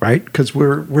 Right? Because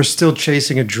we're still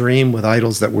chasing a dream with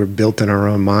idols that were built in our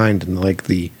own mind. And like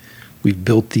we've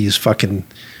built these fucking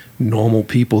normal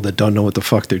people that don't know what the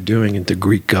fuck they're doing into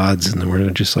Greek gods. And then we're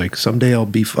just like, someday I'll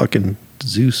be fucking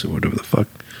Zeus or whatever the fuck.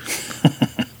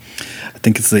 I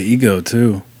think it's the ego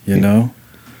too, you know?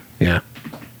 Yeah.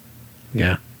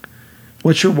 Yeah.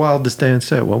 What's your wildest day on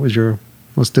set? What was your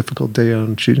most difficult day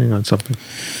on shooting on something?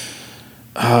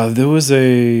 There was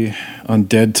on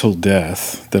Dead Till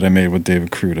Death that I made with David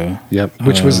Cruda. Yep.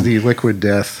 Which was the Liquid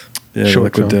Death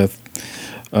short Liquid film. Death.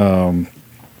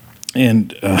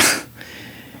 And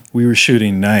we were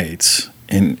shooting nights,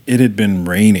 and it had been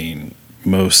raining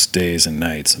most days and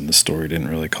nights, and the story didn't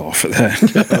really call for that.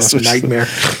 That's a nightmare.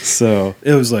 So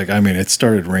it was like, I mean, it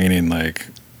started raining like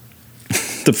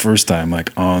the first time,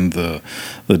 like on the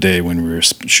day when we were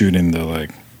shooting the like,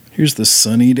 here's the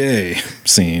sunny day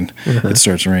scene. It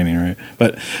starts raining, right?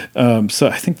 But so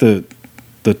I think the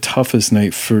toughest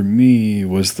night for me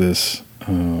was this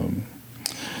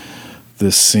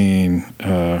scene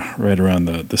right around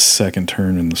the second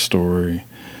turn in the story,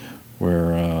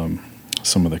 where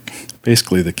some of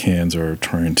basically the cans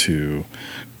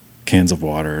of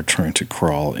water are trying to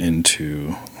crawl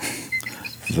into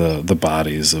the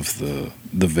bodies of the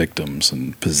victims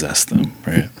and possess them,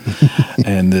 right?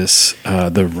 And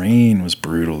the rain was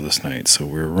brutal this night, so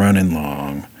we were running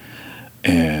long,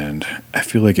 and I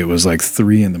feel like it was like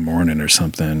 3 a.m. or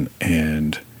something,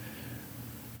 and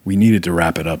we needed to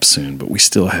wrap it up soon, but we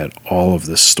still had all of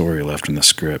this story left in the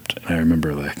script. And I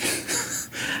remember like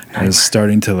it was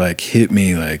starting to like hit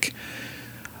me like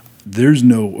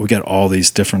we got all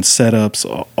these different setups,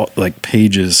 all, like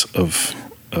pages of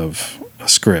a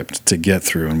script to get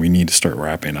through, and we need to start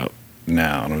wrapping up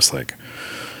now. And I was like,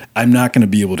 I'm not going to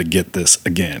be able to get this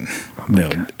again.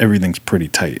 Everything's pretty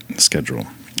tight in schedule.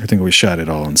 I think we shot it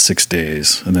all in 6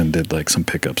 days and then did like some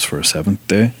pickups for a 7th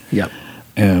day. Yep.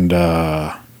 And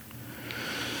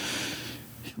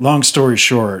long story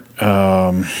short,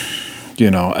 one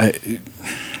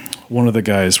of the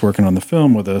guys working on the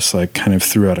film with us like kind of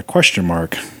threw out a question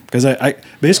mark, because I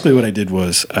basically what I did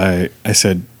was I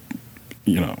said,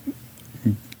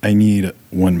 I need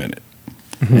 1 minute.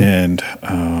 Mm-hmm. And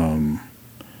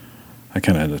I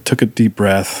kind of took a deep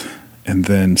breath, and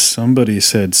then somebody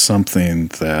said something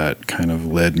that kind of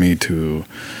led me to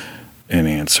an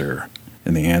answer.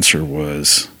 And the answer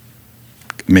was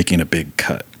making a big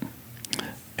cut.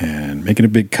 And making a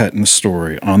big cut in the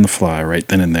story on the fly right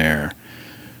then and there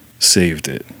saved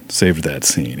that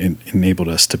scene. It enabled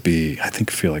us to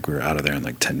feel like we were out of there in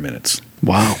like 10 minutes.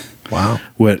 Wow.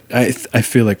 What I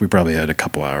feel like we probably had a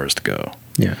couple hours to go.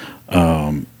 Yeah.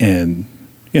 And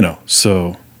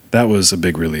so that was a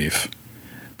big relief.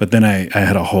 But then I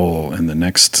had a hole in the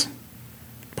next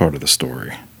part of the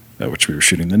story, which we were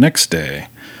shooting the next day.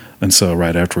 And so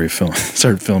right after we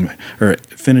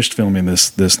finished filming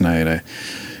this night, I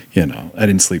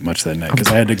didn't sleep much that night because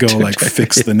I had to go like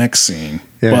fix the next scene.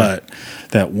 Yeah. But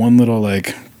that one little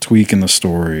like tweak in the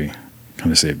story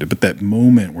kind of saved it. But that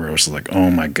moment where I was like, oh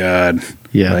my God,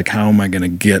 yeah, like how am I going to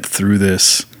get through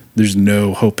this? There's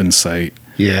no hope in sight.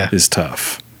 Yeah, is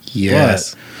tough.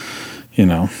 Yes,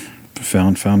 but,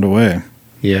 found a way.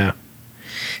 Yeah,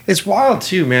 it's wild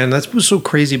too, man. That's what's so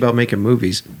crazy about making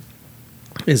movies.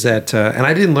 Is that, and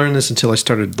I didn't learn this until I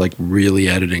started like really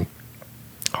editing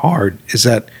hard, is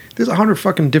that there's 100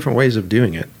 fucking different ways of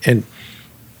doing it. And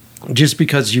just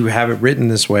because you have it written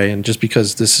this way and just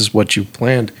because this is what you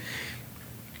planned,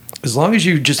 as long as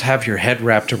you just have your head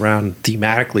wrapped around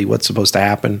thematically what's supposed to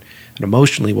happen and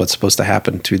emotionally what's supposed to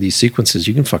happen through these sequences,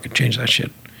 you can fucking change that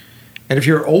shit. And if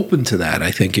you're open to that,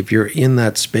 I think if you're in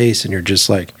that space and you're just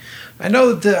like, I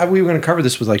know that we were going to cover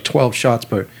this with like 12 shots,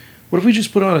 but what if we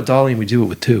just put on a dolly and we do it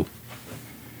with 2?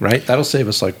 Right? That'll save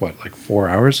us like 4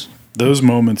 hours? Those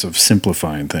moments of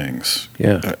simplifying things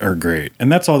are great.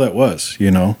 And that's all that was,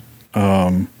 you know?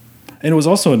 And it was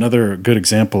also another good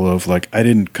example of like, I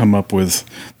didn't come up with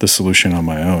the solution on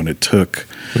my own. It took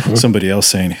somebody else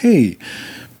saying, hey,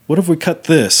 what if we cut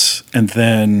this? And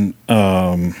then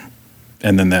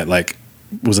that like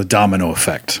was a domino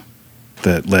effect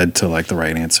that led to like the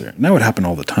right answer. And that would happen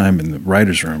all the time in the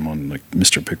writer's room on like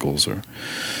Mr. Pickles or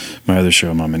my other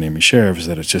show, Mama Named Me Sheriff, is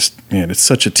that it's just, man, it's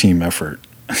such a team effort,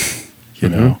 you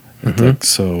know? Like,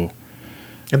 so.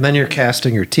 And then you're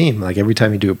casting your team. Like every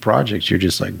time you do a project, you're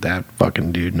just like, that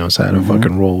fucking dude knows how to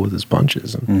fucking roll with his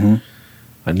punches. And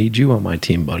I need you on my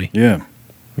team, buddy. Yeah.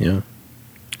 Yeah.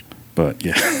 But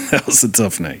yeah, that was a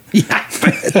tough night. Yeah,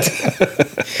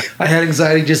 I had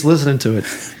anxiety just listening to it.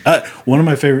 One of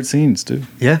my favorite scenes, too.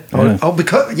 Yeah.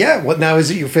 What now? Is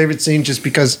it your favorite scene just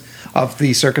because of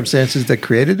the circumstances that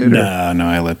created it? No,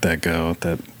 I let that go.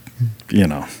 That, you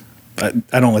know,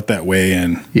 I don't let that weigh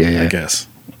in. I guess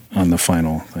on the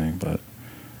final thing,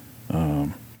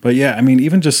 but yeah, I mean,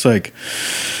 even just like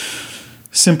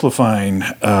simplifying,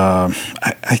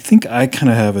 I think I kind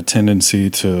of have a tendency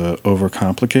to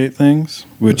overcomplicate things,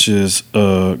 which is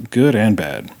good and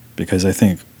bad, because I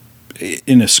think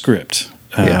in a script,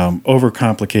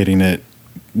 overcomplicating it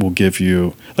will give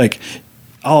you, like,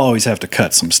 I'll always have to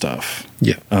cut some stuff.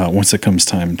 Once it comes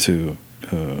time to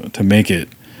make it.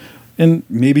 And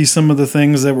maybe some of the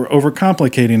things that were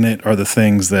overcomplicating it are the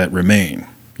things that remain,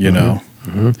 you know?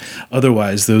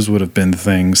 Otherwise, those would have been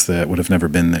things that would have never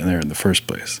been there in the first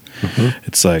place.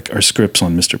 It's like our scripts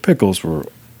on Mr. Pickles were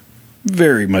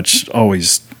very much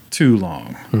always too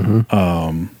long.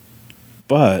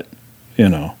 But, you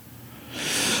know,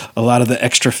 a lot of the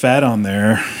extra fat on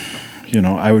there, you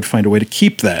know, I would find a way to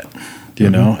keep that,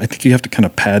 you know? I think you have to kind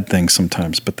of pad things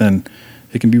sometimes, but then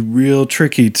it can be real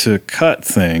tricky to cut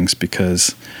things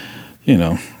because, you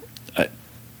know,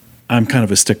 I'm kind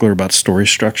of a stickler about story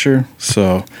structure.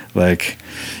 So, like,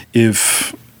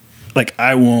 if, like,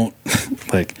 I won't,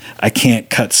 like, I can't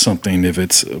cut something if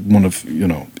it's one of, you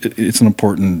know, it's an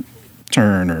important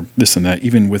turn or this and that,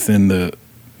 even within the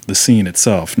scene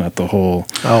itself, not the whole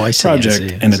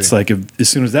project. And it's like, as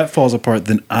soon as that falls apart,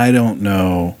 then I don't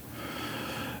know,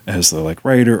 as the, like,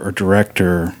 writer or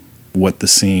director, what the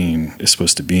scene is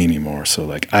supposed to be anymore. So,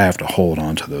 like, I have to hold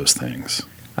on to those things.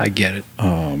 I get it.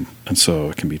 And so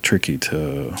it can be tricky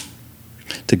to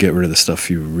get rid of the stuff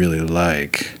you really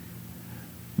like,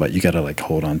 but you got to like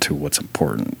hold on to what's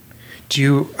important. Do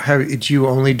you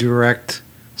only direct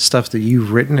stuff that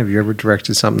you've written? Have you ever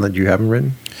directed something that you haven't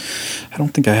written? I don't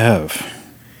think I have.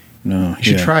 No. You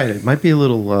should try it. It might be a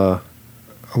little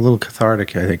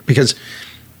cathartic, I think, because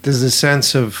there's a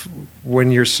sense of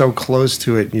when you're so close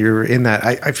to it, you're in that.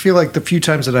 I feel like the few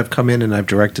times that I've come in and I've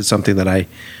directed something that I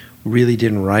really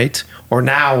didn't write, or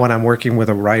now when I'm working with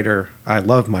a writer, I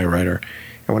love my writer,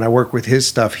 and when I work with his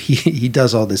stuff, he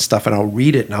does all this stuff, and I'll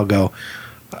read it and I'll go,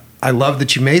 I love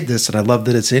that you made this and I love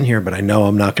that it's in here, but I know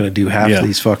I'm not going to do half of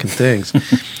these fucking things.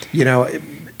 You know,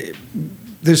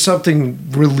 there's something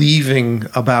relieving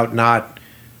about not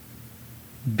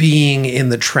being in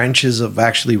the trenches of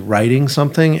actually writing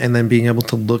something and then being able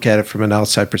to look at it from an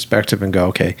outside perspective and go,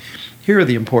 okay, here are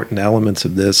the important elements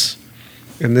of this.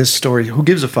 In this story, who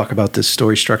gives a fuck about this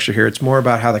story structure here? It's more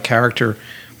about how the character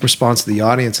responds to the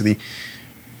audience.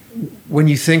 When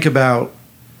you think about,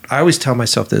 I always tell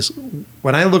myself this,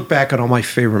 when I look back on all my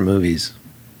favorite movies,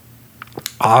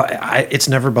 it's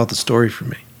never about the story for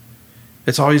me.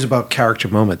 It's always about character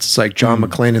moments. It's like John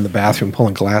McClane in the bathroom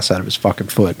pulling glass out of his fucking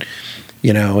foot.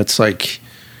 You know, it's like,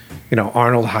 you know,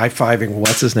 Arnold high-fiving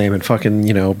what's his name and fucking,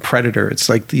 you know, Predator. It's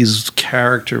like these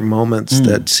character moments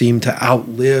that seem to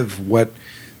outlive what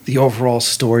the overall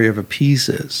story of a piece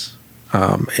is.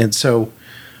 And so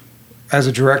as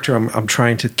a director, I'm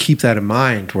trying to keep that in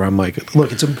mind where I'm like,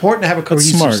 look, it's important to have a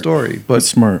cohesive story. But that's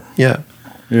smart. Yeah.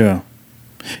 Yeah.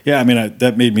 Yeah, I mean,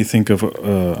 that made me think of, what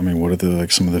are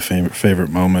some of the favorite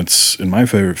moments in my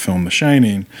favorite film, The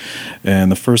Shining?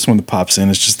 And the first one that pops in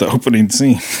is just the opening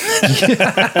scene.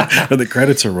 Where the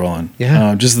credits are rolling.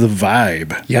 Yeah. Just the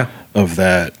vibe of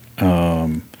that.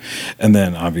 And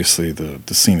then, obviously,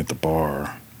 the scene at the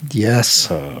bar. Yes.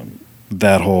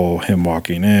 That whole him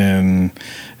walking in,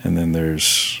 and then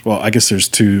I guess there's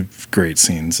two great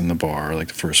scenes in the bar. Like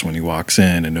the first one, he walks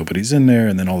in and nobody's in there,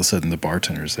 and then all of a sudden the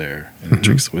bartender's there and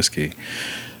drinks the whiskey.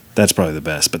 that's probably the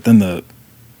best. But then the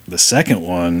second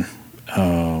one,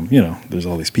 there's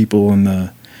all these people in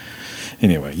the.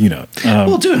 Anyway,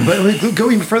 well, dude, but go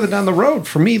even further down the road.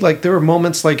 For me, like there were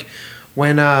moments like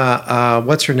when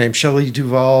what's her name, Shelley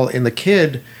Duvall and the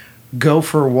kid go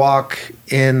for a walk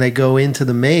and they go into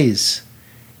the maze,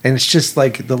 and it's just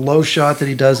like the low shot that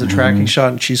he does, the tracking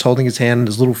shot, and she's holding his hand and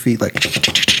his little feet like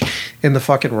in the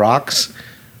fucking rocks.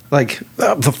 Like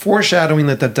the foreshadowing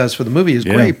that does for the movie is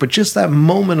great, but just that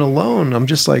moment alone, I'm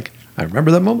just like, I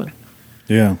remember that moment.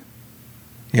 Yeah,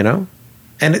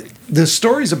 And the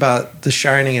stories about The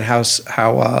Shining and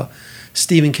how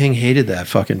Stephen King hated that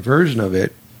fucking version of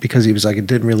it because he was like, it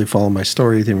didn't really follow my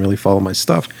story, it didn't really follow my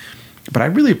stuff. But I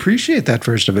really appreciate that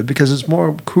version of it because it's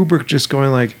more Kubrick just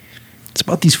going like, it's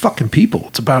about these fucking people.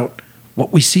 It's about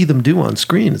what we see them do on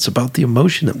screen. It's about the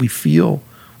emotion that we feel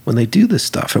when they do this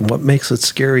stuff. And what makes it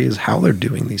scary is how they're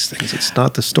doing these things. It's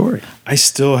not the story. I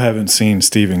still haven't seen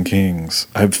Stephen King's.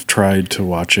 I've tried to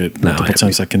watch it multiple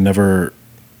times. I can never...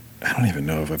 I don't even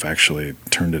know if I've actually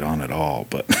turned it on at all,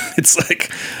 but it's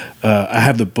like I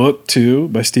have the book too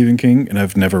by Stephen King, and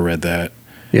I've never read that.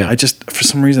 Yeah, I just for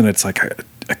some reason it's like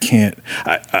I can't.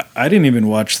 I didn't even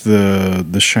watch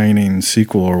the Shining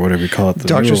sequel or whatever you call it, the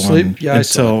Doctor Sleep. One, yeah,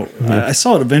 until I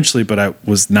saw it eventually, but I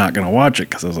was not going to watch it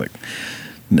because I was like,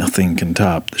 nothing can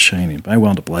top The Shining. But I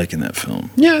wound up liking that film.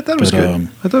 Yeah, I thought it was good.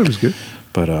 I thought it was good.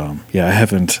 But I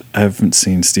haven't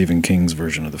seen Stephen King's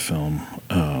version of the film.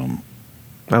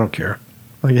 I don't care.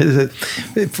 Like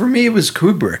for me, it was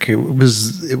Kubrick.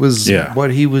 It was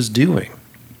what he was doing.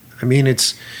 I mean,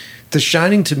 The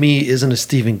Shining to me isn't a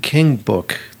Stephen King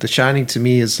book. The Shining to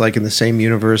me is like in the same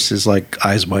universe as like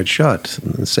Eyes Wide Shut,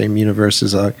 in the same universe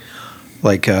as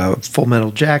Full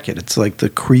Metal Jacket. It's like the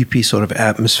creepy sort of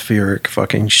atmospheric,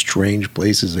 fucking strange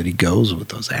places that he goes with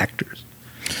those actors.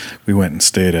 We went and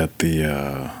stayed at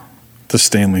the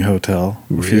Stanley Hotel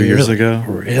a few years ago.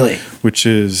 Really? Which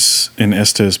is in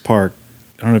Estes Park.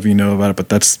 I don't know if you know about it, but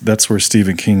that's where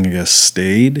Stephen King, I guess,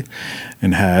 stayed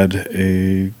and had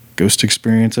a ghost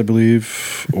experience, I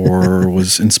believe, or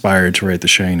was inspired to write The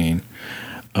Shining.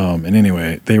 And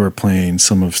anyway, they were playing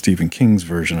some of Stephen King's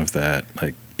version of that,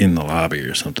 like in the lobby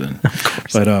or something. Of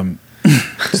course. But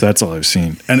so that's all I've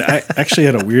seen. And I actually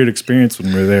had a weird experience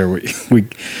when we were there.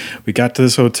 We got to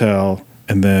this hotel,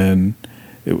 and then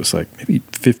it was like maybe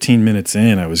 15 minutes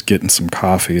in, I was getting some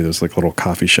coffee. There's like a little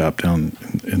coffee shop down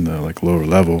in the like lower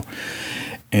level.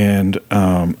 And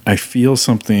I feel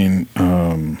something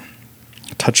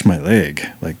touch my leg,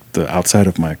 like the outside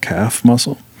of my calf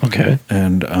muscle. Okay.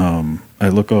 And I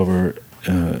look over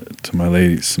to my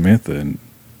lady, Samantha, and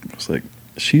I was like,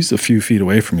 she's a few feet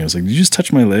away from me. I was like, did you just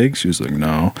touch my leg? She was like,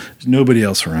 no. There's nobody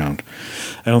else around.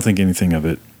 I don't think anything of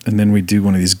it. And then we do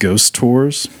one of these ghost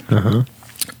tours. Uh-huh.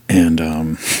 And,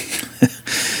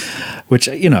 which,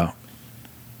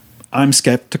 I'm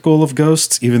skeptical of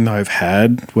ghosts, even though I've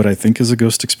had what I think is a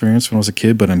ghost experience when I was a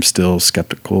kid, but I'm still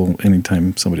skeptical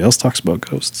anytime somebody else talks about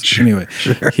ghosts. Sure, anyway,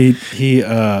 sure. He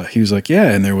was like,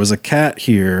 yeah, and there was a cat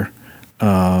here,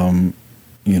 that's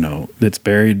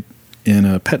buried in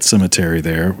a pet cemetery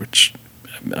there, which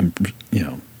I'm,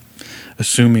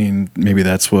 assuming maybe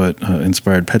that's what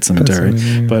inspired Pet Sematary.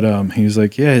 Yeah. But he was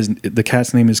like, yeah, the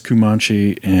cat's name is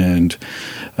Kumanchi, and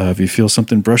if you feel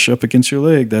something brush up against your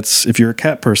leg, that's, if you're a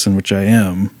cat person, which I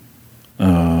am,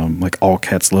 like all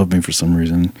cats love me for some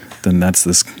reason, then that's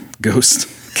this ghost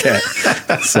cat.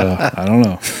 So I don't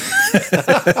know.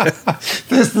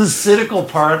 There's the cynical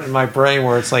part in my brain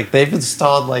where it's like they've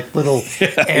installed like little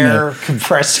air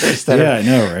compressors that I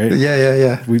know, right?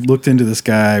 Yeah. We looked into this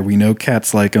guy. We know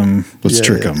cats like him. Let's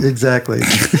trick him. Exactly.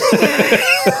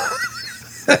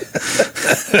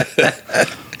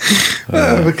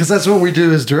 Because that's what we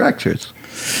do as directors.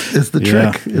 It's the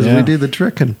trick. We do the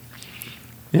tricking.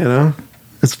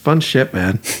 It's fun shit,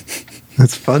 man.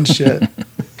 It's fun shit.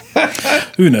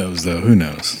 Who knows, though? Who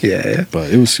knows? Yeah.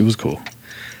 But it was cool.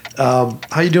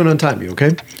 How you doing on time? You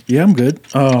okay? Yeah, I'm good.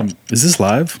 Is this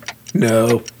live?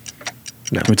 No.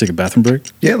 Can we take a bathroom break?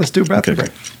 Yeah, let's do a bathroom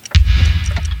break.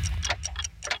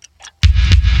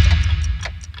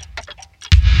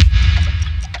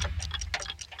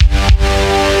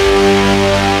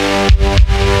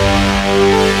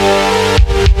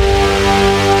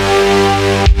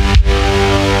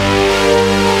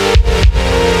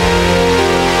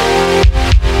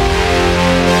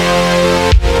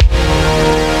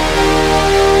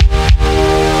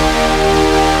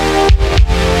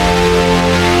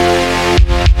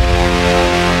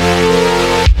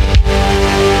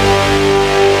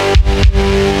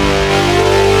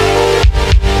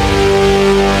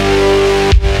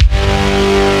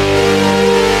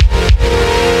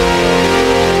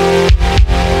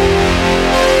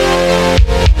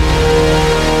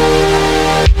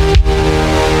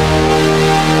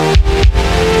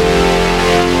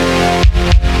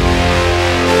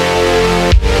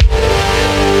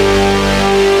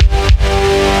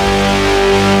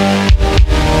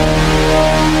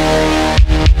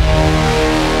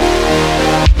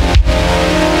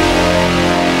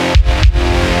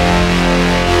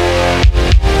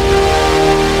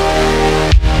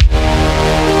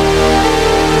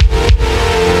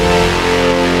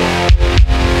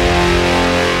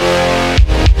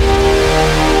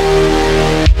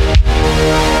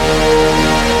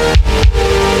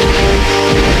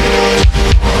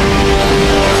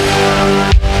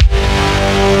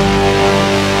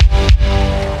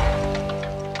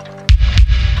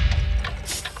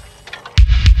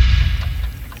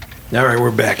 All right,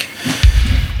 we're back.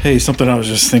 Hey, something I was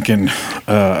just thinking.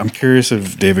 I'm curious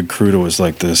if David Crudo was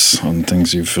like this on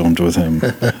things you filmed with him.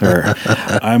 Or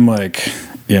I'm like,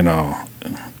 you know,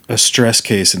 a stress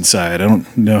case inside. I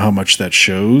don't know how much that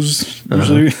shows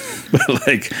usually, but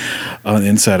like on the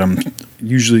inside, I'm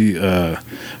usually.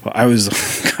 I was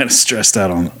kind of stressed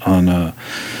out on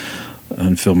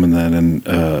filming that,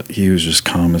 and he was just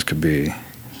calm as could be.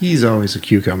 He's always a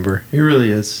cucumber. He really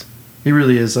is. He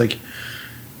really is. Like,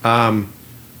 I'm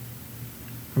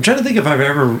trying to think if I've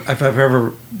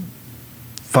ever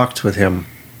fucked with him,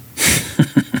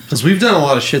 because we've done a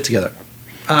lot of shit together.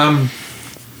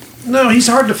 No, he's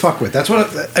hard to fuck with. That's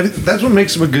what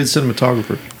makes him a good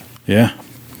cinematographer. Yeah,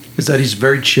 is that he's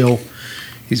very chill.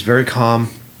 He's very calm.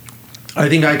 I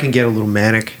think I can get a little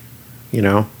manic, you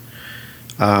know.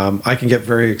 I can get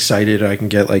very excited. I can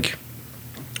get like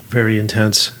very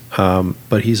intense.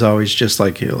 But he's always just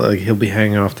like he'll be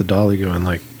hanging off the dolly, going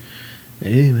like,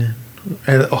 "Hey man,"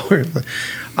 or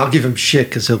I'll give him shit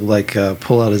because he'll like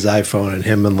pull out his iPhone, and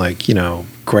him and like, you know,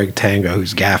 Greg Tango,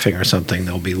 who's gaffing or something,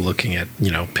 they'll be looking at,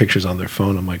 you know, pictures on their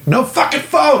phone. I'm like, no fucking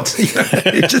phones.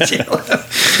 Just yell.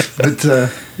 But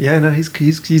yeah, no, he's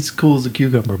cool as a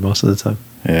cucumber most of the time.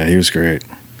 Yeah, he was great.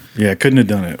 Yeah, I couldn't have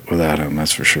done it without him.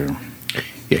 That's for sure.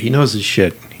 Yeah, he knows his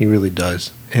shit. He really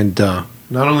does. And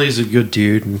not only is he a good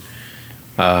dude, and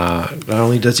not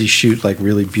only does he shoot like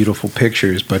really beautiful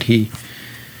pictures, but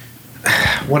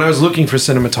when I was looking for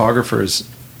cinematographers,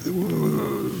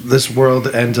 this world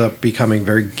ends up becoming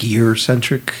very gear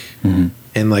centric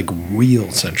and like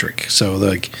reel centric. So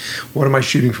like, what am I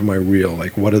shooting for my reel?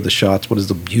 Like, what are the shots? What is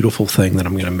the beautiful thing that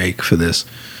I'm going to make for this?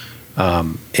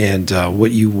 And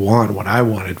what I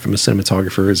wanted from a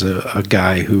cinematographer is a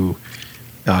guy who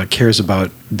cares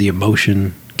about the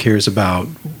emotion, cares about,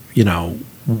 you know,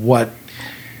 what,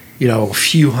 you know, a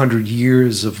few hundred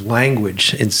years of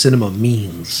language in cinema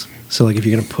means. So, like, if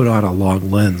you're going to put on a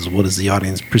long lens, what does the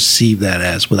audience perceive that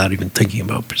as without even thinking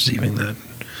about perceiving that?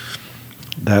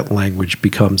 That language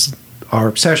becomes our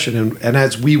obsession. And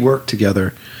as we work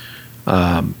together,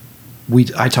 I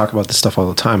talk about this stuff all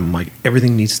the time. I'm like,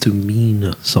 everything needs to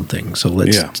mean something. So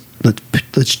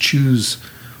let's choose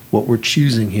what we're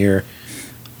choosing here.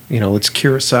 You know, let's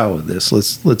Kurosawa this.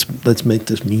 Let's make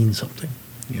this mean something.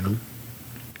 You know.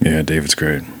 Yeah, David's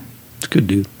great. It's a good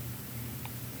dude.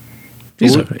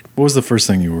 What was the first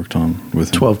thing you worked on with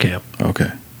him? 12 Cam.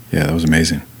 Okay. Yeah, that was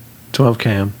amazing. 12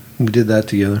 Cam. We did that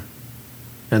together.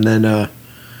 And then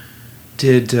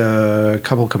did a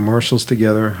couple commercials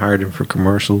together. Hired him for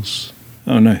commercials.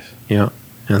 Oh, nice. Yeah.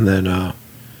 And then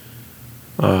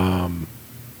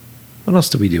what else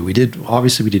did we do? We did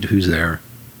Who's There.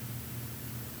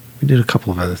 We did a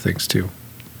couple of other things too.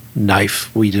 Knife.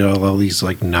 We did all these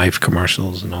like knife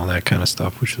commercials and all that kind of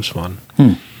stuff, which was fun.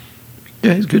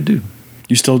 Yeah, he's a good dude.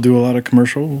 You still do a lot of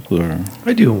commercials? Or?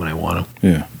 I do when I want to.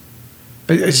 Yeah.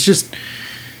 It's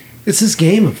this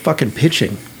game of fucking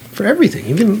pitching for everything,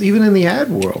 even in the ad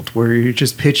world, where you're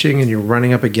just pitching and you're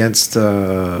running up against,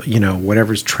 you know,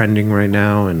 whatever's trending right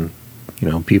now, and you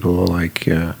know, people are like,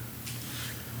 I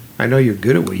know you're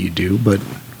good at what you do, but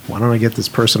why don't I get this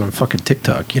person on fucking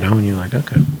TikTok? You know, and you're like,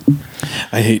 okay.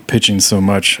 I hate pitching so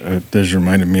much. This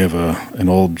reminded me of an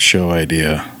old show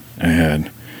idea I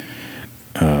had.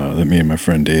 That me and my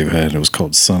friend Dave had. It was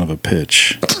called Son of a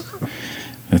Pitch.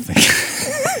 I think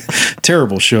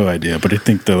terrible show idea, but I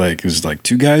think it was like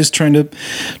two guys trying to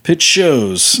pitch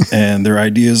shows and their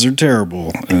ideas are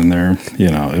terrible, and they're, you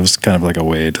know, it was kind of like a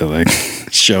way to like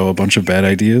show a bunch of bad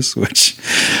ideas, which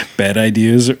bad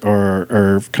ideas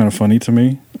are kind of funny to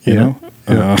me, you know?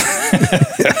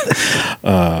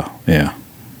 Yeah.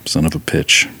 Son of a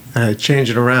Pitch. Change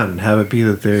it around and have it be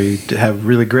that they have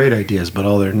really great ideas, but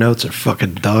all their notes are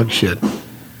fucking dog shit.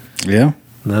 Yeah.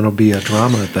 And that'll be a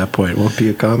drama at that point. It won't be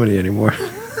a comedy anymore.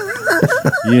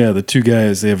 Yeah, the two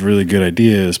guys, they have really good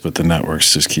ideas, but the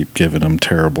networks just keep giving them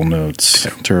terrible notes,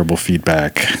 terrible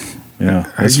feedback.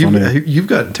 Yeah, that's funny. You've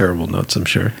gotten terrible notes, I'm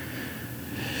sure.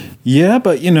 Yeah,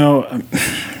 but, you know,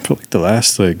 for like the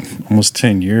last almost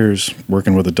 10 years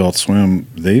working with Adult Swim,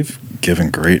 they've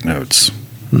given great notes.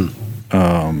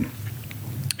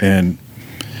 And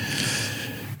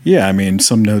yeah, I mean,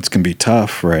 some notes can be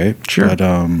tough, right? Sure. But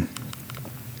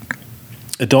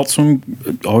Adult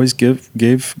Swim always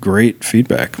gave great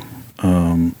feedback,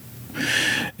 and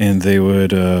they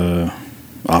would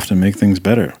often make things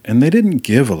better. And they didn't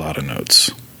give a lot of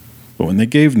notes, but when they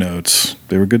gave notes,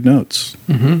 they were good notes.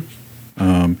 And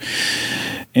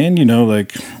you know,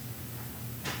 like,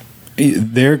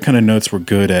 their kind of notes were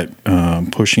good at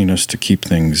pushing us to keep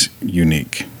things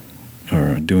unique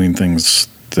or doing things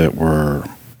that were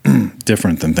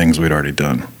different than things we'd already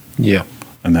done. Yeah.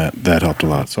 And that helped a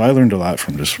lot. So I learned a lot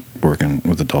from just working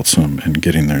with Adult Swim and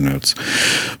getting their notes.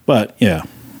 But yeah,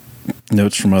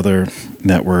 notes from other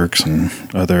networks and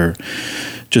other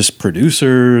just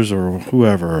producers or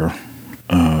whoever.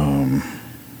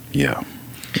 Yeah.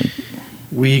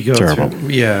 We go Terrible.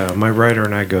 through, my writer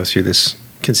and I go through this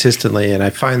consistently, and I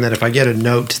find that if I get a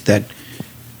note that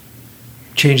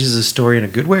changes the story in a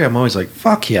good way, I'm always like,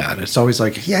 fuck yeah. And it's always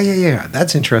like, yeah,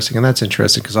 that's interesting, and that's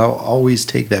interesting, because I'll always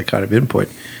take that kind of input.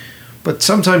 But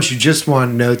sometimes you just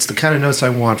want notes, the kind of notes I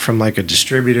want from like a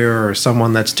distributor or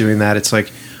someone that's doing that. It's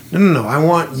like, no, I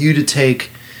want you to take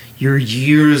your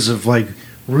years of like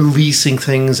releasing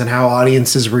things and how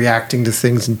audiences reacting to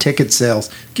things and ticket sales.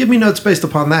 Give me notes based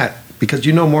upon that, because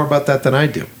you know more about that than I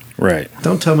do. Right.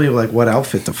 Don't tell me like what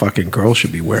outfit the fucking girl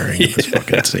should be wearing in this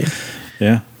fucking scene.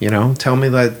 Yeah. You know, tell me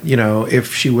that, you know,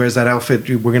 if she wears that outfit,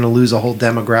 we're going to lose a whole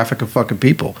demographic of fucking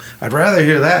people. I'd rather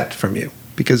hear that from you,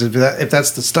 because if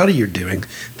that's the study you're doing,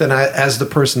 then I, as the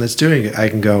person that's doing it, I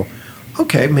can go,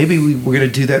 okay, maybe we're going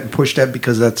to do that and push that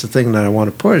because that's the thing that I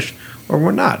want to push, or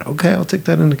we're not. Okay, I'll take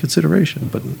that into consideration.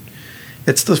 But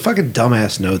it's the fucking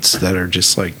dumbass notes that are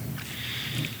just like,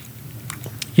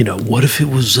 you know, what if it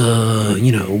was,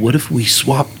 what if we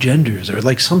swapped genders, or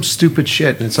like some stupid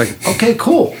shit. And it's like, okay,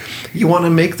 cool. You want to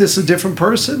make this a different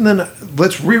person? Then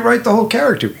let's rewrite the whole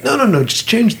character. No, just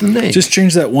change the name. Just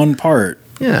change that one part.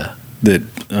 Yeah. That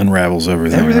unravels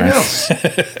everything right? else.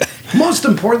 Most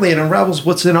importantly, it unravels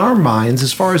what's in our minds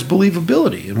as far as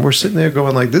believability. And we're sitting there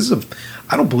going like,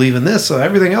 I don't believe in this, so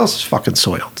everything else is fucking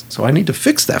soiled. So I need to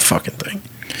fix that fucking thing.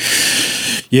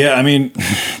 Yeah, I mean,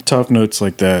 tough notes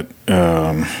like that.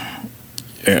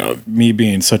 Me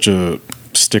being such a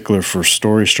stickler for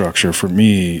story structure, for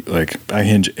me, like I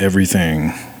hinge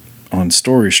everything on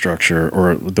story structure,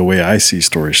 or the way I see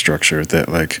story structure, that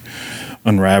like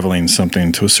unraveling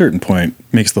something to a certain point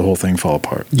makes the whole thing fall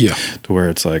apart. Yeah. To where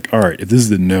it's like, all right, if this is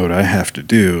the note I have to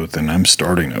do, then I'm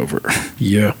starting over.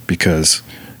 Yeah. Because,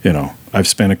 you know, I've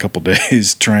spent a couple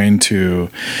days trying to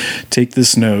take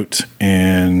this note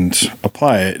and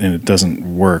apply it, and it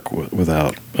doesn't work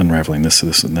without unraveling this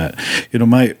and that. You know,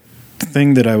 my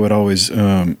thing that I would always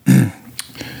do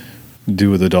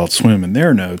with Adult Swim and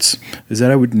their notes is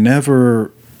that I would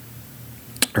never,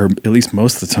 or at least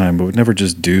most of the time, I would never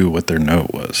just do what their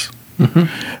note was.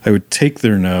 Mm-hmm. I would take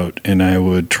their note and I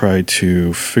would try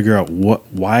to figure out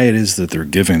why it is that they're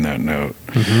giving that note,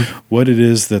 mm-hmm. what it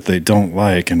is that they don't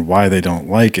like and why they don't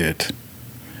like it.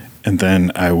 And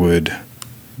then I would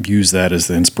use that as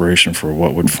the inspiration for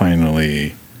what would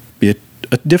finally be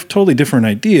a totally different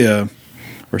idea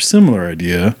or similar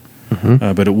idea,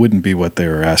 mm-hmm. But it wouldn't be what they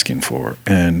were asking for.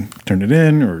 And turn it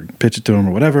in or pitch it to them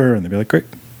or whatever, and they'd be like, great.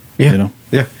 Yeah. You know?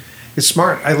 Yeah. It's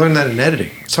smart. I learned that in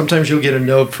editing. Sometimes you'll get a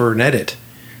note for an edit,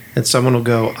 and someone will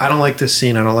go, I don't like this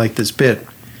scene, I don't like this bit.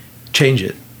 Change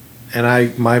it.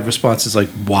 And my response is like,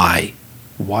 why?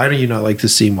 Why do you not like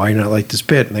this scene? Why do you not like this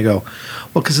bit? And they go,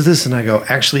 well, because of this. And I go,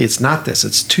 actually, it's not this.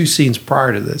 It's 2 scenes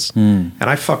prior to this. And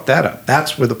I fucked that up.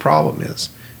 That's where the problem is.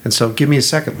 And so give me a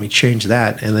second. Let me change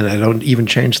that. And then I don't even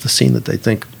change the scene that they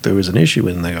think there was an issue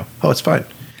with. And they go, oh, it's fine.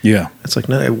 Yeah. It's like,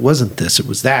 no, it wasn't this. It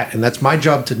was that. And that's my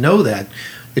job to know that.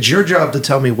 It's your job to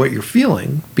tell me what you're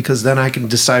feeling, because then I can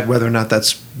decide whether or not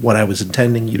that's what I was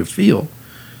intending you to feel.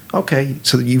 Okay,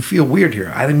 so you feel weird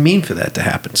here. I didn't mean for that to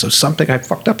happen. So I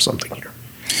fucked up something here.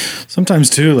 Sometimes,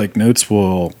 too, like notes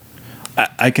will...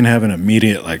 I can have an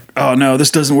immediate like, oh, no, this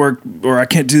doesn't work, or I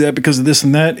can't do that because of this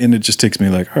and that. And it just takes me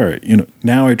like, all right, you know,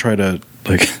 now I try to,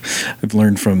 like, I've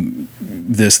learned from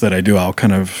this that I do, I'll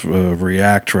kind of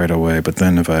react right away. But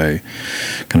then if I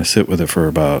kind of sit with it for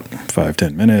about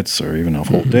 5-10 minutes or even a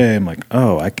whole mm-hmm. day, I'm like,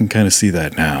 oh, I can kind of see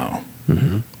that now.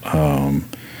 Mm-hmm.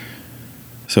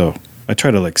 So I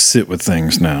try to like sit with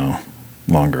things now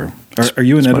longer. Are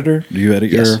you an editor? Do you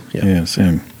edit yes. your? Yeah,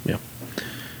 same. Yeah.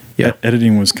 Yeah.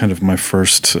 Editing was kind of my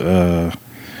first love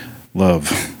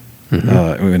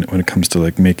mm-hmm. When it comes to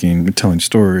like telling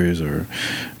stories or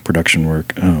production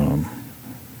work.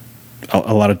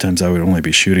 A lot of times I would only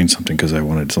be shooting something because I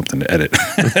wanted something to edit.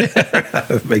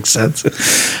 That makes sense.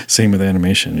 Same with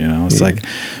animation, you know. It's like,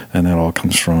 and that all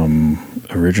comes from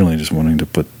originally just wanting to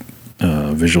put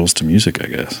visuals to music, I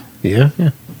guess. Yeah.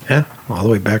 All the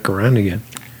way back around again.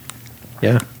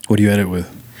 Yeah. What do you edit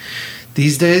with?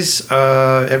 These days,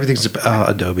 everything's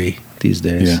Adobe these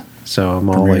days. Yeah. So I'm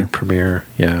all like Premiere.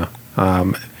 Yeah.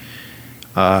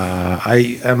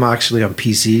 I am actually on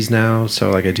PCs now, so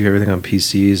like I do everything on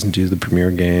PCs and do the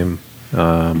Premiere game,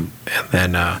 and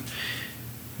then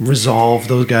Resolve.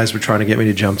 Those guys were trying to get me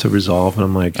to jump to Resolve, and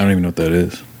I'm like, I don't even know what that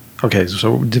is. Okay,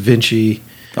 so DaVinci.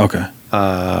 Okay.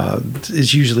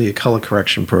 is usually a color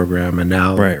correction program, and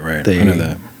now Right. they I know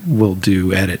that. will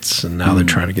do edits, and now they're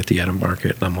trying to get the edit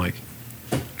market, and I'm like,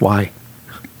 why?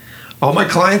 All my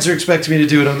clients are expecting me to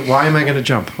do it. Why am I going to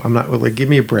jump? I'm not like, give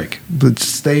me a break. But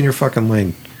stay in your fucking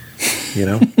lane. You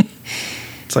know?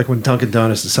 It's like when Dunkin'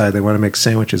 Donuts decide they want to make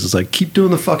sandwiches. It's like, keep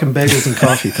doing the fucking bagels and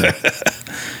coffee thing.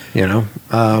 You know?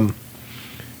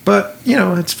 But, you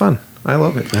know, it's fun. I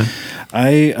love it, man.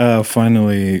 I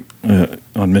finally,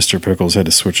 on Mr. Pickles, had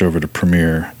to switch over to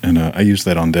Premiere, and I used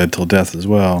that on Dead Till Death as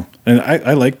well. And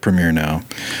I like Premiere now,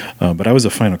 but I was a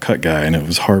Final Cut guy, and it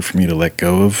was hard for me to let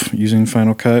go of using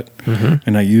Final Cut. Mm-hmm.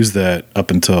 And I used that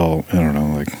up until, I don't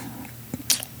know, like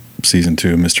season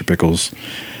 2 of Mr. Pickles.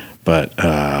 But,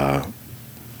 yeah,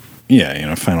 you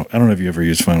know, I don't know if you ever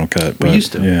used Final Cut. But we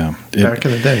used to. Yeah. Back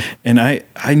in the day. And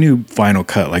I knew Final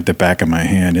Cut like the back of my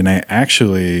hand, and I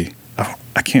actually...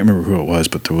 I can't remember who it was,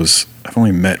 but I've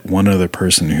only met one other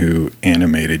person who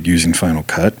animated using Final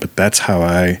Cut, but that's how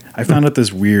I found out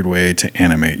this weird way to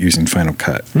animate using Final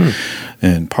Cut.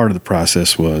 And part of the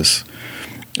process was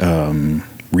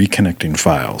reconnecting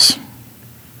files.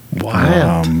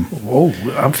 Wow. Whoa,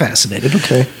 I'm fascinated.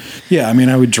 Okay. Yeah, I mean,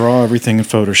 I would draw everything in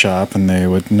Photoshop, and they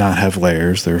would not have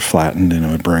layers. They were flattened, and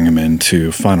I would bring them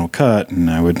into Final Cut, and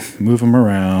I would move them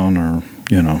around, or,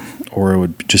 you know, or it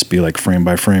would just be like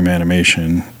frame-by-frame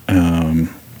animation. And,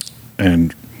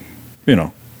 you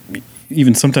know,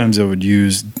 even sometimes I would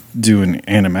do an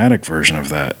animatic version of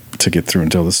that to get through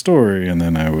and tell the story, and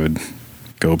then I would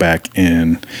go back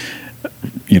in,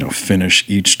 you know, finish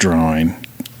each drawing,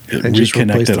 and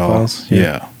reconnect it all.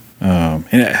 Yeah.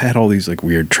 And it had all these like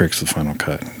weird tricks with Final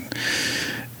Cut.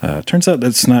 Turns out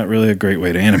that's not really a great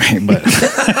way to animate, but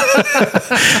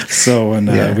so when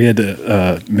we had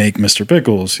to make Mr.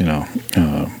 Pickles, you know,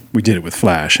 we did it with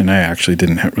Flash, and I actually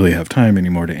didn't really have time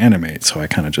anymore to animate, so I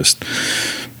kind of just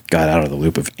got out of the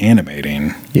loop of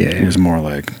animating. Yeah, it was more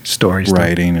like story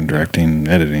writing and directing,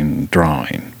 editing, and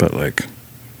drawing, but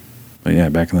yeah,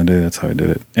 back in the day, that's how I did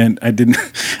it. And I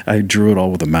drew it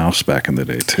all with a mouse back in the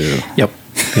day, too. Yep.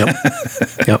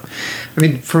 I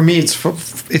mean, for me, it's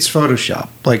Photoshop.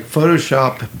 Like,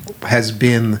 Photoshop has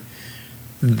been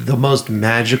the most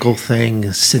magical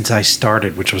thing since I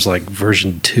started, which was like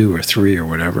version 2 or 3 or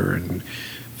whatever. And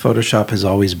Photoshop has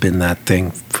always been that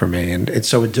thing for me. And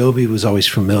so Adobe was always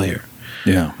familiar.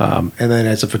 Yeah. And then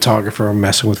as a photographer, I'm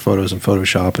messing with photos in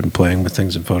Photoshop and playing with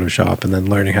things in Photoshop, and then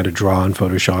learning how to draw in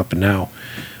Photoshop. And now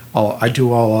I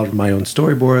do all of my own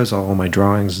storyboards, all of my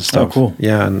drawings and stuff. Oh, cool.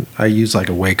 Yeah, and I use like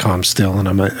a Wacom still, and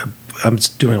I'm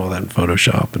doing all that in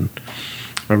Photoshop, and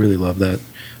I really love that.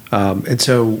 And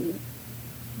so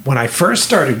when I first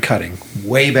started cutting,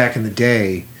 way back in the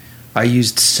day, I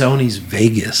used Sony's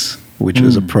Vegas, which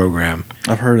was a program.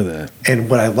 I've heard of that. And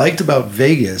what I liked about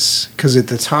Vegas, because at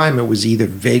the time it was either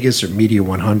Vegas or Media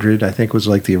 100, I think was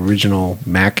like the original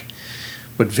Mac.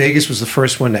 But Vegas was the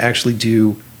first one to actually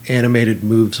do animated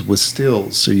moves with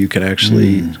stills, so you could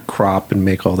actually crop and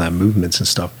make all that movements and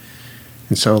stuff.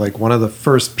 And so like one of the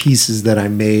first pieces that I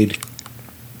made,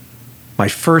 my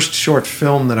first short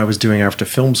film that I was doing after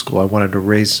film school, I wanted to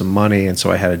raise some money, and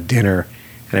so I had a dinner,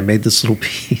 and I made this little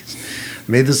piece.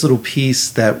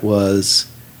 That was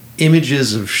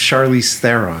images of Charlize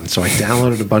Theron. So I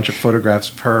downloaded a bunch of photographs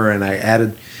of her, and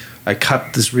I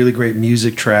cut this really great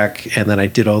music track, and then I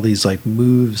did all these like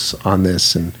moves on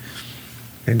this, and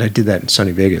I did that in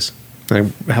Sony Vegas. And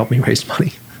it helped me raise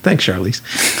money. Thanks, Charlize.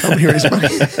 Helped me raise money.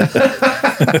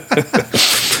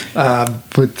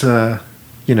 But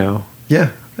you know,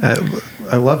 yeah,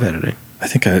 I love editing. I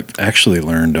think I actually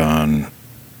learned on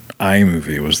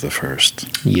iMovie was the first.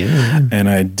 Yeah. And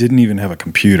I didn't even have a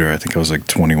computer. I think I was like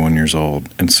 21 years old.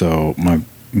 And so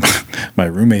my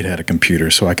roommate had a computer,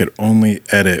 so I could only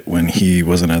edit when he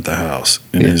wasn't at the house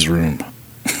in his room.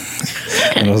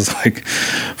 And I was like,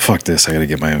 fuck this, I got to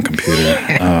get my own computer.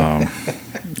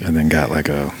 And then got like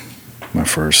my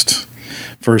first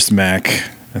Mac.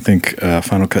 I think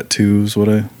Final Cut 2 is what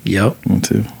I went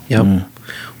to. Yep. Yeah.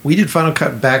 We did Final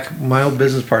Cut back, my old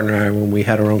business partner and I, when we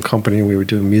had our own company and we were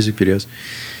doing music videos.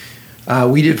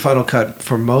 We did Final Cut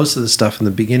for most of the stuff in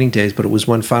the beginning days, but it was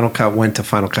when Final Cut went to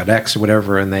Final Cut X or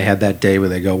whatever, and they had that day where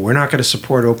they go, we're not going to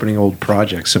support opening old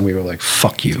projects. And we were like,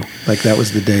 fuck you. Like, that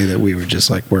was the day that we were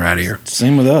just like, we're out of here.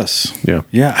 Same with us. Yeah.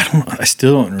 Yeah, I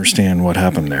still don't understand what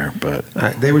happened there, but...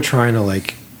 they were trying to,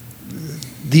 like...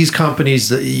 These companies,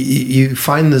 that you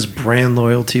find this brand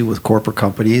loyalty with corporate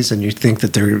companies, and you think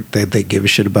that they give a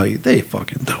shit about you. They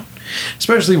fucking don't.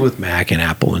 Especially with Mac and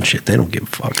Apple and shit. They don't give a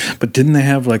fuck. But didn't they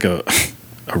have like a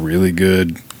really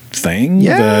good thing?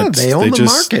 Yeah, they own the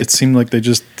market. It seemed like they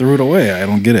just threw it away. I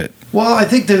don't get it. Well, I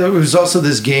think there was also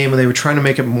this game, and they were trying to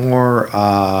make it more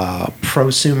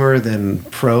prosumer than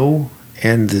pro.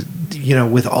 And, you know,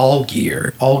 with all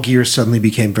gear suddenly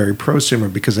became very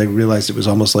prosumer because they realized it was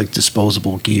almost like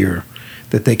disposable gear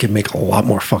that they could make a lot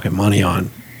more fucking money on.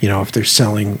 You know, if they're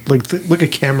selling, like, look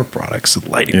at camera products and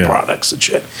lighting products and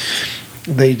shit.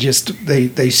 They just,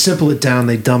 they simple it down,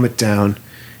 they dumb it down,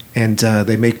 and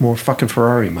they make more fucking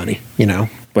Ferrari money, you know?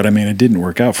 But I mean, it didn't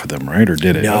work out for them, right? Or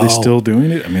did it? No. Are they still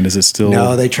doing it? I mean, is it still?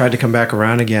 No, they tried to come back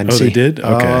around again. Oh, they did?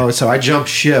 Okay. Oh, so I jumped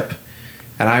ship,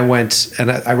 and I went,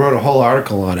 and I wrote a whole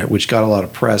article on it, which got a lot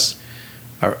of press.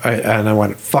 And I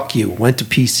went, fuck you. Went to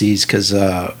PCs because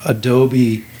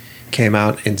Adobe came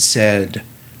out and said,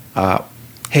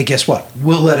 hey, guess what?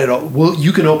 We'll let it.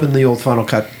 You can open the old Final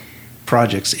Cut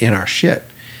projects in our shit.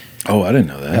 Oh, I didn't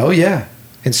know that. Oh yeah.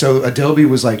 And so Adobe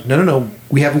was like, no,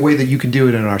 we have a way that you can do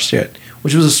it in our shit,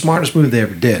 which was the smartest move they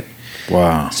ever did.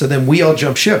 Wow. So then we all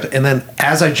jumped ship. And then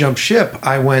as I jumped ship,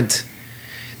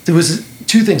 there was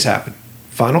two things happened.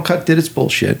 Final Cut did its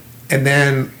bullshit. And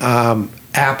then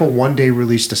Apple one day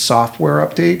released a software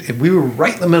update. And we were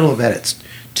right in the middle of edits.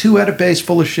 2 edit bays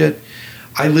full of shit.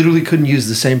 I literally couldn't use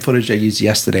the same footage I used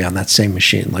yesterday on that same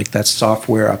machine. Like, that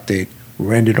software update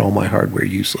rendered all my hardware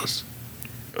useless.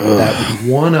 That was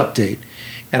one update.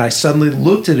 And I suddenly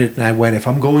looked at it and I went, if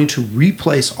I'm going to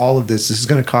replace all of this is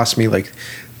going to cost me like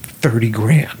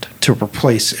 $30,000 to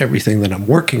replace everything that I'm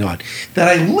working on that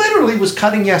I literally was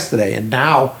cutting yesterday. And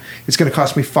now it's going to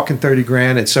cost me fucking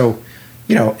 $30,000. And so,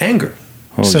 you know, anger.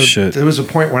 Holy shit. There was a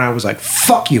point when I was like,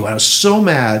 fuck you. I was so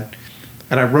mad.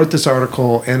 And I wrote this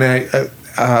article and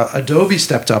Adobe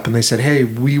stepped up and they said, hey,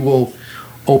 we will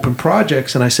open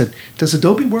projects. And I said, does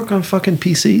Adobe work on fucking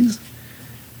PCs?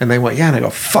 And they went, yeah. And I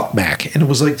go, fuck Mac. And it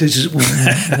was like, there's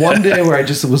just one day where I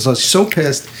just was like, so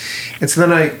pissed. And so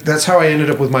then that's how I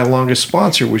ended up with my longest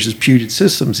sponsor, which is Puget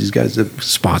Systems. These guys, the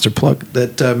sponsor plug,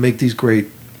 that make these great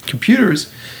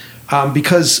computers.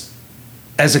 Because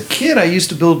as a kid, I used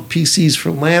to build PCs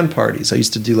for LAN parties. I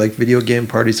used to do like video game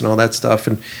parties and all that stuff.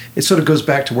 And it sort of goes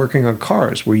back to working on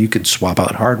cars where you can swap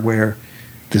out hardware.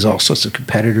 There's all sorts of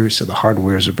competitors. So the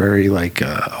hardwares are very like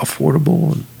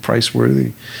affordable and price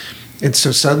worthy. And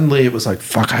so suddenly it was like,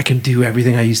 fuck, I can do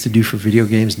everything I used to do for video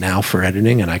games now for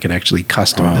editing, and I can actually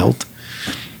custom build.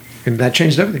 And that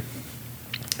changed everything.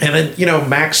 And then, you know,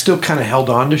 Mac still kind of held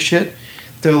on to shit.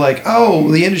 They're like,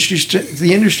 oh, the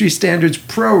industry standard's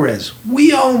ProRes.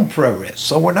 We own ProRes,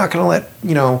 so we're not going to let,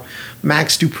 you know,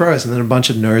 Macs do ProRes. And then a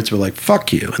bunch of nerds were like,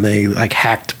 fuck you. And they like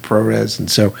hacked ProRes. And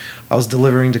so I was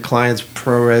delivering to clients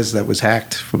ProRes that was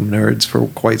hacked from nerds for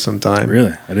quite some time.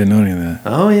 Really? I didn't know any of that.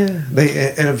 Oh, yeah.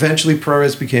 And eventually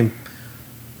ProRes became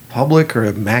public,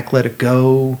 or Mac let it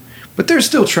go. But they're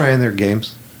still trying their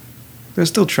games. They're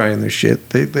still trying their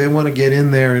shit. They want to get in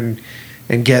there and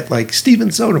get like Steven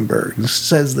Soderbergh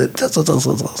says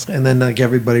that, and then like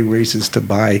everybody races to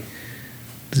buy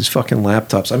these fucking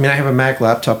laptops. I mean, I have a Mac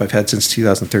laptop I've had since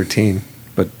 2013,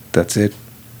 but that's it.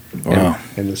 Wow.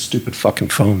 And the stupid fucking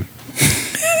phone.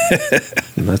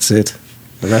 And that's it.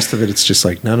 The rest of it, it's just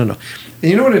like, no. And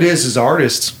you know what it is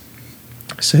artists,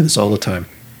 I say this all the time.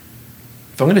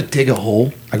 If I'm going to dig a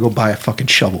hole, I go buy a fucking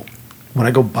shovel. When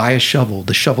I go buy a shovel,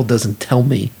 the shovel doesn't tell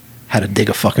me how to dig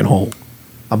a fucking hole.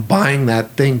 I'm buying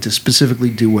that thing to specifically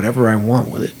do whatever I want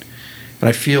with it. And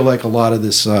I feel like a lot of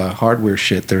this hardware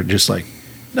shit, they're just like,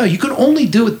 no, you can only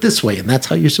do it this way, and that's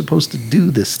how you're supposed to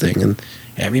do this thing, and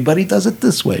everybody does it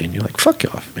this way. And you're like, fuck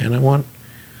off, man. I want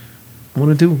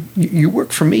to do, you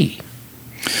work for me.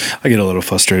 I get a little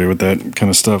frustrated with that kind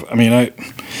of stuff. I mean,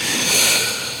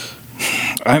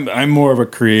 I'm more of a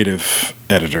creative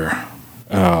editor.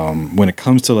 When it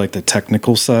comes to like the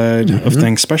technical side of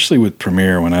things, especially with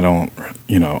Premiere, when I don't,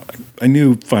 you know, I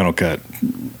knew Final Cut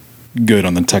good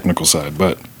on the technical side,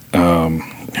 but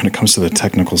when it comes to the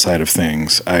technical side of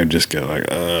things, I just get like,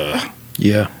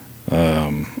 yeah.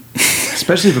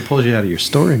 Especially if it pulls you out of your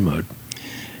story mode.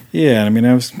 Yeah, I mean,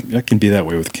 I can be that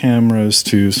way with cameras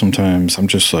too. Sometimes I'm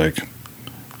just like,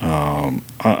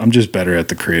 I'm just better at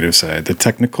the creative side. The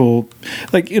technical,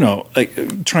 like, you know,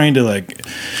 like trying to like.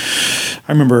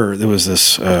 I remember there was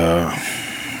this,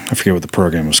 I forget what the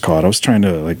program was called. I was trying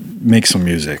to like make some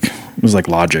music. It was like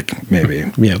Logic, maybe.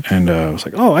 Yeah. And I was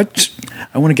like, oh,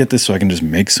 I want to get this so I can just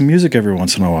make some music every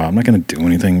once in a while. I'm not going to do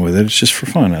anything with it. It's just for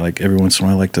fun. I like every once in a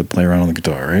while I like to play around on the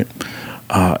guitar, right?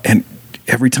 And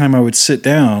every time I would sit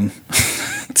down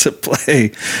to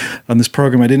play on this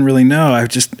program I didn't really know, I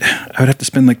would have to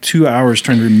spend like 2 hours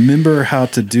trying to remember how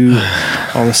to do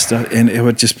all this stuff, and it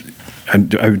would just.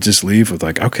 I would just leave with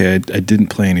like, okay, I didn't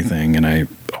play anything, and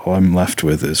all I'm left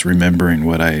with is remembering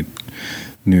what I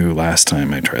knew last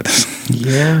time I tried this.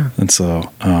 Yeah. And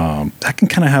so that can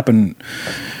kind of happen.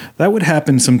 That would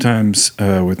happen sometimes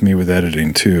with me with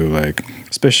editing too, like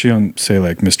especially on, say,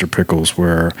 like Mr. Pickles,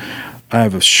 where I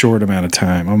have a short amount of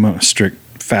time. I'm on a strict,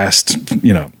 fast, I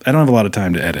don't have a lot of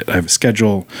time to edit. I have a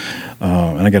schedule,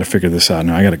 and I got to figure this out.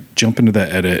 Now I got to jump into that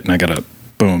edit, and I got to,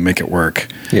 boom, make it work.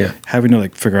 Yeah. Having to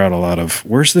like figure out a lot of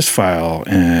where's this file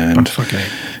and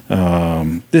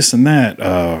this and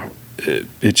that.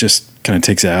 It just kind of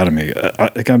takes it out of me.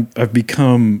 I've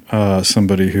become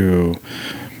somebody who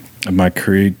my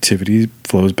creativity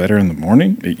flows better in the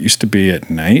morning. It used to be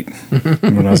at night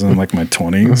when I was in like my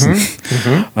 20s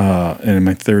and in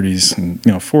my 30s and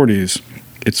 40s.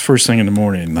 It's first thing in the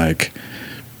morning, like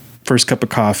first cup of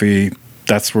coffee.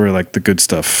 That's where like the good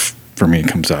stuff for me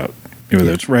comes out,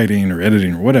 whether it's writing or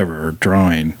editing or whatever, or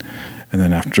drawing. And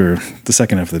then after the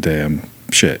second half of the day, I'm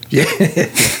shit. Yeah.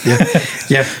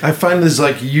 I find there's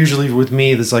like, usually with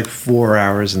me, there's like 4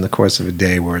 hours in the course of a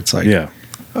day where it's like,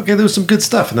 okay, there was some good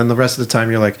stuff. And then the rest of the time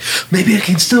you're like, maybe I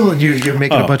can still, and you're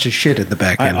making a bunch of shit at the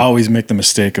back end. I always make the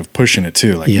mistake of pushing it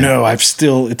too. Like, no, I've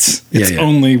still, it's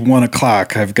only 1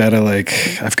 o'clock. I've got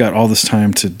got all this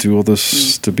time to do all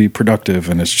this, to be productive.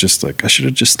 And it's just like, I should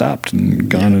have just stopped and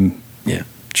gone and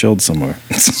chilled somewhere.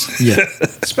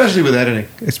 Especially with editing,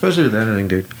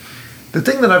 dude. The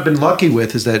thing that I've been lucky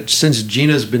with is that since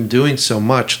Gina's been doing so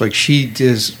much, like she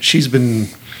shot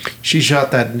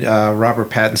that Robert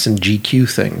Pattinson GQ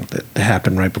thing that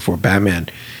happened right before Batman,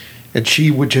 and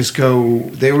she would just go.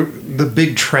 The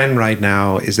big trend right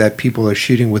now is that people are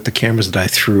shooting with the cameras that I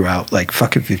threw out like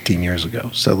fucking 15 years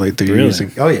ago. So like they're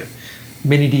using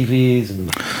mini DVs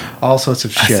and all sorts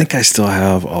of shit. I think I still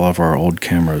have all of our old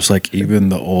cameras, like even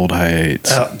the old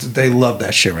Hi8s. They love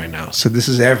that shit right now. So this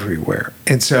is everywhere.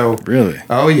 And so... Really?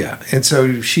 Oh, yeah. And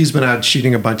so she's been out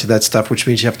shooting a bunch of that stuff, which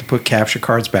means you have to put capture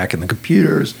cards back in the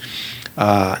computers.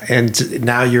 And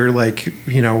now you're like,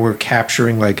 we're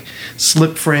capturing like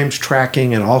slip frames,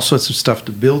 tracking, and all sorts of stuff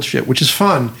to build shit, which is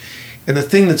fun. And the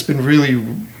thing that's been really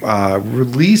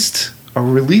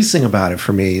releasing about it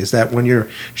for me is that when you're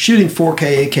shooting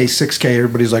 4K, 8K, 6K,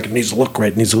 everybody's like, it needs to look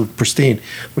great, it needs to look pristine.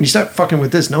 When you start fucking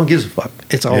with this, no one gives a fuck.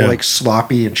 It's all like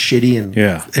sloppy and shitty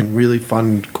and really fun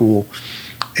and cool.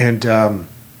 And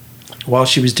while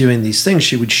she was doing these things,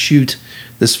 she would shoot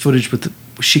this footage with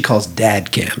what she calls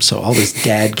dad cam. So all this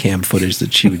dad cam footage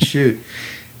that she would shoot.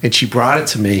 And she brought it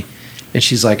to me, and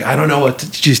she's like, I don't know what to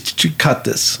just to cut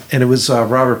this. And it was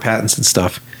Robert Pattinson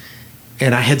stuff.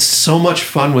 And I had so much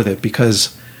fun with it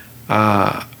because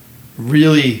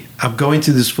really I'm going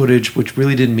through this footage which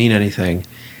really didn't mean anything.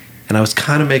 And I was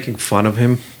kind of making fun of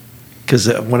him because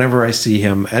whenever I see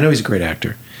him, I know he's a great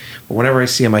actor, but whenever I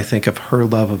see him, I think of her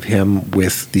love of him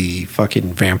with the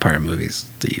fucking vampire movies,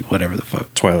 the whatever the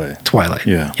fuck. Twilight.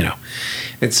 Yeah.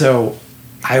 And so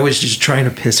I was just trying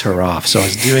to piss her off. So I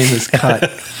was doing this cut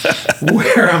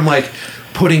where I'm like,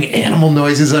 putting animal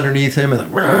noises underneath him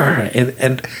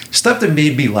and stuff that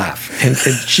made me laugh. And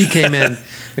she came in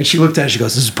and she looked at it and she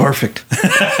goes, this is perfect.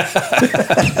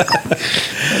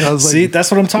 I was like, see,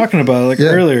 that's what I'm talking about. Like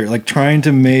earlier, like trying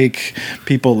to make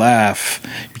people laugh.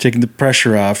 You're taking the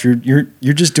pressure off. You're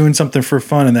just doing something for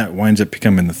fun, and that winds up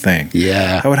becoming the thing.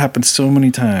 Yeah. That would happen so many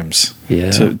times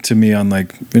to me on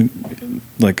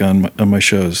on my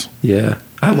shows. Yeah.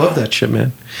 I love that shit,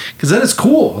 man. Because then it's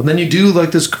cool. And then you do like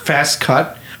this fast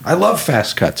cut. I love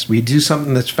fast cuts. We do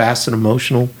something that's fast and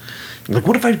emotional. Like,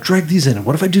 what if I drag these in? And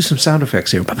what if I do some sound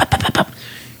effects here?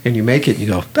 And you make it and you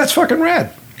go, that's fucking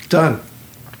rad. Done.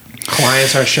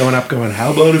 Clients are showing up going,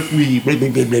 how about if we...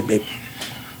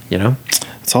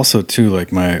 It's also, too,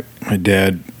 like my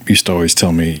dad used to always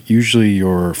tell me, usually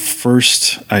your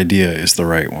first idea is the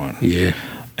right one. Yeah.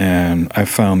 And I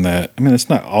found that, it's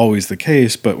not always the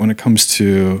case, but when it comes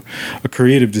to a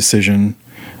creative decision,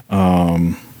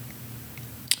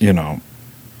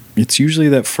 it's usually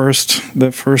that first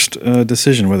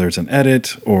decision, whether it's an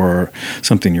edit or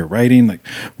something you're writing. Like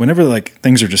whenever like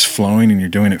things are just flowing and you're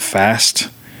doing it fast,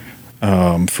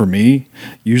 for me,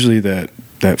 usually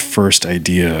that first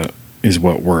idea is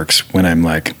what works when I'm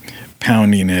like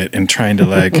pounding it and trying to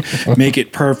like make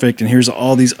it perfect, and here's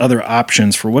all these other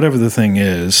options for whatever the thing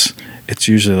is. It's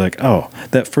usually like, oh,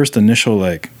 that first initial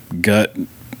like gut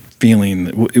feeling,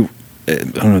 I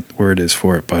don't know what the word is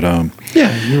for it, but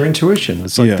your intuition.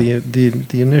 It's like the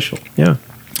initial. Yeah,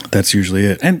 that's usually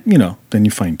it. And then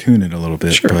you fine tune it a little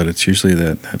bit, but it's usually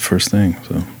that first thing.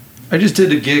 So I just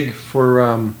did a gig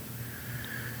for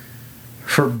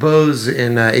Bose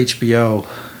in HBO.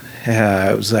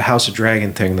 It was a House of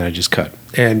Dragon thing that I just cut.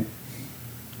 And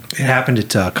it happened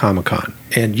at Comic-Con.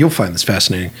 And you'll find this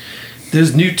fascinating.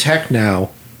 There's new tech now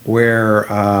where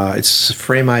it's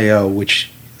Frame.io,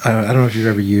 which I don't know if you've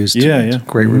ever used. Yeah, it's yeah. a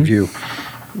great review.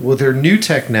 Well, their new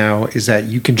tech now is that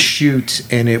you can shoot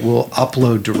and it will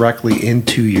upload directly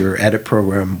into your edit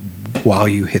program while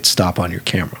you hit stop on your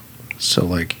camera. So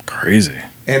like Crazy.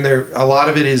 and a lot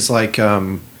of it is like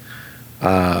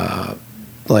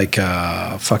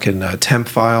fucking temp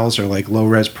files or like low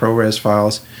res ProRes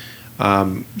files.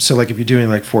 So like if you're doing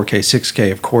like 4K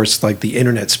 6K, of course like the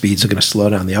internet speeds are going to slow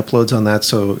down the uploads on that,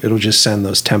 so it'll just send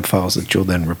those temp files that you'll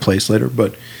then replace later.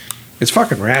 But it's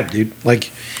fucking rad, dude.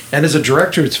 Like, and as a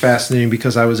director it's fascinating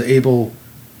because I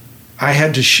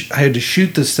had to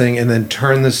shoot this thing and then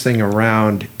turn this thing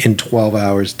around in 12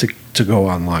 hours to go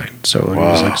online. So it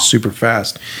was like super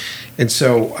fast. And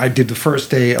so I did the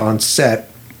first day on set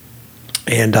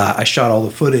and I shot all the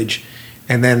footage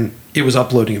and then it was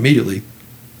uploading immediately.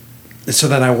 And so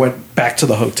then I went back to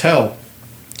the hotel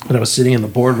and I was sitting in the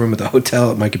boardroom at the hotel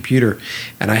at my computer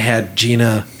and I had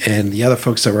Gina and the other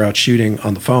folks that were out shooting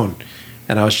on the phone.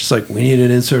 And I was just like, we need an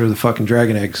insert of the fucking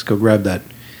Dragon Eggs. Go grab that.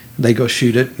 They go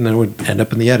shoot it and then it would end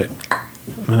up in the edit.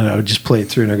 And I would just play it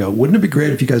through and I go, wouldn't it be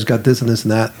great if you guys got this and this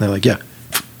and that? And they're like, yeah,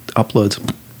 uploads,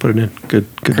 put it in. Good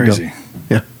Crazy. to go.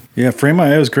 Yeah. Yeah,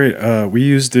 Frame.io is great. We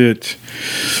used it.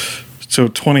 So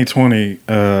 2020,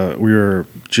 we were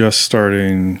just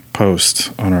starting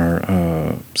post on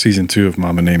our season 2 of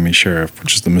Mama Named Me Sheriff,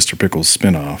 which is the Mr. Pickles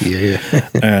spinoff. Yeah.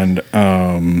 And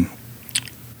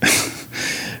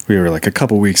we were like a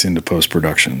couple weeks into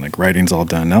post-production, like writing's all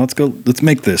done. Now let's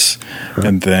make this. Huh.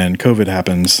 And then COVID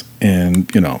happens and,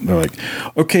 they're like,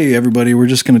 okay, everybody, we're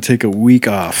just going to take a week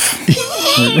off.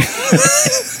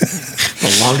 The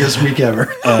longest week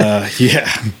ever. Yeah.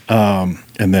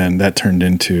 And then that turned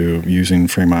into using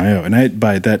Frame.io. And I,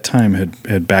 by that time,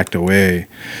 had backed away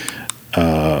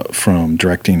from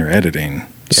directing or editing. Yeah.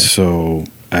 So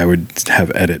I would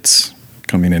have edits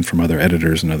coming in from other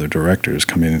editors and other directors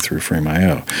coming in through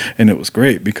Frame.io. And it was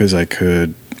great because I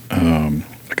could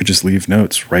just leave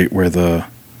notes right where the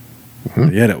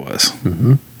edit was.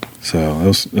 Mm-hmm.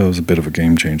 So that was a bit of a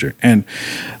game changer. And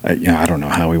I don't know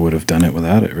how we would have done it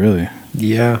without it, really.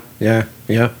 Yeah, they're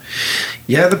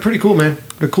pretty cool, man.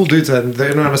 They're cool dudes.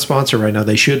 They're not a sponsor right now.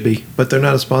 They should be, but they're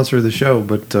not a sponsor of the show.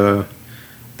 But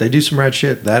they do some rad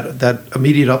shit. That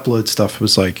immediate upload stuff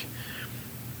was like,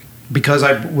 because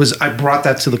I brought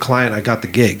that to the client, I got the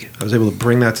gig. I was able to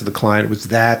bring that to the client. It was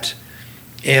that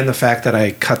and the fact that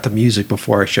I cut the music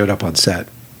before I showed up on set.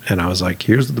 And I was like,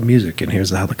 here's the music, and here's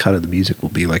how the cut of the music will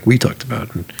be, like we talked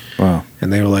about. And, wow.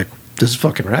 And they were like, this is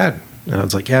fucking rad. And I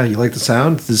was like, yeah, you like the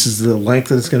sound? This is the length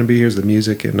that it's going to be. Here's the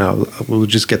music. And now we'll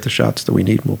just get the shots that we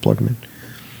need, and we'll plug them in.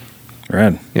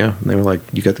 Rad. Yeah. And they were like,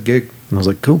 you got the gig. And I was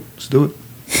like, cool, let's do it.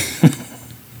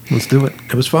 Let's do it.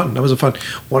 It was fun. That was a fun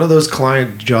one of those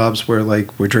client jobs where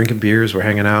like we're drinking beers, we're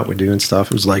hanging out, we're doing stuff.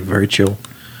 It was like very chill.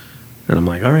 And I'm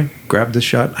like, all right, grab this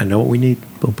shot. I know what we need.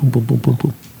 Boom, boom, boom, boom, boom,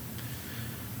 boom.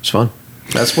 It's fun.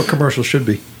 That's what commercials should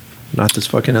be. Not this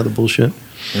fucking other bullshit.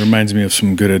 It reminds me of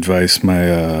some good advice.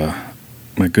 My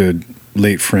good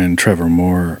late friend Trevor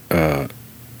Moore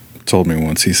told me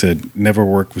once. He said, never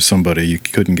work with somebody you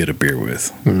couldn't get a beer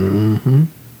with. Mm-hmm.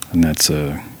 And that's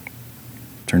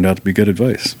turned out to be good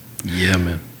advice. Yeah,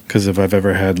 man. Because if I've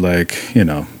ever had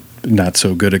not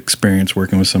so good experience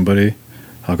working with somebody,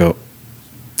 I'll go,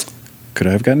 could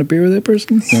I have gotten a beer with that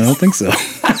person? I don't think so.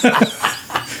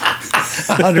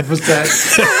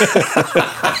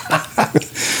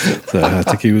 100%. So I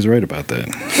think he was right about that.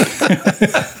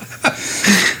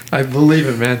 I believe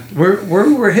it, man.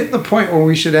 We're hitting the point where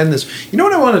we should end this. You know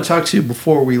what I want to talk to you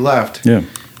before we left? Yeah.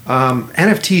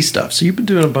 NFT stuff. So you've been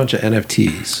doing a bunch of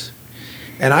NFTs.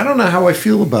 And I don't know how I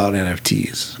feel about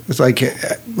NFTs. It's like,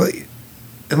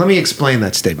 and let me explain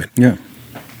that statement. Yeah.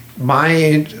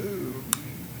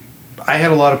 I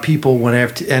had a lot of people when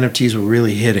NFTs were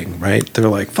really hitting, right? They're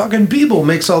like, fucking Beeple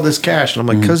makes all this cash. And I'm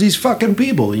like, because he's fucking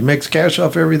Beeple. He makes cash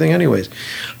off everything anyways.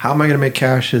 How am I going to make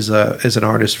cash as an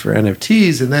artist for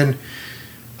NFTs? And then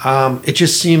it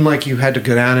just seemed like you had to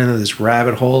go down into this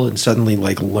rabbit hole and suddenly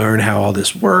like learn how all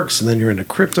this works. And then you're in a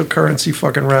cryptocurrency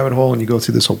fucking rabbit hole and you go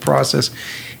through this whole process.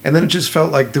 And then it just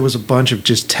felt like there was a bunch of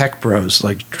just tech bros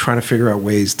like trying to figure out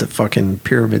ways to fucking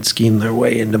pyramid scheme their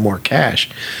way into more cash.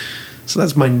 So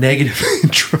that's my negative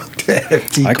intro to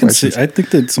NFT. I think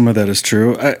that some of that is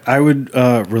true. I would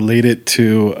relate it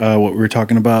to what we were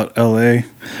talking about LA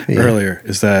earlier,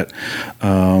 is that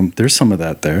there's some of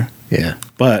that there. Yeah.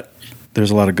 But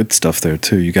there's a lot of good stuff there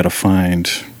too. You got to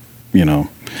find,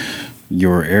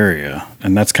 your area.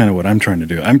 And that's kind of what I'm trying to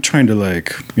do. I'm trying to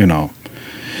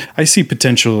I see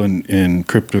potential in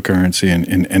cryptocurrency and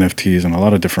in NFTs in a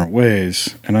lot of different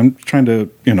ways, and I'm trying to,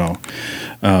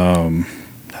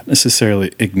 not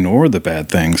necessarily ignore the bad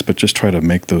things, but just try to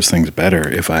make those things better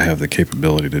if I have the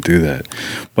capability to do that.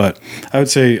 But I would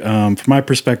say, from my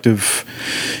perspective,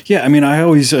 yeah, I mean, I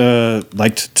always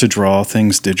liked to draw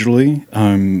things digitally.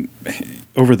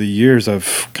 Over the years,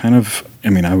 I've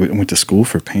I went to school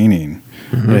for painting,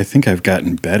 but I think I've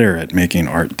gotten better at making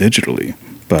art digitally.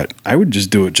 But I would just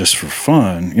do it just for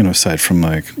fun, aside from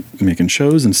like making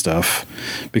shows and stuff,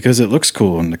 because it looks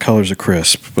cool and the colors are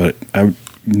crisp. But I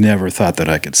never thought that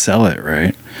I could sell it,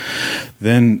 right?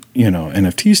 Then,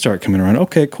 NFTs start coming around.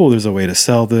 Okay, cool. There's a way to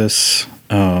sell this.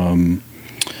 And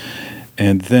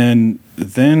then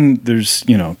there's,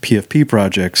 PFP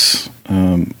projects.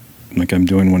 Like I'm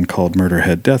doing one called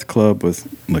Murderhead Death Club with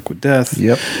Liquid Death.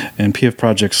 Yep. And PF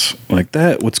projects like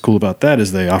that, what's cool about that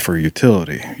is they offer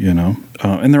utility,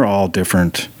 and they're all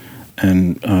different.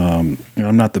 And I'm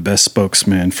not the best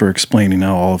spokesman for explaining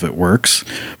how all of it works,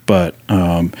 but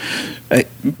I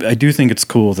do think it's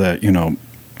cool that,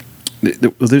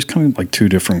 there's kind of like two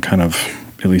different kind of,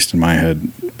 at least in my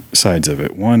head, sides of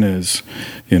it. One is,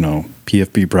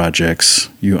 PFP projects,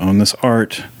 you own this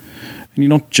art. And you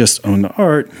don't just own the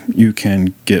art; you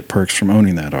can get perks from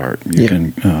owning that art. You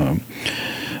can,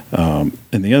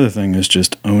 and the other thing is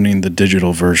just owning the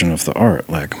digital version of the art,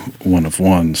 like one of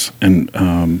ones. And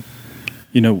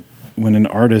when an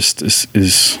artist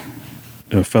is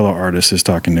a fellow artist is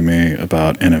talking to me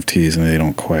about NFTs and they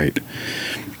don't quite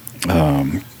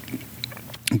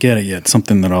get it yet,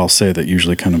 something that I'll say that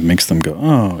usually kind of makes them go,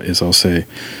 "Oh," is I'll say,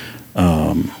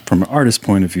 from an artist's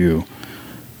point of view,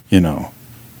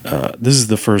 this is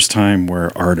the first time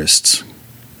where artists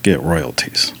get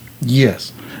royalties.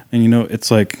 Yes. And, it's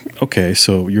like, okay,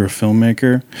 so you're a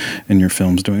filmmaker and your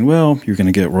film's doing well, you're going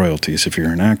to get royalties. If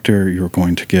you're an actor, you're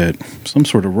going to get some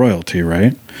sort of royalty,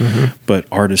 right? Mm-hmm. But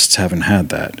artists haven't had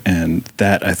that. And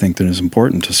that, I think, that is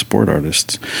important to support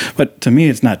artists. But to me,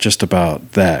 it's not just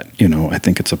about that. I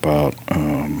think it's about,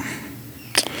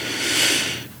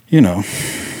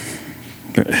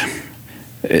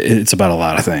 it's about a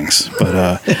lot of things,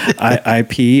 but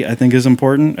IP I think is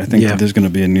important. I think that there's going to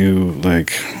be a new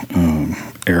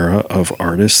era of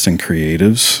artists and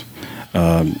creatives,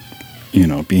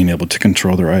 being able to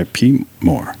control their IP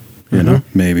more.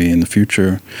 Maybe in the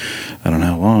future, I don't know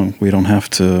how long, we don't have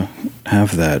to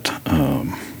have that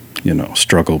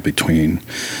struggle between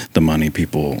the money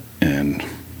people and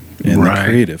the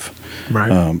creative.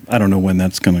 Right. I don't know when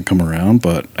that's going to come around,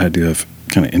 but I do have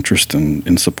kind of interest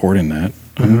in supporting that.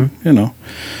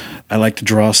 I like to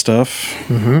draw stuff.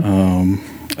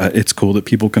 It's cool that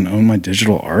people can own my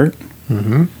digital art,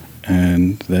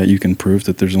 and that you can prove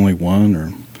that there's only one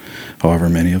or however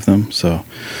many of them. So,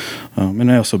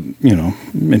 and I also,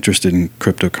 I'm interested in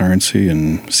cryptocurrency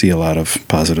and see a lot of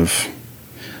positive.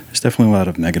 There's definitely a lot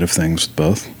of negative things with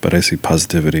both, but I see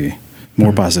positivity,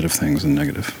 more positive things than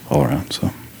negative all around.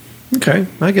 So, okay,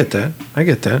 I get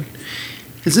that.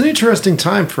 It's an interesting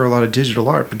time for a lot of digital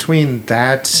art. Between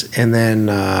that and then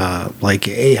like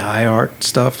AI art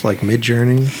stuff like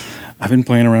Midjourney. I've been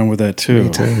playing around with that too. Me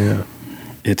too, yeah.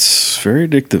 It's very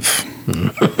addictive.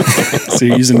 So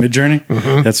you're using Midjourney?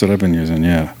 That's what I've been using,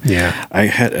 yeah. Yeah.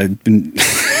 I've been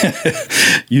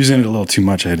using it a little too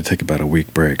much. I had to take about a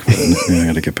week break. But I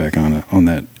got to get back on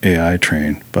that AI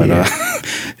train. But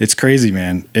it's crazy,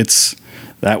 man.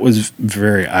 That was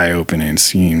very eye-opening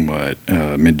seeing what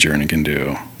Midjourney can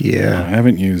do. Yeah. I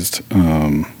haven't used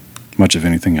much of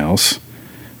anything else,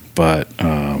 but...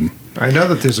 I know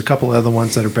that there's a couple other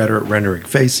ones that are better at rendering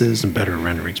faces and better at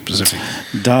rendering specific.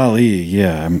 DALL-E,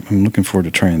 yeah, I'm looking forward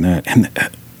to trying that. And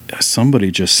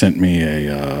somebody just sent me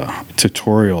a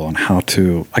tutorial on how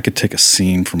I could take a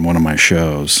scene from one of my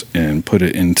shows and put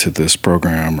it into this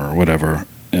program or whatever.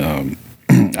 I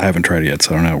haven't tried it yet,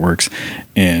 so I don't know how it works.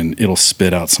 And it'll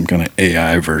spit out some kind of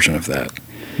AI version of that.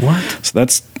 What? So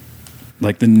that's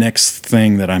like the next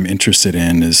thing that I'm interested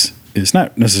in is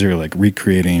not necessarily like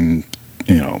recreating,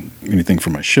 anything for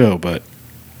my show, but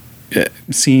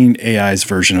seeing AI's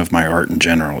version of my art in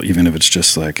general, even if it's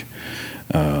just like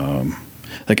I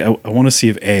want to see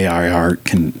if AI art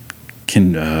can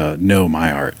know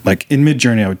my art. Like in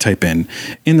Midjourney, I would type in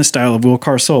the style of Will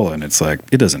Carsola, and it's like,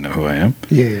 it doesn't know who I am.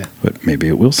 Yeah. But maybe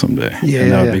it will someday. Yeah.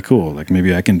 And that would be cool. Like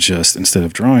maybe I can just, instead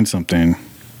of drawing something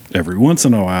every once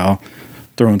in a while,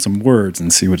 throw in some words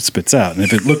and see what it spits out. And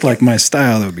if it looked like my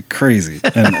style, that would be crazy.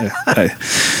 And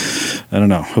I don't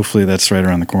know. Hopefully that's right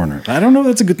around the corner. I don't know if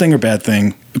that's a good thing or bad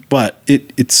thing, but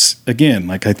it's, again,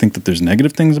 like I think that there's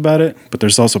negative things about it, but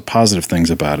there's also positive things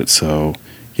about it. So,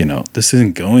 this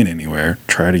isn't going anywhere.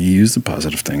 Try to use the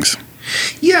positive things.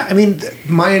 Yeah, I mean,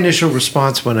 my initial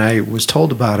response when I was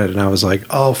told about it, and I was like,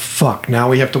 oh, fuck, now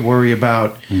we have to worry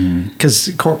about,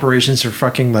 because corporations are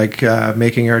fucking like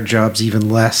making our jobs even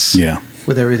less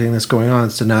with everything that's going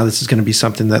on. So now this is going to be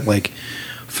something that like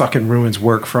fucking ruins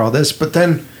work for all this. But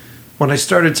then when I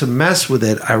started to mess with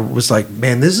it, I was like,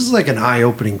 man, this is like an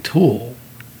eye-opening tool.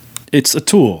 It's a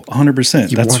tool,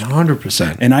 100%. That's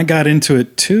 100%. And I got into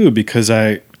it too because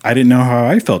I didn't know how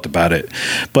I felt about it.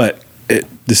 But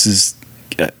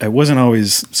I wasn't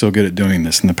always so good at doing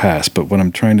this in the past. But what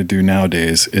I'm trying to do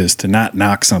nowadays is to not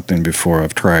knock something before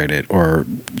I've tried it or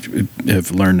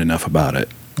have learned enough about it.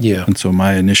 Yeah. And so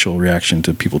my initial reaction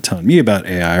to people telling me about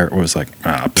AI was like,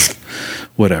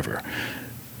 whatever.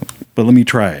 But let me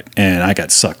try it. And I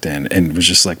got sucked in and was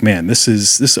just like, man,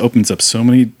 this opens up so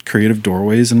many creative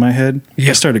doorways in my head. Yeah.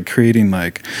 I started creating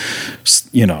like,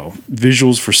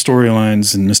 visuals for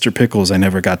storylines and Mr. Pickles I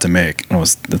never got to make.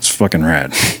 That's fucking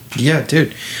rad. Yeah,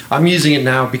 dude. I'm using it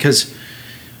now because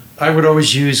I would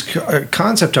always use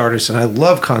concept artists, and I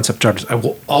love concept artists. I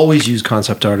will always use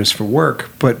concept artists for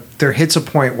work, but there hits a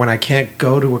point when I can't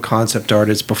go to a concept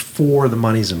artist before the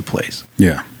money's in place.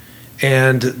 Yeah.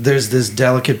 And there's this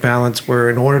delicate balance where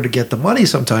in order to get the money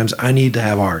sometimes, I need to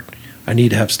have art. I need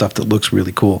to have stuff that looks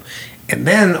really cool. And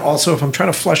then also if I'm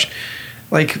trying to flush,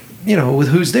 like, with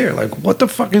who's there, like what the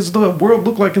fuck does the world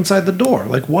look like inside the door?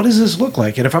 Like what does this look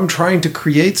like? And if I'm trying to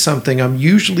create something, I'm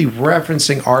usually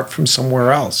referencing art from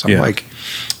somewhere else. I'm like,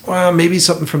 well, maybe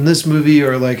something from this movie,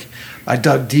 or like I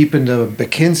dug deep into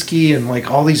Bakinski and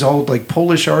like all these old like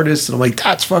Polish artists, and I'm like,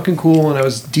 that's fucking cool. And I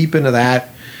was deep into that.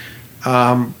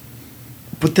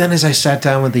 But then as I sat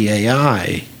down with the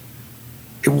AI,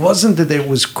 it wasn't that it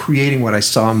was creating what I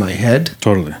saw in my head.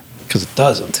 Totally. Because it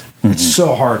doesn't. Mm-hmm. It's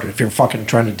so hard if you're fucking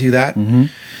trying to do that. Mm-hmm.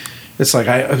 It's like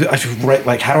I should write,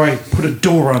 like, how do I put a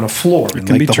door on a floor? It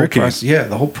can be tricky.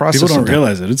 The whole process. People don't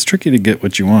realize it. It's tricky to get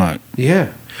what you want.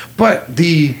 Yeah. But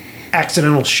the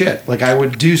accidental shit, like I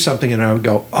would do something and I would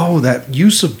go, oh, that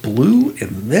use of blue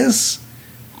in this,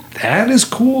 that is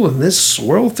cool. And this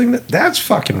swirl thing, that's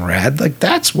fucking rad. Like,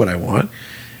 that's what I want.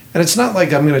 And it's not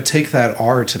like I'm going to take that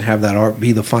art and have that art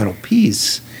be the final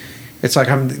piece. It's like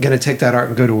I'm going to take that art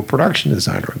and go to a production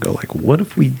designer and go like, what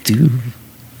if we do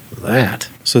that?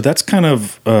 So that's kind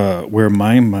of where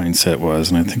my mindset was.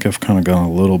 And I think I've kind of gone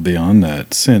a little beyond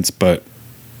that since. But,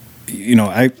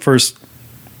 I first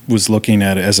was looking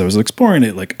at it as I was exploring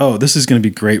it, like, oh, this is going to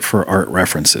be great for art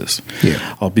references.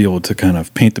 Yeah. I'll be able to kind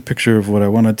of paint the picture of what I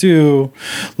want to do,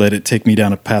 let it take me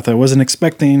down a path I wasn't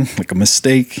expecting, like a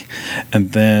mistake,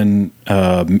 and then,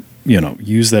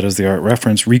 use that as the art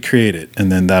reference, recreate it,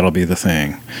 and then that'll be the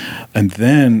thing. And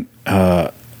then,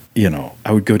 I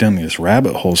would go down these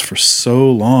rabbit holes for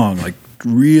so long, like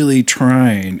really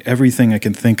trying everything I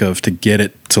can think of to get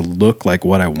it to look like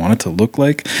what I want it to look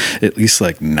like, at least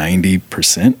like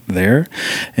 90% there.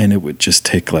 And it would just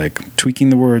take like tweaking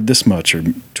the word this much or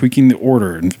tweaking the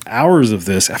order and hours of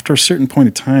this. After a certain point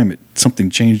of time,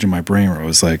 something changed in my brain where I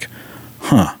was like,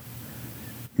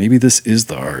 maybe this is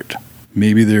the art.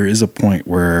 Maybe there is a point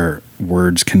where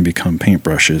words can become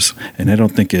paintbrushes. And I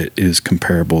don't think it is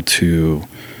comparable to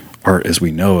art as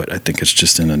we know it. I think it's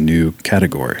just in a new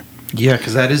category. Yeah,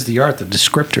 because that is the art, the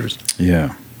descriptors.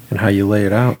 Yeah. And how you lay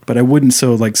it out. But I wouldn't,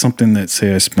 so like something that,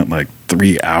 say I spent like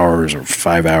 3 hours or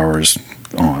 5 hours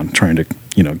on trying to,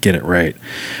 get it right.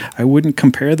 I wouldn't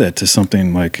compare that to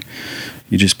something like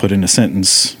you just put in a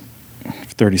sentence,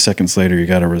 30 seconds later you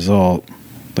got a result.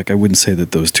 Like I wouldn't say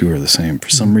that those two are the same for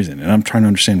some reason. And I'm trying to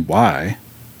understand why.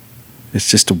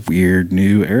 It's just a weird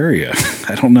new area.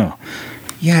 I don't know.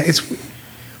 Yeah,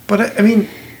 but I mean...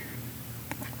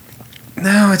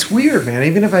 No, it's weird, man.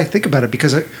 Even if I think about it,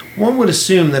 because one would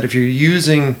assume that if you're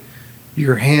using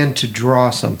your hand to draw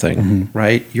something,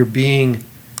 right, you're being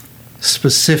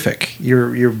specific.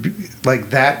 You're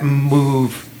like that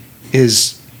move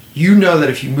is, that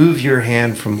if you move your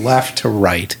hand from left to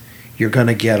right, you're going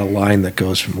to get a line that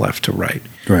goes from left to right.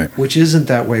 Right. Which isn't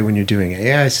that way when you're doing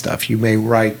AI stuff. You may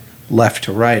write left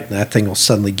to right, and that thing will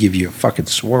suddenly give you a fucking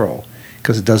swirl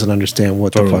because it doesn't understand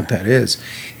what the fuck that is.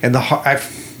 And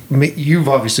you've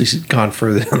obviously gone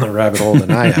further down the rabbit hole than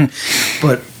I have.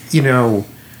 But,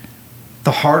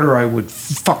 the harder I would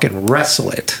fucking wrestle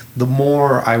it, the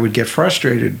more I would get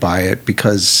frustrated by it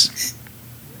because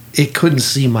it couldn't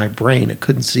see my brain. It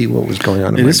couldn't see what was going on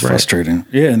in my brain. It is frustrating.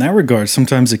 Yeah, in that regard,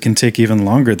 sometimes it can take even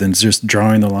longer than just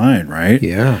drawing the line, right?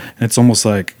 Yeah. And it's almost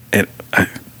like, I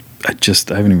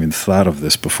haven't even thought of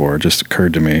this before. It just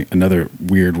occurred to me, another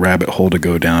weird rabbit hole to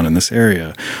go down in this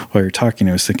area. While you're talking,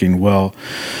 I was thinking, well,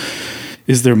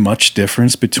 is there much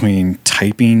difference between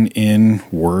typing in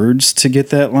words to get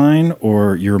that line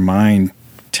or your mind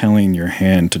telling your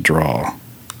hand to draw?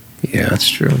 Yeah, that's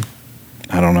true.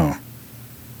 I don't know.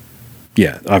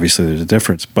 Yeah, obviously there's a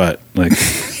difference, but like,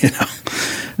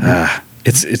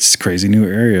 it's crazy new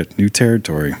area, new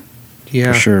territory.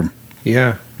 Yeah. For sure.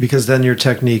 Yeah, because then your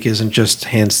technique isn't just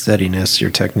hand steadiness.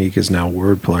 Your technique is now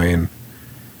wordplay,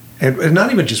 and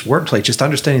not even just wordplay, just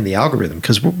understanding the algorithm.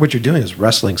 Because what you're doing is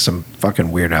wrestling some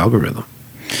fucking weird algorithm.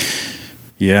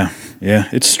 Yeah,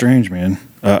 it's strange, man.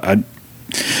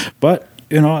 But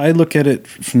I look at it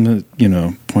from the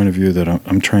point of view that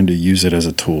I'm trying to use it as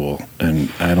a tool,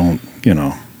 and I don't.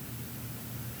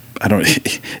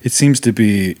 It seems to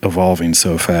be evolving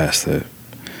so fast that.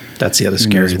 That's the other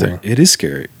scary thing. It is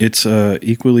scary. It's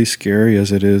equally scary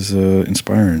as it is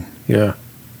inspiring. Yeah.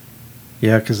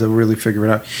 Yeah, because they'll really figure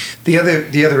it out. The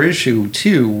other issue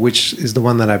too, which is the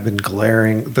one that I've been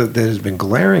that has been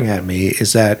glaring at me,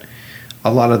 is that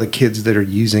a lot of the kids that are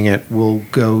using it will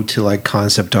go to like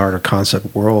concept art or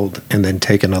concept world and then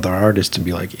take another artist and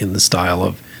be like in the style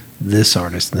of this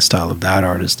artist, in the style of that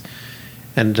artist,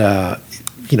 and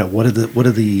what are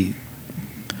the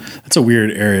That's a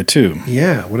weird area too.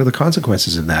 Yeah, what are the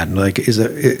consequences of that? And like,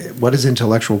 what is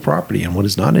intellectual property and what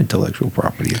is not intellectual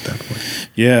property at that point?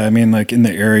 Yeah, I mean, like in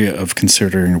the area of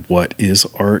considering what is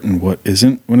art and what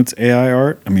isn't when it's AI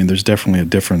art. I mean, there's definitely a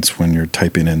difference when you're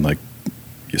typing in like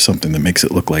something that makes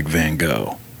it look like Van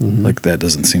Gogh. Mm-hmm. Like that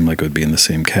doesn't seem like it would be in the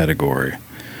same category.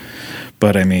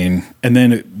 But I mean, and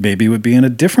then it maybe would be in a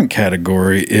different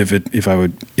category if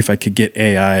I could get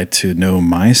AI to know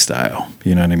my style.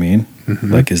 You know what I mean?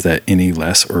 Mm-hmm. Like, is that any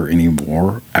less or any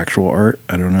more actual art?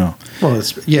 I don't know. Well, and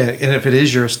if it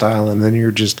is your style, and then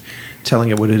you're just telling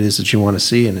it what it is that you want to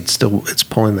see, and it's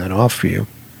pulling that off for you.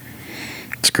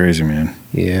 It's crazy, man.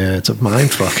 Yeah, it's a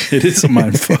mind fuck. It is a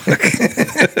mind fuck.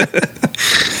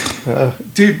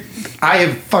 Dude, I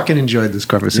have fucking enjoyed this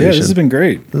conversation. Yeah, this has been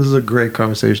great. This is a great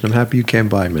conversation. I'm happy you came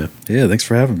by, man. Yeah, thanks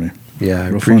for having me. Yeah, I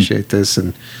appreciate this,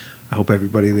 and I hope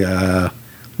everybody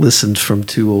listened from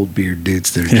two old beard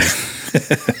dudes that are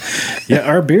just... Yeah,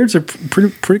 our beards are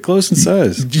pretty close in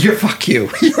size. Fuck you.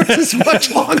 Yours is much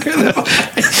longer than mine.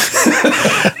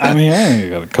 I mean, I only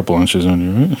got a couple inches on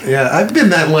you, right? Yeah, I've been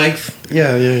that length.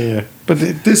 Yeah. But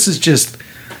this is just...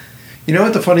 You know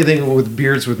what the funny thing with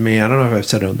beards with me, I don't know if I've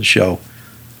said it on the show,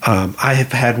 I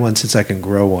have had one since I can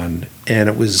grow one, and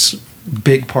it was...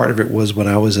 Big part of it was when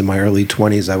I was in my early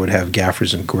 20s, I would have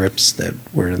gaffers and grips that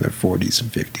were in their 40s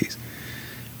and 50s.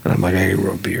 And I'm like, I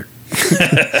grow a beard.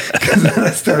 Because then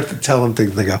I start to tell them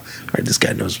things, they go, all right, this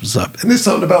guy knows what's up. And there's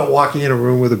something about walking in a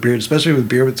room with a beard, especially with a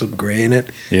beard with some gray in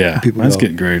it. Yeah, mine's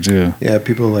getting gray too. Yeah,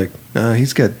 people are like,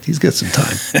 he's got some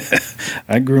time.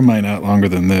 I grew mine out longer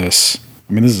than this.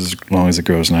 I mean, this is as long as it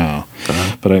grows now.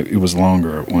 Uh-huh. But it was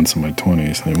longer once in my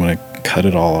 20s. And when I cut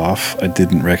it all off, I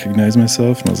didn't recognize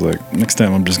myself. And I was like, next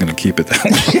time I'm just going to keep it that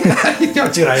way.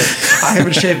 Dude, I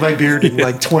haven't shaved my beard in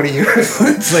like 20 years.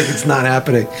 It's like, it's not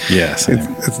happening. Yeah, same.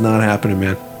 It's not happening,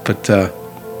 man. But this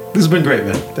has been great,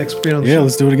 man. Thanks for being on the show. Yeah,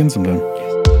 let's do it again sometime.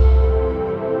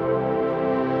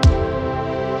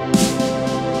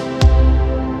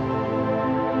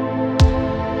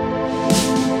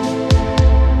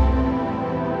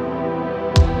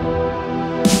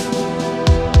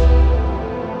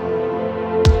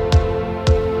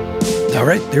 All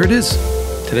right, there it is.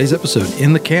 Today's episode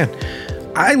in the can.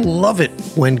 I love it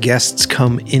when guests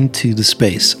come into the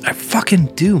space. I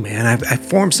fucking do, man. I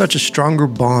form such a stronger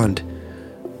bond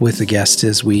with the guests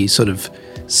as we sort of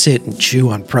sit and chew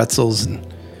on pretzels and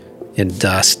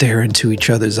stare into each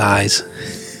other's eyes.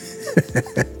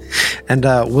 And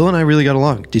Will and I really got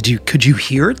along. Could you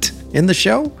hear it in the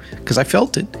show? Because I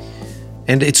felt it.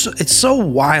 And it's so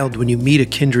wild when you meet a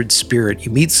kindred spirit.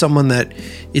 You meet someone that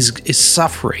is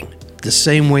suffering the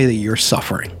same way that you're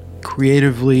suffering,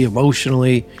 creatively,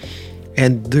 emotionally.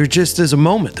 And there just is a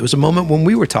moment. There was a moment when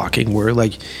we were talking where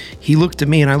like he looked at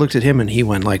me and I looked at him and he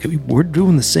went like, we're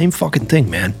doing the same fucking thing,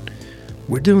 man.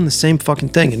 We're doing the same fucking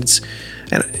thing. And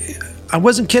I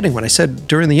wasn't kidding when I said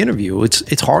during the interview,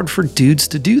 it's hard for dudes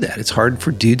to do that. It's hard for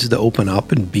dudes to open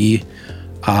up and be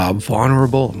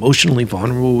vulnerable, emotionally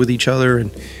vulnerable with each other.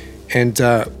 And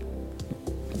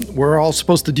we're all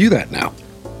supposed to do that now.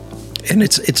 And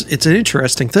it's an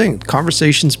interesting thing.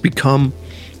 Conversations become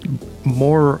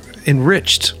more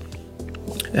enriched.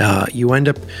 You end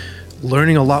up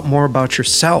learning a lot more about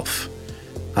yourself.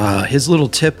 His little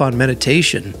tip on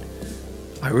meditation,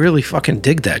 I really fucking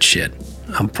dig that shit.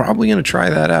 I'm probably going to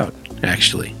try that out,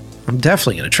 actually. I'm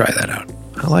definitely going to try that out.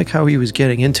 I like how he was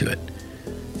getting into it.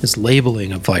 this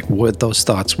labeling of like what those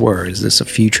thoughts were. Is this a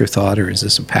future thought or is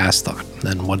this a past thought? And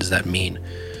then what does that mean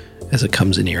as it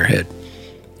comes into your head?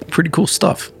 Pretty cool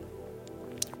stuff.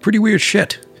 Pretty weird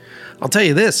shit. I'll tell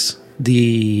you this.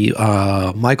 The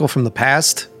Michael from the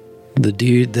past, the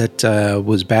dude that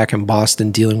was back in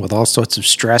Boston dealing with all sorts of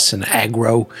stress and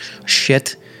aggro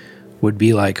shit, would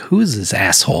be like, who is this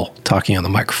asshole talking on the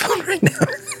microphone right now?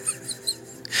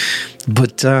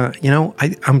 But,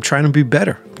 I'm trying to be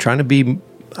better. I'm trying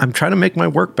to make my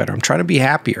work better. I'm trying to be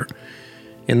happier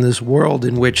in this world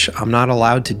in which I'm not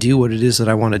allowed to do what it is that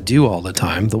I want to do all the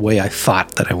time, the way I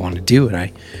thought that I want to do it.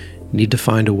 I need to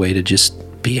find a way to just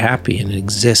be happy and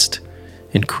exist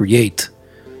and create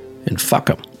and fuck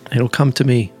them. It'll come to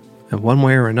me in one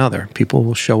way or another. People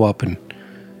will show up and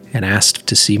ask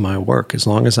to see my work as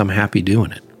long as I'm happy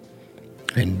doing it.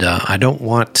 And I don't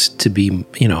want to be,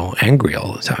 angry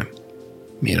all the time,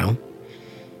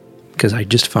 because I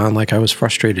just found like I was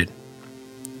frustrated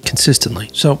consistently.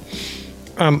 So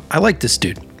I like this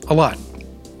dude a lot.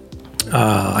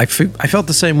 I felt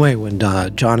the same way when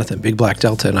Jonathan, Big Black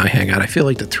Delta, and I hang out. I feel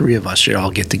like the three of us should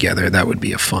all get together. That would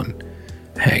be a fun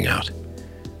hangout.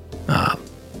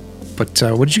 But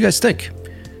what did you guys think?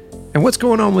 And what's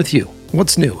going on with you?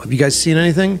 What's new? Have you guys seen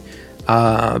anything?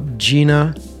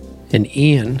 Gina and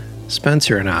Ian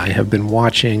Spencer and I have been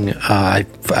watching.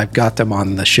 I've got them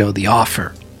on the show The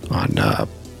Offer on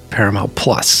Paramount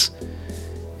Plus,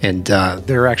 and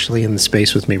they're actually in the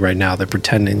space with me right now. They're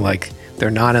pretending like they're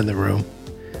not in the room,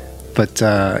 but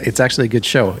it's actually a good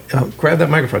show. Grab that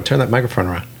microphone. Turn that microphone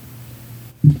around.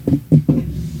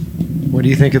 What do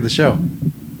you think of the show?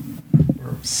 We're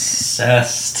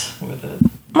obsessed with it.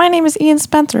 My name is Ian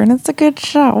Spencer, and it's a good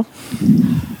show.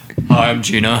 Hi, I'm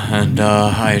Gina, and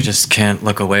I just can't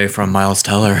look away from Miles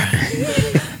Teller.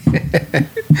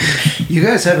 You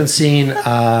guys haven't seen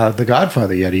The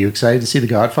Godfather yet. Are you excited to see The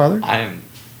Godfather? I'm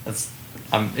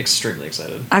extremely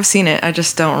excited. I've seen it. I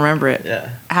just don't remember it.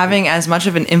 Yeah. Having as much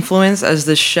of an influence as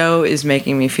the show is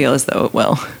making me feel as though it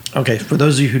will. Okay, for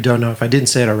those of you who don't know, if I didn't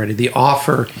say it already, The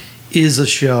Offer is a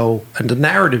show, and a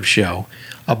narrative show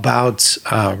about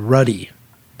Ruddy,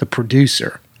 the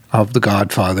producer of The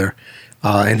Godfather.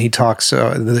 And he talks,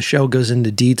 the show goes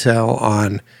into detail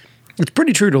on, it's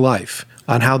pretty true to life,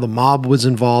 on how the mob was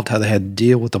involved, how they had to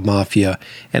deal with the mafia,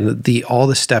 and all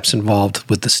the steps involved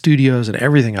with the studios and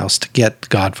everything else to get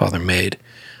Godfather made.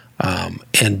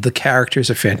 And the characters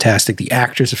are fantastic. The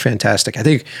actors are fantastic. I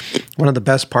think one of the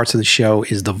best parts of the show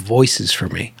is the voices for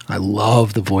me. I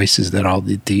love the voices that all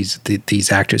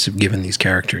these actors have given these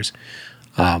characters.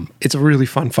 It's a really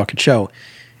fun fucking show.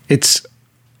 It's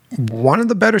one of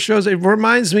the better shows. It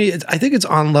reminds me, I think it's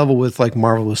on level with like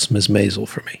Marvelous Miss Maisel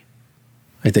for me.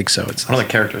 I think so. It's one of the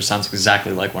characters sounds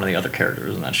exactly like one of the other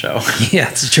characters in that show. Yeah,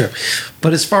 it's true.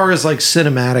 But as far as like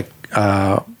cinematic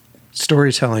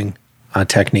storytelling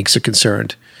techniques are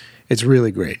concerned, it's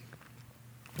really great.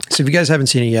 So if you guys haven't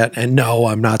seen it yet, and no,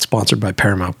 I'm not sponsored by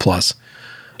Paramount Plus,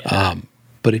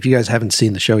 but if you guys haven't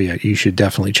seen the show yet, you should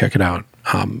definitely check it out.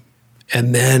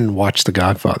 And then watch The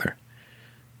Godfather.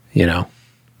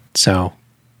 So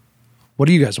what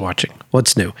are you guys watching?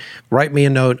 What's new? Write me a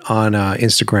note on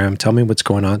Instagram. Tell me what's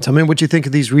going on. Tell me what you think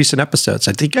of these recent episodes.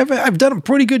 I think I've done a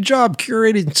pretty good job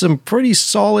curating some pretty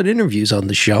solid interviews on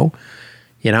the show.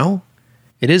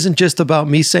 It isn't just about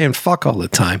me saying fuck all the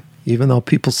time, even though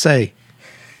people say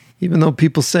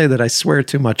that I swear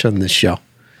too much on this show.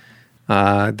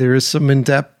 There is some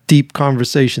in-depth, deep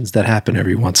conversations that happen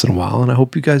every once in a while, and I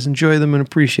hope you guys enjoy them and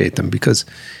appreciate them because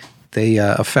they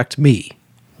affect me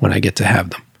when I get to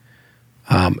have them.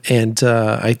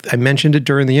 I mentioned it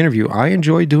during the interview. I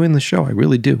enjoy doing the show. I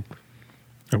really do.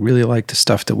 I really like the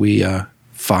stuff that we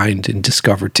find and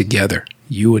discover together,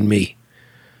 you and me,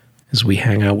 as we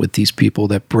hang out with these people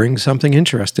that bring something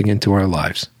interesting into our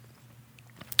lives.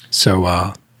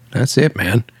 So that's it,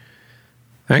 man.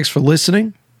 Thanks for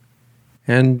listening.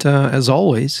 And as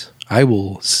always, I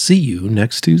will see you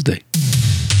next Tuesday.